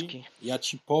porażki. Ja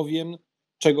ci powiem,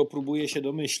 czego próbuję się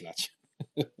domyślać.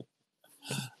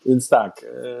 Więc tak,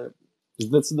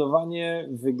 zdecydowanie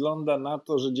wygląda na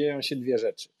to, że dzieją się dwie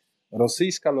rzeczy.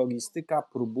 Rosyjska logistyka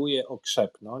próbuje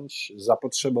okrzepnąć,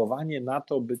 zapotrzebowanie na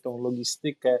to, by tą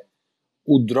logistykę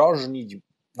udrożnić,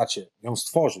 znaczy ją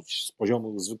stworzyć z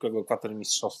poziomu zwykłego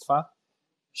kwatermistrzostwa,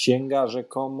 sięga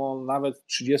rzekomo nawet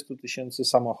 30 000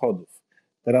 samochodów.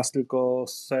 Teraz tylko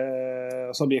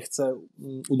sobie chcę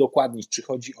udokładnić, czy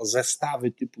chodzi o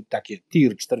zestawy typu takie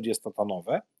tir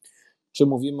 40-tonowe, czy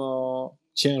mówimy o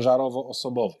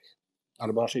ciężarowo-osobowych,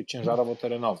 albo raczej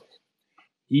ciężarowo-terenowych.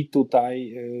 I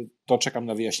tutaj to czekam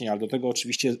na wyjaśnienie, ale do tego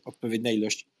oczywiście odpowiednia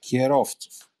ilość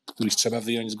kierowców, których trzeba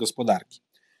wyjąć z gospodarki.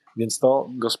 Więc to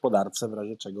gospodarce w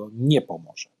razie czego nie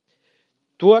pomoże.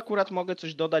 Tu akurat mogę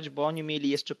coś dodać, bo oni mieli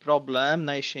jeszcze problem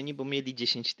na jesieni, bo mieli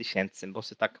 10 000, bo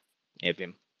sobie tak, nie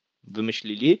wiem,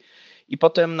 wymyślili i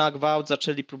potem na gwałt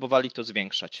próbowali to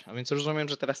zwiększać. A więc rozumiem,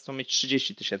 że teraz chcą mieć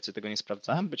 30 000, tego nie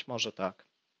sprawdzałem, być może tak.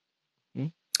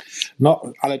 No,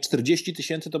 ale 40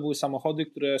 000 to były samochody,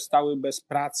 które stały bez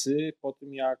pracy po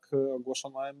tym, jak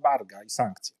ogłoszono embarga i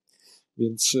sankcje.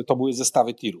 Więc to były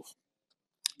zestawy tirów.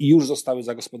 I już zostały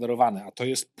zagospodarowane, a to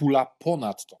jest pula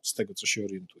ponad to, z tego co się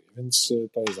orientuję. Więc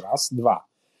to jest raz. Dwa.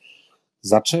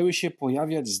 Zaczęły się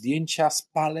pojawiać zdjęcia z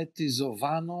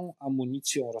paletyzowaną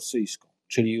amunicją rosyjską,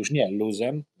 czyli już nie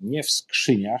luzem, nie w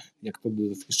skrzyniach, jak to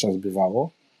dotychczas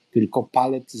bywało, tylko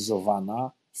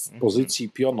paletyzowana w pozycji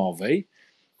pionowej,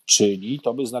 czyli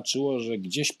to by znaczyło, że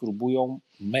gdzieś próbują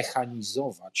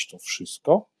mechanizować to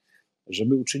wszystko,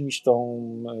 żeby uczynić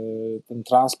ten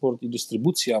transport i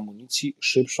dystrybucję amunicji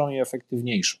szybszą i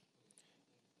efektywniejszą.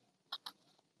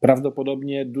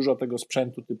 Prawdopodobnie dużo tego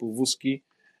sprzętu typu wózki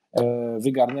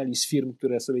wygarnęli z firm,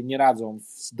 które sobie nie radzą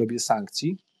w dobie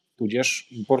sankcji,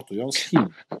 tudzież importują z Chin.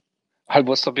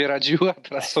 Albo sobie radziły, a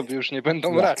teraz sobie już nie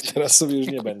będą radzić. Teraz sobie już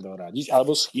nie będą radzić,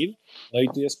 albo z Chin. No i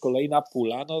tu jest kolejna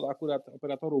pula. No akurat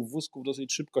operatorów wózków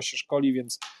dosyć szybko się szkoli,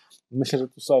 więc myślę, że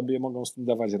tu sobie mogą z tym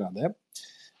dawać radę.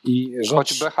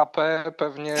 Choć BHP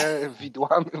pewnie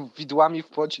widłami w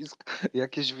pocisk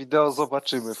jakieś wideo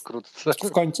zobaczymy wkrótce.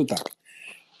 W końcu tak.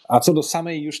 A co do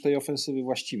samej już tej ofensywy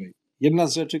właściwej. Jedna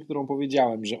z rzeczy, którą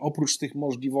powiedziałem, że oprócz tych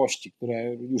możliwości,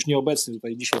 które już nieobecny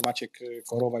tutaj dzisiaj Maciek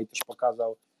Korowaj też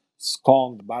pokazał,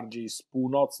 skąd bardziej z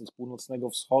północnego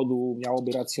wschodu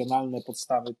miałoby racjonalne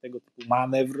podstawy tego typu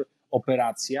manewr,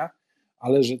 operacja,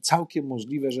 ale że całkiem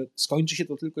możliwe, że skończy się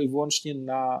to tylko i wyłącznie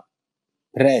na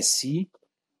presji,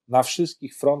 na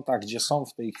wszystkich frontach, gdzie są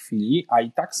w tej chwili, a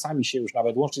i tak sami się już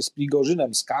nawet łącznie z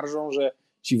Prigorzynem skarżą, że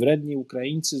ci wredni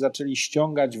Ukraińcy zaczęli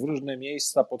ściągać w różne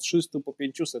miejsca po 300, po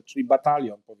 500, czyli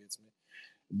batalion powiedzmy,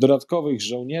 dodatkowych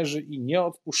żołnierzy i nie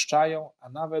odpuszczają, a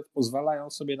nawet pozwalają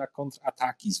sobie na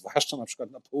kontrataki, zwłaszcza na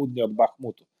przykład na południe od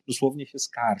Bachmutu. Dosłownie się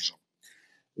skarżą.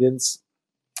 Więc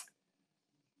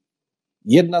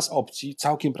jedna z opcji,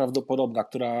 całkiem prawdopodobna,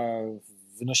 która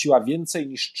wynosiła więcej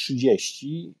niż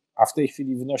 30, a w tej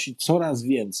chwili wynosi coraz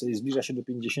więcej, zbliża się do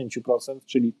 50%,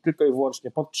 czyli tylko i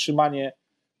wyłącznie podtrzymanie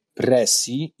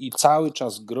presji i cały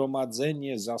czas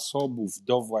gromadzenie zasobów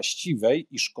do właściwej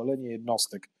i szkolenie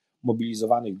jednostek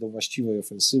mobilizowanych do właściwej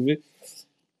ofensywy,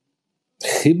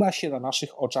 chyba się na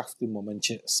naszych oczach w tym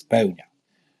momencie spełnia.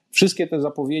 Wszystkie te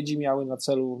zapowiedzi miały na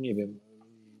celu, nie wiem,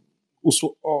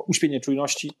 uśpienie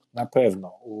czujności na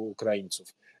pewno u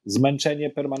Ukraińców. Zmęczenie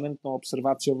permanentną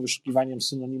obserwacją, wyszukiwaniem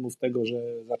synonimów tego,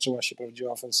 że zaczęła się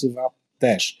prawdziwa ofensywa,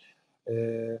 też.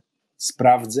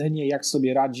 Sprawdzenie, jak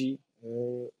sobie radzi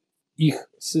ich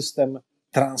system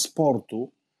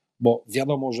transportu, bo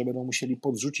wiadomo, że będą musieli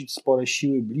podrzucić spore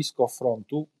siły blisko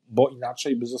frontu, bo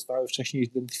inaczej by zostały wcześniej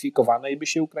zidentyfikowane i by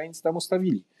się Ukraińcy tam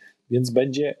ustawili. Więc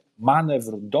będzie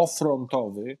manewr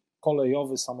dofrontowy,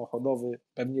 kolejowy, samochodowy,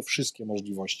 pewnie wszystkie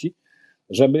możliwości,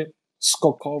 żeby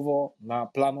skokowo na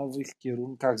planowych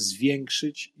kierunkach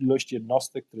zwiększyć ilość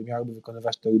jednostek, które miałyby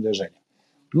wykonywać te uderzenia.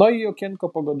 No i okienko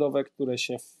pogodowe, które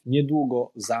się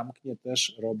niedługo zamknie,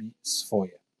 też robi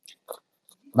swoje.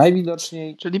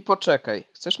 Najwidoczniej... Czyli poczekaj,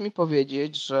 chcesz mi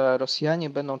powiedzieć, że Rosjanie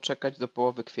będą czekać do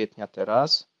połowy kwietnia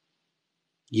teraz?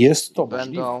 Jest to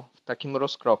będą możliwe. w takim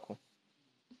rozkroku.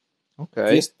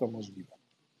 Okay. Jest to możliwe.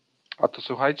 A to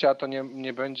słuchajcie, a to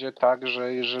nie będzie tak,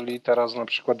 że jeżeli teraz na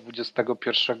przykład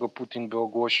 21 Putin by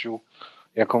ogłosił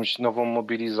jakąś nową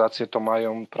mobilizację, to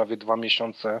mają prawie 2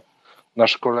 miesiące na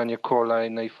szkolenie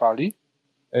kolejnej fali?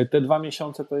 Te 2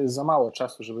 miesiące to jest za mało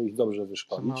czasu, żeby ich dobrze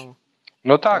wyszkolić.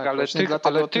 No tak,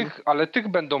 ale tych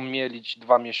będą mielić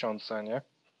 2 miesiące, nie?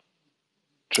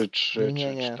 Czy 3,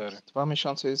 nie, czy 4. 2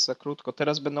 miesiące jest za krótko.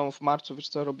 Teraz będą w marcu, wiesz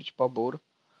co, robić pobór.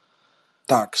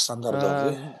 Tak,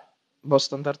 standardowy. Bo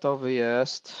standardowy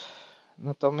jest.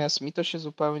 Natomiast mi to się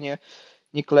zupełnie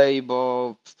nie klei,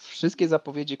 bo wszystkie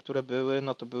zapowiedzi, które były,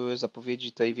 no to były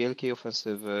zapowiedzi tej wielkiej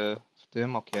ofensywy w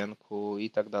tym okienku i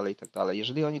tak dalej, i tak dalej.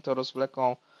 Jeżeli oni to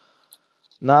rozwleką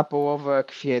na połowę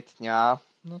kwietnia,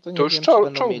 no to nie to już wiem, czy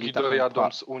będą mieli taką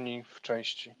dojadą z Unii w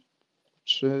części.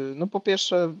 No po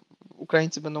pierwsze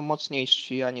Ukraińcy będą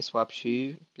mocniejsi, a nie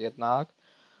słabsi jednak.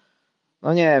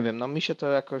 No nie wiem, no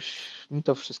mi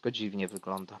to wszystko dziwnie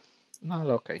wygląda. No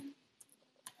ale okej.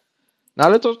 No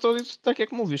ale to jest tak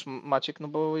jak mówisz, Maciek, no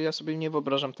bo ja sobie nie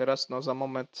wyobrażam teraz, no za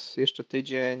moment jeszcze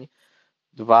tydzień,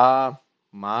 2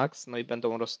 max, no i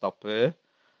będą roztopy.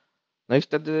 No i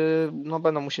wtedy no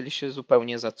będą musieli się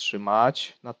zupełnie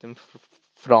zatrzymać na tym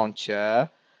froncie,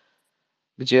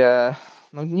 gdzie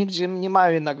no nigdzie nie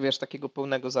mają jednak, wiesz, takiego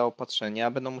pełnego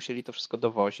zaopatrzenia, będą musieli to wszystko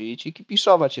dowozić i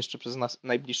kipiszować jeszcze przez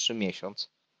najbliższy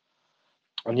miesiąc.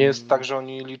 A nie jest tak, że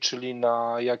oni liczyli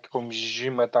na jakąś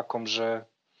zimę taką, że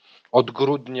od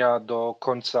grudnia do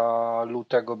końca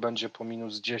lutego będzie po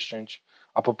 -10,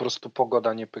 a po prostu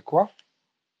pogoda nie pykła?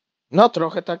 No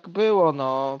trochę tak było,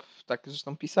 no tak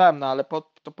zresztą pisałem, no ale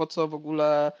po co w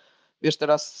ogóle, wiesz,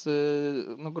 teraz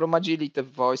no, gromadzili te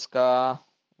wojska,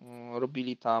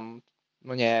 robili tam,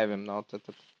 no nie wiem, no te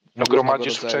no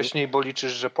gromadzisz wcześniej, bo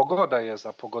liczysz, że pogoda jest,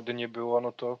 a pogody nie było,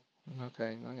 no to...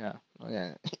 Okej, no nie.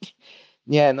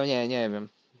 Nie, no nie wiem.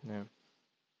 Nie.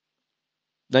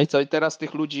 No i co, i teraz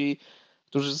tych ludzi,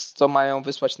 którzy co mają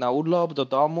wysłać na urlop do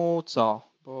domu, co?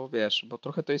 Bo wiesz, bo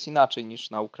trochę to jest inaczej niż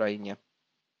na Ukrainie.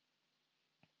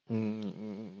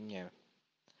 Nie.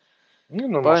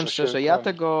 No Powiem szczerze, ja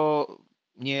tego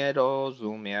nie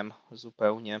rozumiem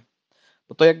zupełnie.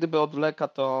 Bo to jak gdyby odwleka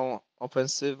tą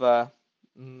ofensywę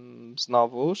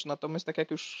znowuż. Natomiast tak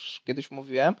jak już kiedyś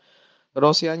mówiłem,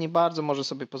 Rosja nie bardzo może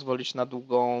sobie pozwolić na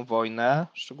długą wojnę,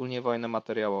 szczególnie wojnę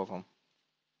materiałową.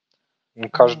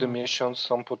 Każdy miesiąc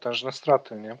są potężne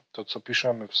straty, nie? To co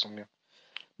piszemy w sumie.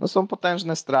 No są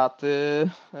potężne straty.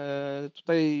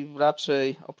 Tutaj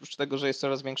raczej oprócz tego, że jest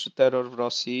coraz większy terror w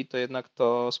Rosji, to jednak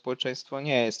to społeczeństwo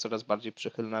nie jest coraz bardziej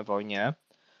przychylne wojnie.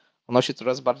 Ono się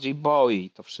coraz bardziej boi,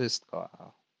 to wszystko.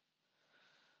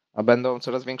 A będą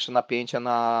coraz większe napięcia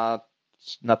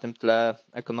na tym tle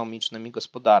ekonomicznym i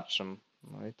gospodarczym.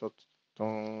 No i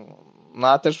no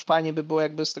a też fajnie by było,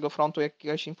 jakby z tego frontu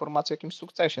jakaś informacja o jakimś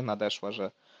sukcesie nadeszła,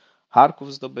 że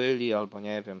Charków zdobyli albo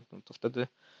nie wiem, no to wtedy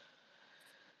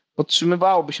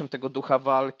podtrzymywałoby się tego ducha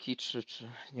walki, czy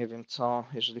nie wiem co,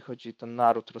 jeżeli chodzi o ten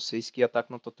naród rosyjski, a tak,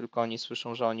 no to tylko oni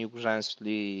słyszą, że oni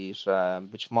ugrzęzli i że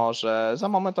być może za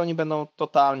moment oni będą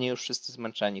totalnie już wszyscy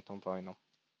zmęczeni tą wojną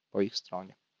po ich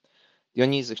stronie.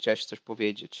 Dionizy, chciałeś coś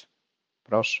powiedzieć?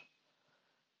 Proszę.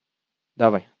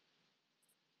 Dawaj.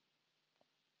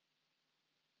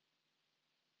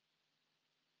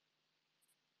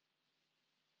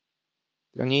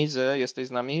 Dionizy, jesteś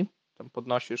z nami? Tam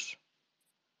podnosisz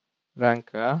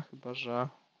rękę, chyba że...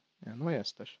 Nie, no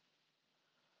jesteś.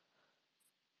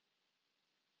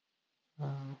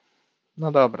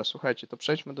 No dobra, słuchajcie, to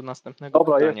przejdźmy do następnego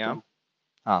pytania. Jestem.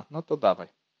 A, no to dawaj.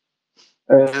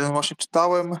 Właśnie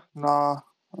czytałem na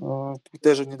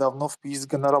Twitterze niedawno wpis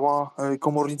generała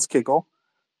Komornickiego,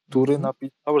 który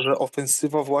napisał, że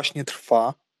ofensywa właśnie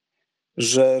trwa,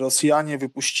 że Rosjanie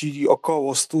wypuścili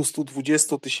około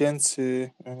 100-120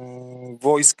 tysięcy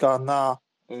wojska na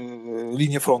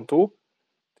linię frontu,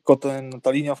 tylko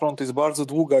ta linia frontu jest bardzo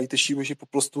długa i te siły się po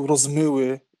prostu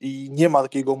rozmyły i nie ma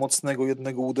takiego mocnego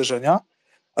jednego uderzenia,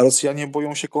 a Rosjanie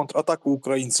boją się kontrataku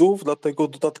Ukraińców, dlatego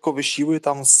dodatkowe siły,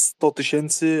 tam 100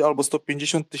 tysięcy albo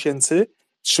 150 tysięcy,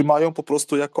 trzymają po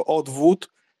prostu jako odwód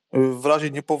w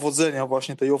razie niepowodzenia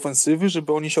właśnie tej ofensywy,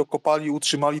 żeby oni się okopali i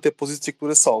utrzymali te pozycje,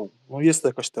 które są. No jest to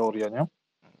jakaś teoria, nie?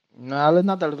 No ale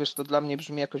nadal, wiesz, to dla mnie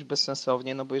brzmi jakoś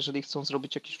bezsensownie, no bo jeżeli chcą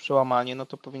zrobić jakieś przełamanie, no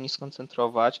to powinni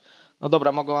skoncentrować. No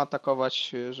dobra, mogą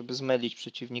atakować, żeby zmylić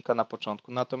przeciwnika na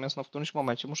początku, natomiast no w którymś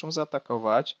momencie muszą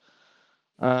zaatakować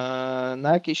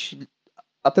na jakieś...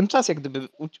 A ten czas jak gdyby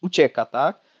ucieka,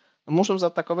 tak? No muszą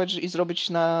zaatakować i zrobić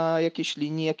na jakiejś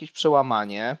linii jakieś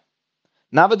przełamanie.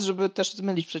 Nawet żeby też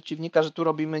zmylić przeciwnika, że tu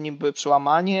robimy niby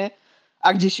przełamanie,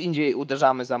 a gdzieś indziej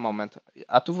uderzamy za moment.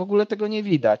 A tu w ogóle tego nie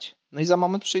widać. No i za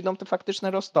moment przyjdą te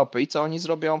faktyczne roztopy. I co oni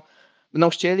zrobią? Będą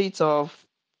chcieli, co...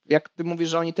 Jak ty mówisz,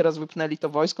 że oni teraz wypnęli to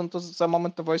wojsko, no to za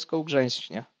moment to wojsko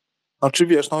ugrzęśnie. Znaczy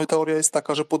wiesz, no i teoria jest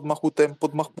taka, że pod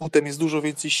Machmutem jest dużo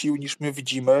więcej sił niż my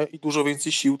widzimy i dużo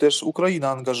więcej sił też Ukraina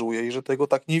angażuje i że tego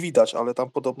tak nie widać, ale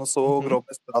tam podobno są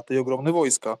ogromne straty i ogromne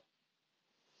wojska.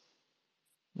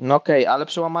 No okej, ale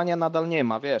przełamania nadal nie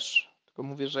ma, wiesz. Tylko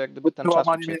mówię, że jak gdyby ten czas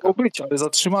Przełamanie ucieka. miało być, ale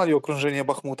zatrzymali okrążenie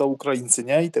Bachmuta Ukraińcy,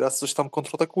 nie? I teraz coś tam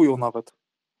kontratakują nawet.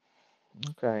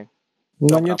 Okej. No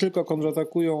Dobra. nie tylko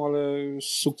kontratakują, ale z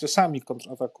sukcesami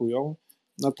kontratakują.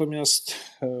 Natomiast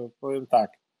powiem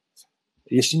tak,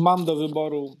 jeśli mam do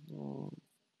wyboru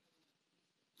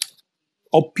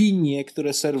opinie,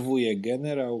 które serwuje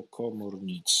generał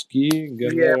Komornicki,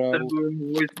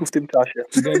 w tym czasie.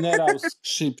 generał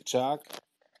Skrzypczak,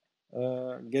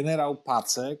 generał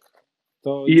Pacek,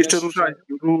 to I jeszcze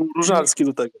Różalski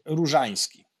do tego.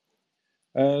 Różański.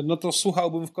 No to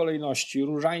słuchałbym w kolejności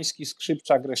Różański,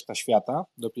 Skrzypczak, reszta świata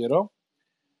dopiero.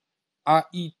 A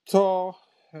i to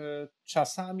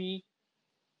czasami,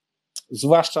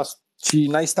 zwłaszcza ci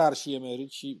najstarsi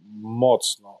emeryci,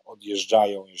 mocno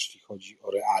odjeżdżają, jeśli chodzi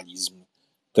o realizm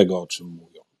tego, o czym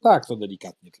mówią. Tak, to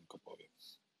delikatnie tylko powiem.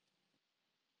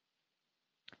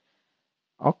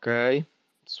 Okej.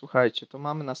 Słuchajcie, to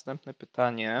mamy następne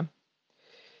pytanie.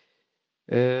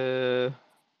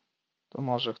 To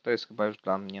może to jest chyba już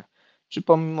dla mnie. Czy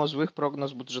pomimo złych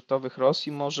prognoz budżetowych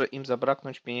Rosji może im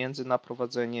zabraknąć pieniędzy na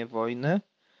prowadzenie wojny?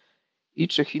 I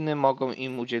czy Chiny mogą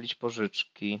im udzielić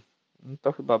pożyczki?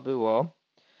 To chyba było.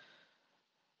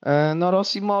 No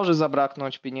Rosji może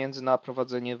zabraknąć pieniędzy na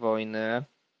prowadzenie wojny,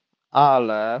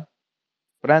 ale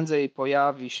prędzej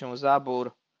pojawi się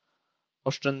zabór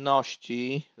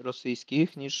oszczędności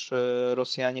rosyjskich, niż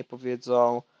Rosjanie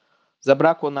powiedzą: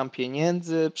 zabrakło nam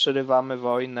pieniędzy, przerywamy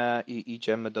wojnę i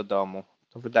idziemy do domu.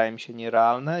 To wydaje mi się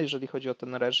nierealne, jeżeli chodzi o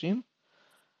ten reżim.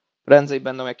 Prędzej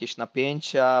będą jakieś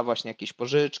napięcia, właśnie jakieś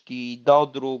pożyczki,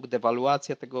 dodruk,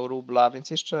 dewaluacja tego rubla,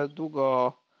 więc jeszcze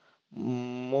długo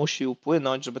musi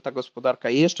upłynąć, żeby ta gospodarka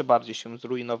jeszcze bardziej się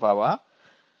zrujnowała.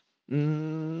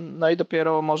 No i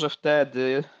dopiero może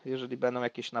wtedy, jeżeli będą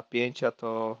jakieś napięcia,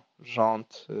 to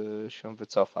rząd się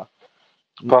wycofa.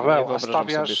 Paweł, Nie a wyobrażam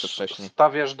sobie to wcześniej.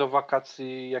 stawiasz do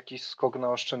wakacji jakiś skok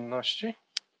na oszczędności?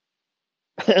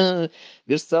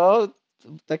 Wiesz co,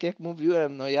 tak jak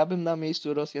mówiłem, no ja bym na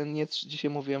miejscu Rosjan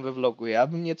dzisiaj mówiłem we vlogu, ja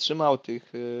bym nie trzymał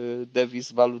tych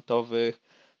dewiz walutowych.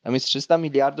 Tam jest 300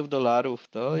 miliardów dolarów,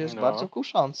 to jest bardzo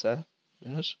kuszące.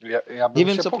 Wiesz? Ja bym Nie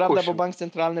wiem się co pokusił. prawda, bo bank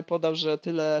centralny podał, że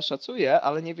tyle szacuje,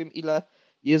 ale nie wiem ile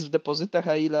jest w depozytach,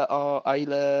 a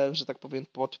ile, że tak powiem,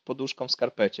 pod poduszką w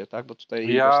skarpecie, tak? Bo tutaj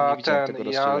właśnie nie widziałem tego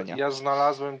rozdzielenia. Ja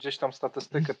znalazłem gdzieś tam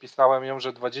statystykę, pisałem ją,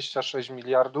 że 26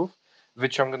 miliardów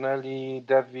wyciągnęli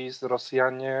dewiz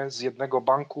Rosjanie z jednego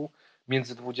banku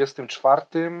między 24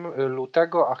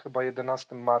 lutego a chyba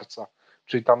 11 marca.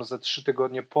 czyli tam ze 3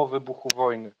 tygodnie po wybuchu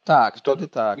wojny. Tak, wtedy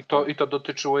tak. I to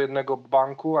dotyczyło jednego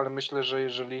banku, ale myślę, że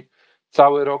jeżeli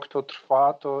cały rok to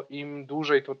trwa, to im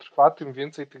dłużej to trwa, tym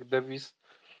więcej tych dewiz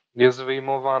jest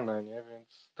wyjmowane, nie?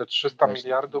 Więc te 300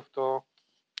 miliardów to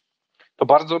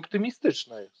bardzo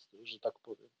optymistyczne jest, że tak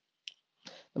powiem.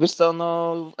 Wiesz co,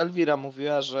 no Elwira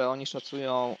mówiła, że oni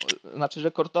szacują,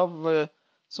 znaczy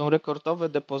są rekordowe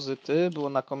depozyty, było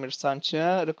na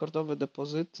komersancie, rekordowe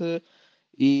depozyty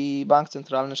i bank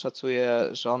centralny szacuje,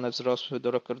 że one wzrosły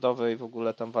do rekordowej w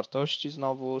ogóle tam wartości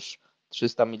znowuż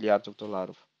 300 miliardów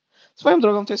dolarów. Swoją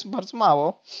drogą to jest bardzo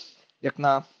mało, jak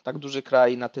na tak duży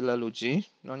kraj i na tyle ludzi,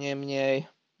 no niemniej,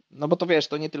 no bo to wiesz,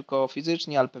 to nie tylko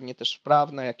fizycznie, ale pewnie też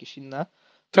prawne, jakieś inne,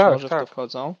 być może w to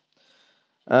wchodzą.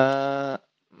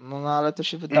 No ale to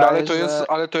się wydaje,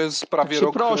 ale to jest prawie tak się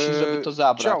rok prosi, żeby to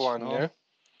zabrać. działań, no. nie?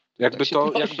 Tak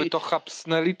Jakby to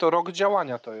hapsnęli, to rok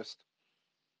działania to jest.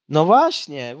 No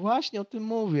właśnie o tym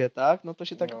mówię, tak? No to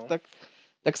się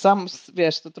tak sam,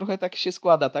 wiesz, to trochę tak się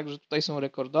składa, tak, że tutaj są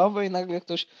rekordowe i nagle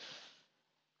ktoś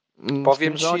w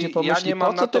tym rządzie pomyśli,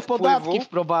 po co te podatki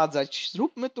wprowadzać?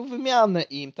 Zróbmy tu wymianę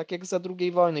im, tak jak za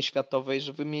II wojny światowej,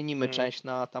 że wymienimy część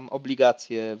na tam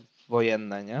obligacje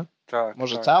wojenne, nie? Tak,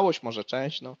 może całość, może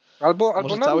część, no. Albo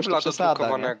może na całość rubla to przesada,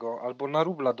 dodrukowanego, nie? albo na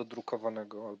rubla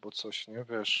dodrukowanego, albo coś, nie?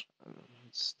 Wiesz,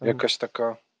 Tam jakaś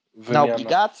taka wymiana. Na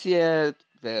obligacje,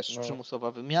 wiesz,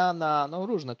 przymusowa wymiana, no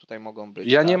różne tutaj mogą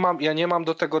być. Ja nie mam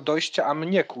do tego dojścia, a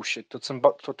mnie kusi,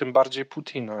 to tym bardziej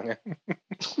Putina, nie?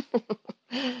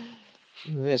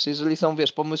 Wiesz, jeżeli są,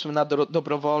 pomysły na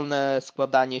dobrowolne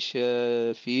składanie się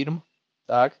firm,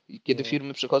 tak? I kiedy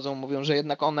firmy przychodzą, mówią, że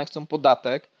jednak one chcą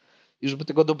podatek i żeby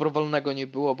tego dobrowolnego nie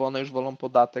było, bo one już wolą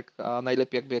podatek, a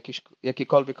najlepiej jakby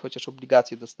jakiekolwiek chociaż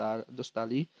obligacje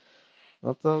dostali,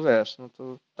 no to wiesz, no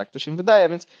to tak to się wydaje,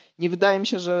 więc nie wydaje mi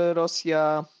się, że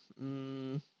Rosja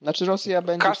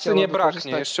będzie Kasy chciała nie wykorzystać...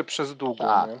 braknie jeszcze przez długo,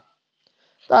 tak. nie?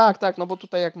 Tak, no bo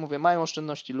tutaj jak mówię, mają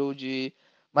oszczędności ludzi,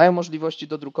 mają możliwości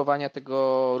do drukowania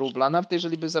tego rubla. Nawet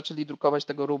jeżeli by zaczęli drukować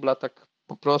tego rubla tak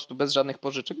po prostu, bez żadnych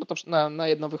pożyczek, bo to na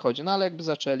jedno wychodzi, no ale jakby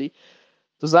zaczęli,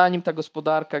 to zanim ta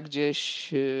gospodarka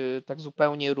gdzieś tak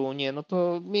zupełnie runie, no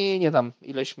to minie tam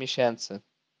ileś miesięcy.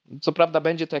 Co prawda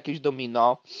będzie to jakieś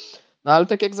domino, no ale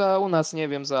tak jak u nas, nie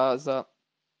wiem,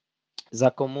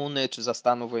 za komuny czy za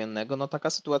stanu wojennego, no taka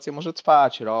sytuacja może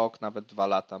trwać rok, nawet 2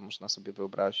 lata, można sobie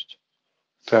wyobrazić.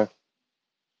 Tak.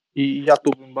 I ja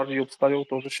tu bym bardziej obstawiał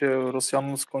to, że się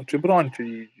Rosjanom skończy broń,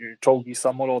 czyli czołgi,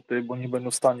 samoloty, bo nie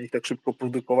będą w stanie ich tak szybko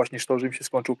produkować, niż to, że im się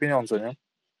skończą pieniądze, nie?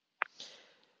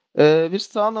 Wiesz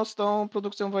co, no z tą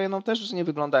produkcją wojenną też nie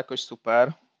wygląda jakoś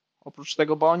super. Oprócz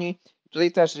tego, bo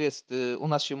tutaj też jest, u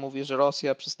nas się mówi, że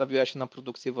Rosja przestawiła się na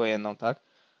produkcję wojenną, tak?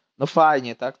 No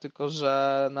fajnie, tak? Tylko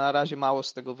że na razie mało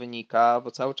z tego wynika,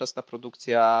 bo cały czas ta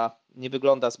produkcja nie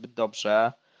wygląda zbyt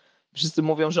dobrze. Wszyscy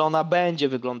mówią, że ona będzie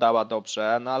wyglądała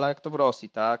dobrze, no ale jak to w Rosji,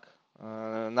 tak?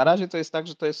 Na razie to jest tak,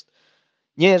 że to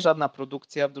nie jest żadna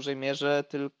produkcja w dużej mierze,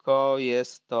 tylko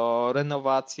jest to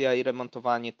renowacja i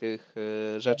remontowanie tych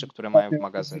rzeczy, które mają w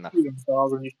magazynach.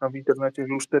 Znalazłem gdzieś tam w internecie,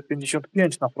 że już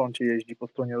T-55 na froncie jeździ po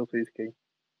stronie rosyjskiej.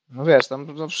 No wiesz,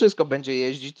 tam wszystko będzie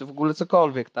jeździć, to w ogóle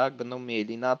cokolwiek, tak? Będą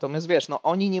mieli. Natomiast wiesz, no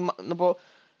oni bo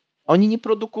oni nie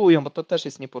produkują, bo to też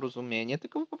jest nieporozumienie,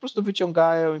 tylko po prostu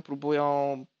wyciągają i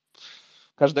próbują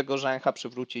każdego rzęcha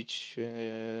przywrócić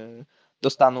do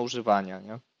stanu używania,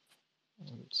 nie?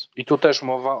 I tu też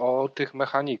mowa o tych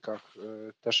mechanikach.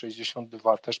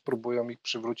 T-62 też próbują ich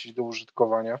przywrócić do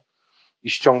użytkowania i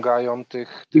ściągają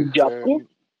tych dziadków?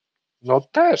 No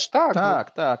też, tak.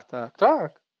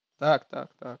 Tak.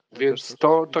 Więc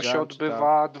to się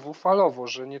odbywa dwufalowo,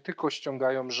 że nie tylko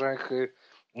ściągają rzęchy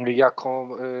jako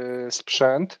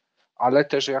sprzęt, ale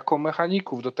też jako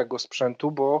mechaników do tego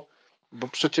sprzętu, bo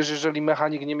przecież jeżeli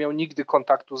mechanik nie miał nigdy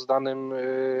kontaktu z danym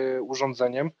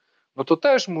urządzeniem, no to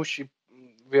też musi,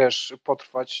 wiesz,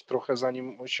 potrwać trochę,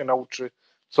 zanim się nauczy,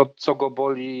 co go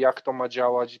boli, jak to ma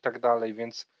działać i tak dalej,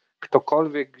 więc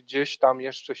ktokolwiek gdzieś tam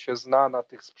jeszcze się zna na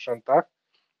tych sprzętach,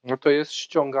 no to jest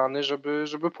ściągany,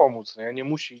 żeby pomóc, nie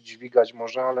musi dźwigać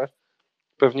może, ale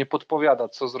pewnie podpowiada,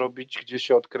 co zrobić, gdzie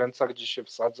się odkręca, gdzie się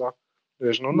wsadza,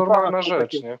 wiesz, no normalna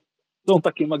rzecz, nie? Są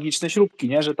takie magiczne śrubki,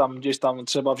 nie? Że tam gdzieś tam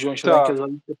trzeba wziąć rękę,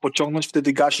 pociągnąć,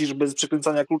 wtedy gasisz bez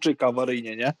przekręcania kluczyka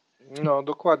awaryjnie, nie? No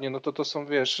dokładnie, no to są,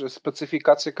 wiesz,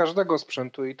 specyfikacje każdego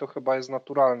sprzętu i to chyba jest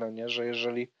naturalne, nie? Że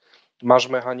jeżeli masz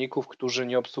mechaników, którzy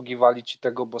nie obsługiwali ci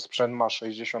tego, bo sprzęt ma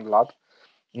 60 lat,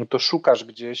 no to szukasz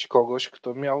gdzieś kogoś,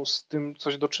 kto miał z tym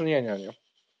coś do czynienia, nie?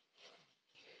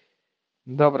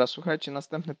 Dobra, słuchajcie,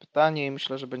 następne pytanie i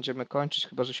myślę, że będziemy kończyć,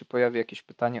 chyba że się pojawi jakieś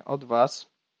pytanie od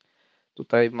was.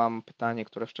 Tutaj mam pytanie,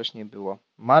 które wcześniej było.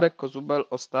 Marek Kozubel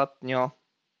ostatnio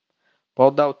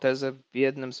podał tezę w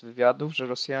jednym z wywiadów, że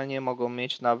Rosjanie mogą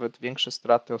mieć nawet większe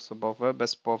straty osobowe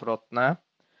bezpowrotne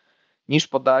niż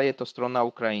podaje to strona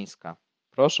ukraińska.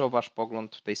 Proszę o wasz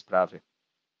pogląd w tej sprawie.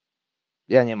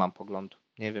 Ja nie mam poglądu.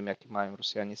 Nie wiem, jakie mają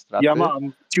Rosjanie straty. Ja mam.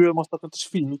 Wrzuciłem ostatnio też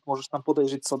filmik, możesz tam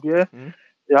podejrzeć sobie,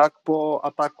 jak po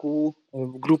ataku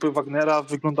grupy Wagnera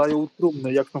wyglądają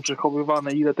trumny, jak są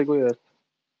przechowywane, ile tego jest.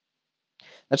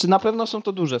 Znaczy na pewno są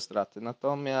to duże straty,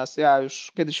 natomiast ja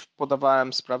już kiedyś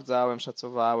podawałem, sprawdzałem,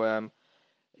 szacowałem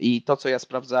i to, co ja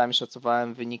sprawdzałem i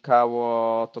szacowałem,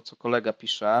 wynikało to, co kolega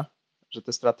pisze, że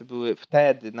te straty były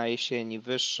wtedy na jesieni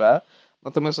wyższe,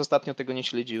 natomiast ostatnio tego nie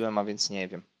śledziłem, a więc nie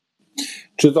wiem.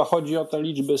 Czy to chodzi o te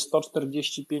liczby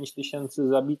 145 tysięcy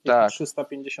zabitych Tak. i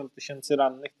 350 tysięcy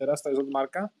rannych? Teraz to jest od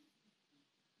Marka?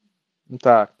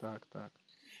 Tak.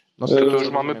 No, To już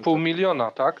mamy 500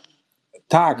 000, tak?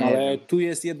 Tak, Nie ale wiem. tu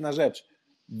jest jedna rzecz,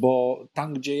 bo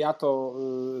tam, gdzie ja to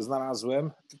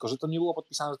znalazłem, tylko że to nie było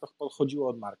podpisane, że to pochodziło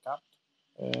od Marka,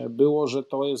 było, że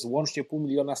to jest łącznie 500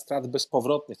 000 strat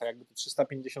bezpowrotnych, tak jakby te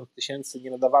 350 tysięcy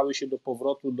nie nadawały się do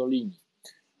powrotu do linii.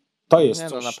 To jest Nie,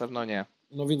 coś. no na pewno nie.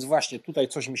 No więc właśnie tutaj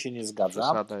coś mi się nie zgadza.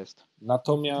 Przesada jest.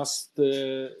 Natomiast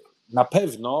na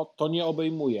pewno to nie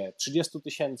obejmuje 30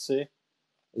 tysięcy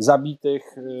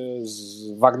zabitych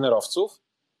z wagnerowców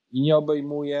i nie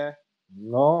obejmuje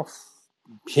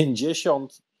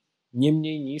 50 nie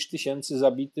mniej niż tysięcy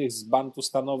zabitych z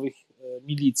bantustanowych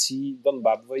milicji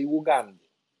Donbadwy i Ugandy.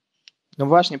 No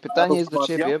właśnie, pytanie jest do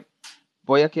ciebie,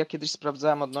 bo jak ja kiedyś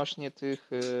sprawdzałem odnośnie tych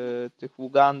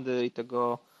Ugandy i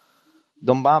tego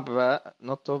Donbadwy,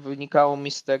 no to wynikało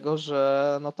mi z tego,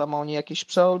 że no tam oni jakieś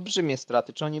przeolbrzymie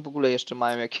straty. Czy oni w ogóle jeszcze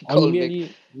mają jakiekolwiek Oni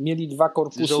mieli 2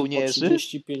 korpusy żołnierzy? po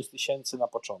 35 tysięcy na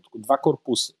początku. 2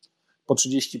 korpusy po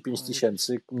 35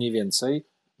 tysięcy mniej więcej,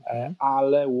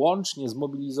 ale łącznie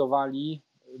zmobilizowali,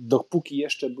 dopóki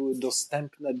jeszcze były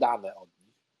dostępne dane od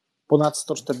nich, ponad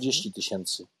 140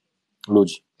 tysięcy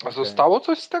ludzi. A zostało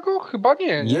coś z tego? Chyba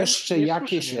nie. Jeszcze nie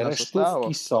jakieś słyszymy.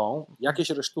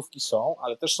 resztówki są,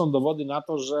 ale też są dowody na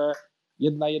to, że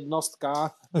jedna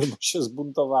jednostka się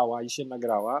zbuntowała i się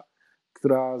nagrała,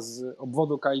 która z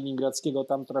obwodu kaliningradzkiego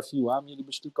tam trafiła, mieli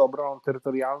być tylko obroną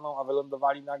terytorialną, a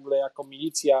wylądowali nagle jako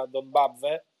milicja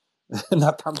Donbadwy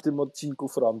na tamtym odcinku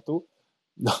frontu.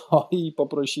 No i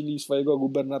poprosili swojego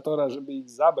gubernatora, żeby ich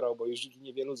zabrał, bo już ich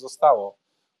niewielu zostało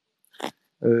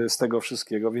z tego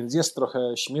wszystkiego, więc jest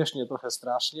trochę śmiesznie, trochę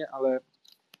strasznie, ale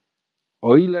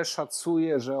o ile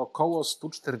szacuję, że około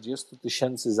 140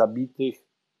 tysięcy zabitych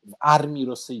w armii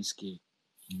rosyjskiej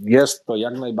jest to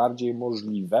jak najbardziej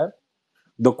możliwe,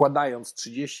 dokładając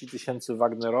 30 tysięcy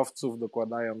wagnerowców,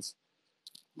 dokładając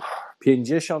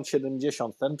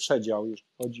 50-70, ten przedział, jeśli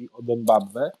chodzi o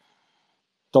Donbadwę,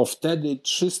 to wtedy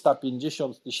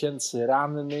 350 tysięcy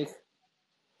rannych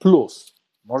plus.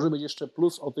 Może być jeszcze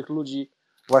plus o tych ludzi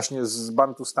właśnie z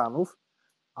Bantustanów,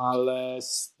 ale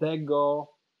z tego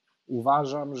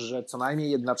uważam, że co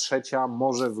najmniej 1/3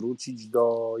 może wrócić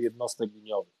do jednostek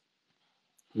liniowych.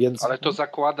 Więc Ale to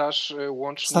zakładasz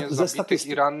łącznie zabitych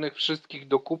i rannych wszystkich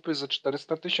do kupy ze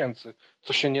 400 tysięcy,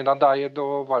 co się nie nadaje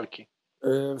do walki.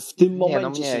 W tym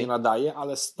momencie się nie nadaje,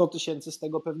 ale 100 tysięcy z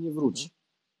tego pewnie wróci.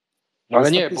 No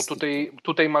ale nie, bo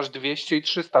tutaj masz 200 i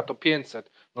 300, to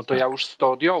 500. No to tak. Ja już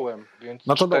 100 odjąłem, więc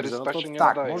no to 400 dobrze, no to się nie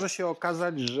tak, nadaje. Może się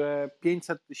okazać, że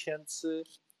 500 tysięcy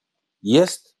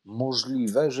jest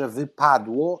możliwe, że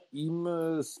wypadło im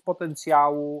z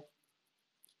potencjału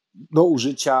do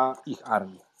użycia ich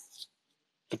armii.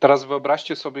 To teraz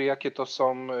wyobraźcie sobie, jakie to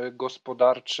są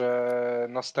gospodarcze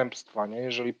następstwa, nie?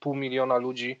 Jeżeli 500 000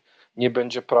 ludzi nie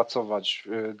będzie pracować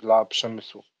dla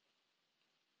przemysłu.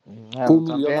 500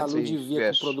 000 ludzi w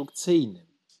wieku produkcyjnym.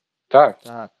 Tak.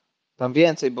 Tam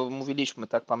więcej, bo mówiliśmy,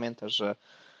 tak pamiętasz, że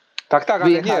tak,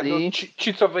 wyjechali. Ale nie,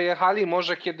 ci co wyjechali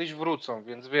może kiedyś wrócą,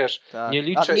 więc wiesz, nie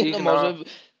liczę ich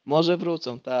może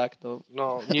wrócą, tak. To...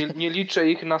 No, nie liczę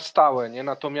ich na stałe, nie?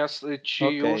 Natomiast ci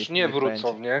już nie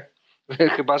wrócą, nie?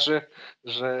 Chyba,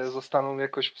 że zostaną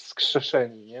jakoś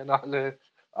wskrzeszeni, nie? No,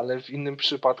 ale w innym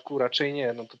przypadku raczej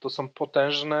nie. No to są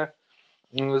potężne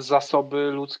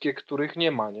zasoby ludzkie, których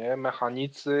nie ma, nie?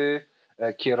 Mechanicy,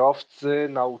 kierowcy,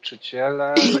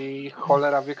 nauczyciele i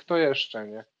cholera wie kto jeszcze,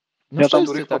 nie? No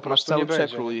wszyscy tak, masz cały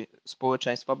przekrój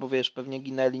społeczeństwa, bo wiesz, pewnie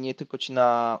ginęli nie tylko ci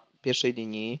na pierwszej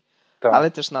linii,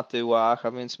 ale też na tyłach,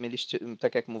 a więc mieliście,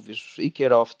 tak jak mówisz, i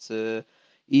kierowcy,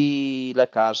 i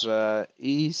lekarze,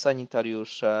 i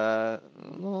sanitariusze,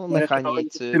 no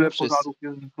mechanicy. Tyle pożarów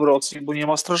jest w Rosji, bo nie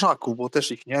ma strażaków, bo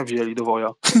też ich nie wzięli do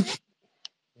woja.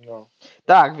 No.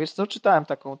 Tak, wiesz co, czytałem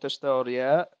taką też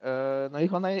teorię, no i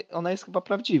ona jest chyba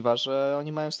prawdziwa, że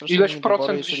oni mają strasznie Ileś niedobory,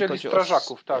 procent jeżeli wzięli chodzi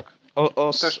strażaków, tak. Też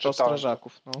o czytałem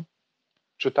strażaków. No.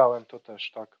 Czytałem to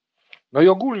też, tak. No i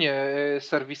ogólnie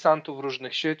serwisantów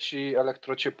różnych sieci,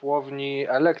 elektrociepłowni,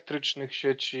 elektrycznych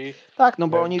sieci, Tak, no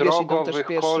bo oni wiesz, idą też drogowych, w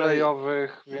pierwszej...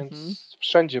 kolejowych, więc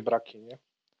wszędzie braki, nie?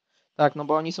 Tak, no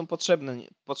bo oni są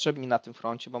potrzebni na tym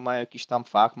froncie, bo mają jakiś tam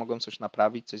fach, mogą coś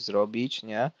naprawić, coś zrobić,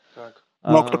 nie? Tak.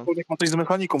 No, ktokolwiek ma coś z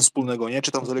mechaniką wspólnego, nie?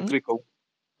 Czy tam z elektryką.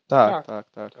 Tak.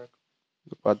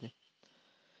 Dokładnie.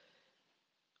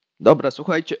 Dobra,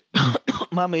 słuchajcie,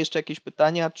 mamy jeszcze jakieś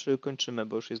pytania, czy kończymy,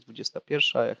 bo już jest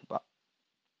 21, ja chyba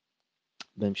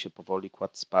bym się powoli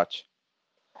kładł spać.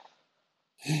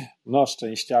 No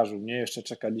szczęściarzu, mnie jeszcze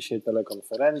czeka dzisiaj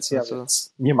telekonferencja, No co?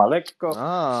 więc nie ma lekko.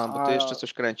 Bo ty jeszcze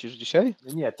coś kręcisz dzisiaj?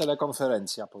 Nie,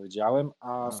 telekonferencja powiedziałem,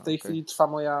 a w tej okej. chwili trwa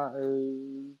moja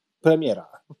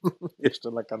premiera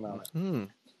jeszcze na kanale.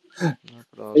 No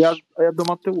proszę. Ja do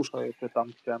Mateusza jeszcze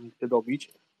tam chciałem się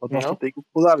dobić odnośnie tej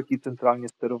gospodarki centralnie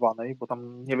sterowanej, bo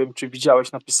tam nie wiem, czy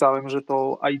widziałeś, napisałem, że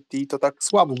to IT to tak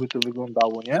słabo by to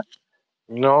wyglądało, nie?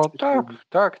 No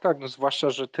tak. No, zwłaszcza,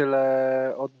 że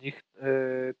tyle od nich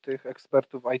tych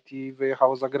ekspertów IT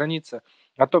wyjechało za granicę.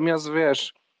 Natomiast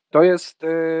wiesz, to jest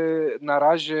na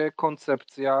razie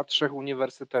koncepcja 3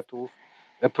 uniwersytetów.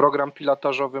 Program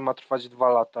pilotażowy ma trwać 2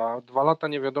 lata. 2 lata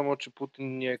nie wiadomo, czy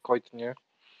Putin nie kojtnie,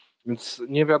 więc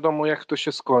nie wiadomo, jak to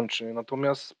się skończy.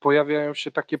 Natomiast pojawiają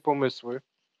się takie pomysły.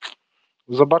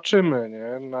 Zobaczymy,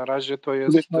 nie? Na razie to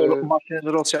jest... Wiesz, ma się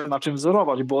Rosja na czym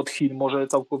wzorować, bo od Chin może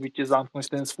całkowicie zamknąć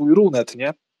ten swój runet,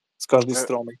 nie? Z każdej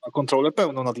strony. Ma kontrolę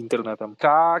pełną nad internetem.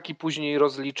 Tak, i później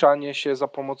rozliczanie się za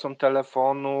pomocą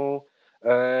telefonu,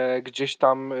 gdzieś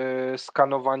tam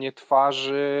skanowanie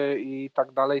twarzy i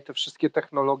tak dalej. Te wszystkie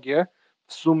technologie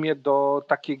w sumie do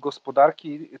takiej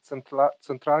gospodarki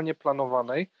centralnie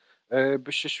planowanej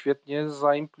by się świetnie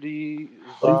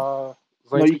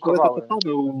No i kolega zaimplikowały.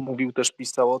 Paweł mówił, też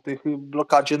pisał o tych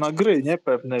blokadzie na gry, nie?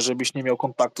 Pewne, żebyś nie miał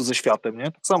kontaktu ze światem, nie?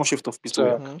 Tak samo się w to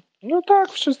wpisuje. Tak. No tak,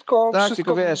 wszystko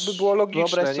tylko wiesz, by było logiczne.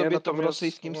 wyobraź sobie nie? to w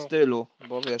rosyjskim no, stylu,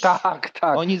 bo wiesz, tak.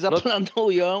 oni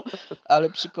zaplanują, ale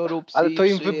przy korupcji, Ale to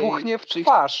im przy wybuchnie w przy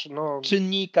twarz. No.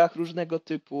 czynnikach różnego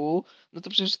typu, no to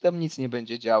przecież tam nic nie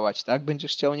będzie działać, tak?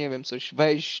 Będziesz chciał, nie wiem, coś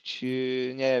wejść,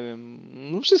 nie wiem,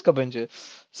 no wszystko będzie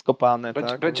skopane,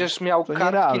 tak? Będziesz miał to kartki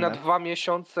nierealne. na 2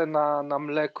 miesiące na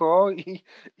mleko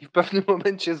i w pewnym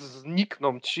momencie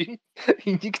znikną ci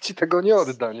i nikt ci tego nie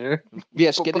odda, nie?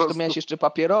 Wiesz, Po kiedyś prostu. to miałeś jeszcze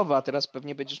papierowe, a teraz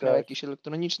pewnie będziesz miał jakieś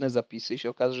elektroniczne zapisy i się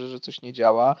okaże, że coś nie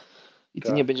działa i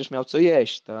ty nie będziesz miał co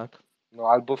jeść, tak? No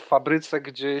albo w fabryce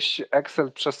gdzieś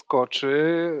Excel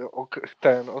przeskoczy,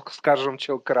 oskarżą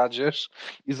cię o kradzież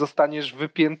i zostaniesz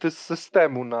wypięty z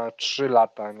systemu na 3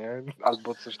 lata, nie?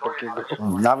 Albo coś takiego.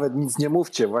 Nawet nic nie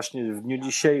mówcie. Właśnie w dniu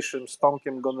dzisiejszym z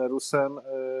Tomkiem Gonerusem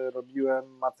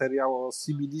robiłem materiał o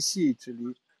CBDC, czyli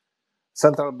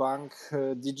Central Bank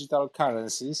Digital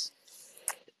Currencies.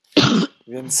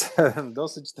 Więc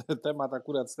dosyć temat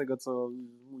akurat z tego, co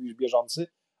mówisz, bieżący.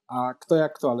 A kto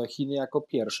jak kto, ale Chiny jako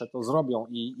pierwsze to zrobią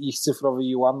i ich cyfrowy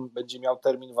yuan będzie miał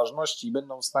termin ważności i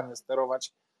będą w stanie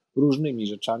sterować różnymi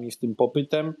rzeczami, w tym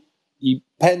popytem i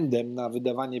pędem na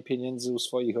wydawanie pieniędzy u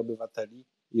swoich obywateli,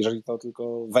 jeżeli to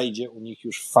tylko wejdzie u nich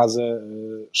już w fazę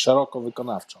szeroko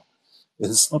wykonawczą.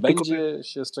 Więc będzie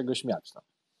się z czego śmiać.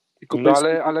 No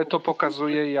ale to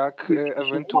pokazuje, jak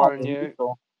ewentualnie...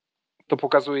 To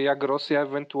pokazuje, jak Rosja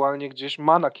ewentualnie gdzieś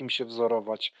ma na kim się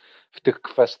wzorować w tych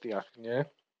kwestiach, nie?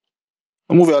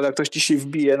 No mówię, ale jak ktoś ci się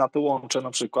wbije na to łącze,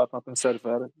 na przykład na ten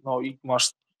serwer, no i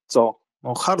masz co?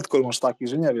 No hardcore masz taki,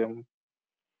 że nie wiem.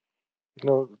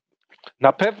 No,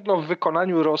 na pewno w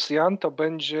wykonaniu Rosjan to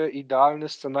będzie idealny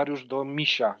scenariusz do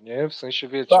misia, nie? W sensie,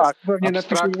 wiecie, Tak, pewnie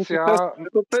abstrakcja...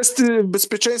 to testy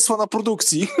bezpieczeństwa na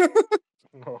produkcji.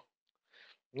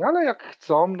 No ale jak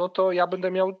chcą, no to ja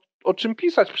będę miał o czym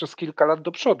pisać przez kilka lat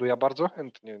do przodu. Ja bardzo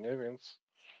chętnie, nie? Więc...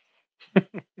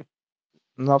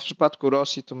 No w przypadku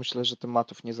Rosji to myślę, że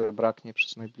tematów nie zabraknie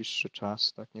przez najbliższy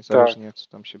czas, tak? Niezależnie co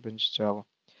tam się będzie działo.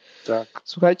 Tak.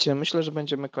 Słuchajcie, myślę, że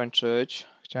będziemy kończyć.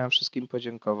 Chciałem wszystkim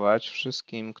podziękować,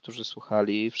 wszystkim, którzy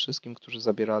słuchali, wszystkim, którzy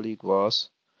zabierali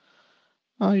głos.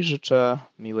 No i życzę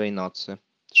miłej nocy.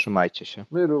 Trzymajcie się.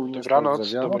 My również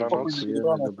Dobranoc.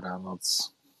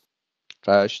 dobranoc.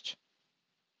 Cześć.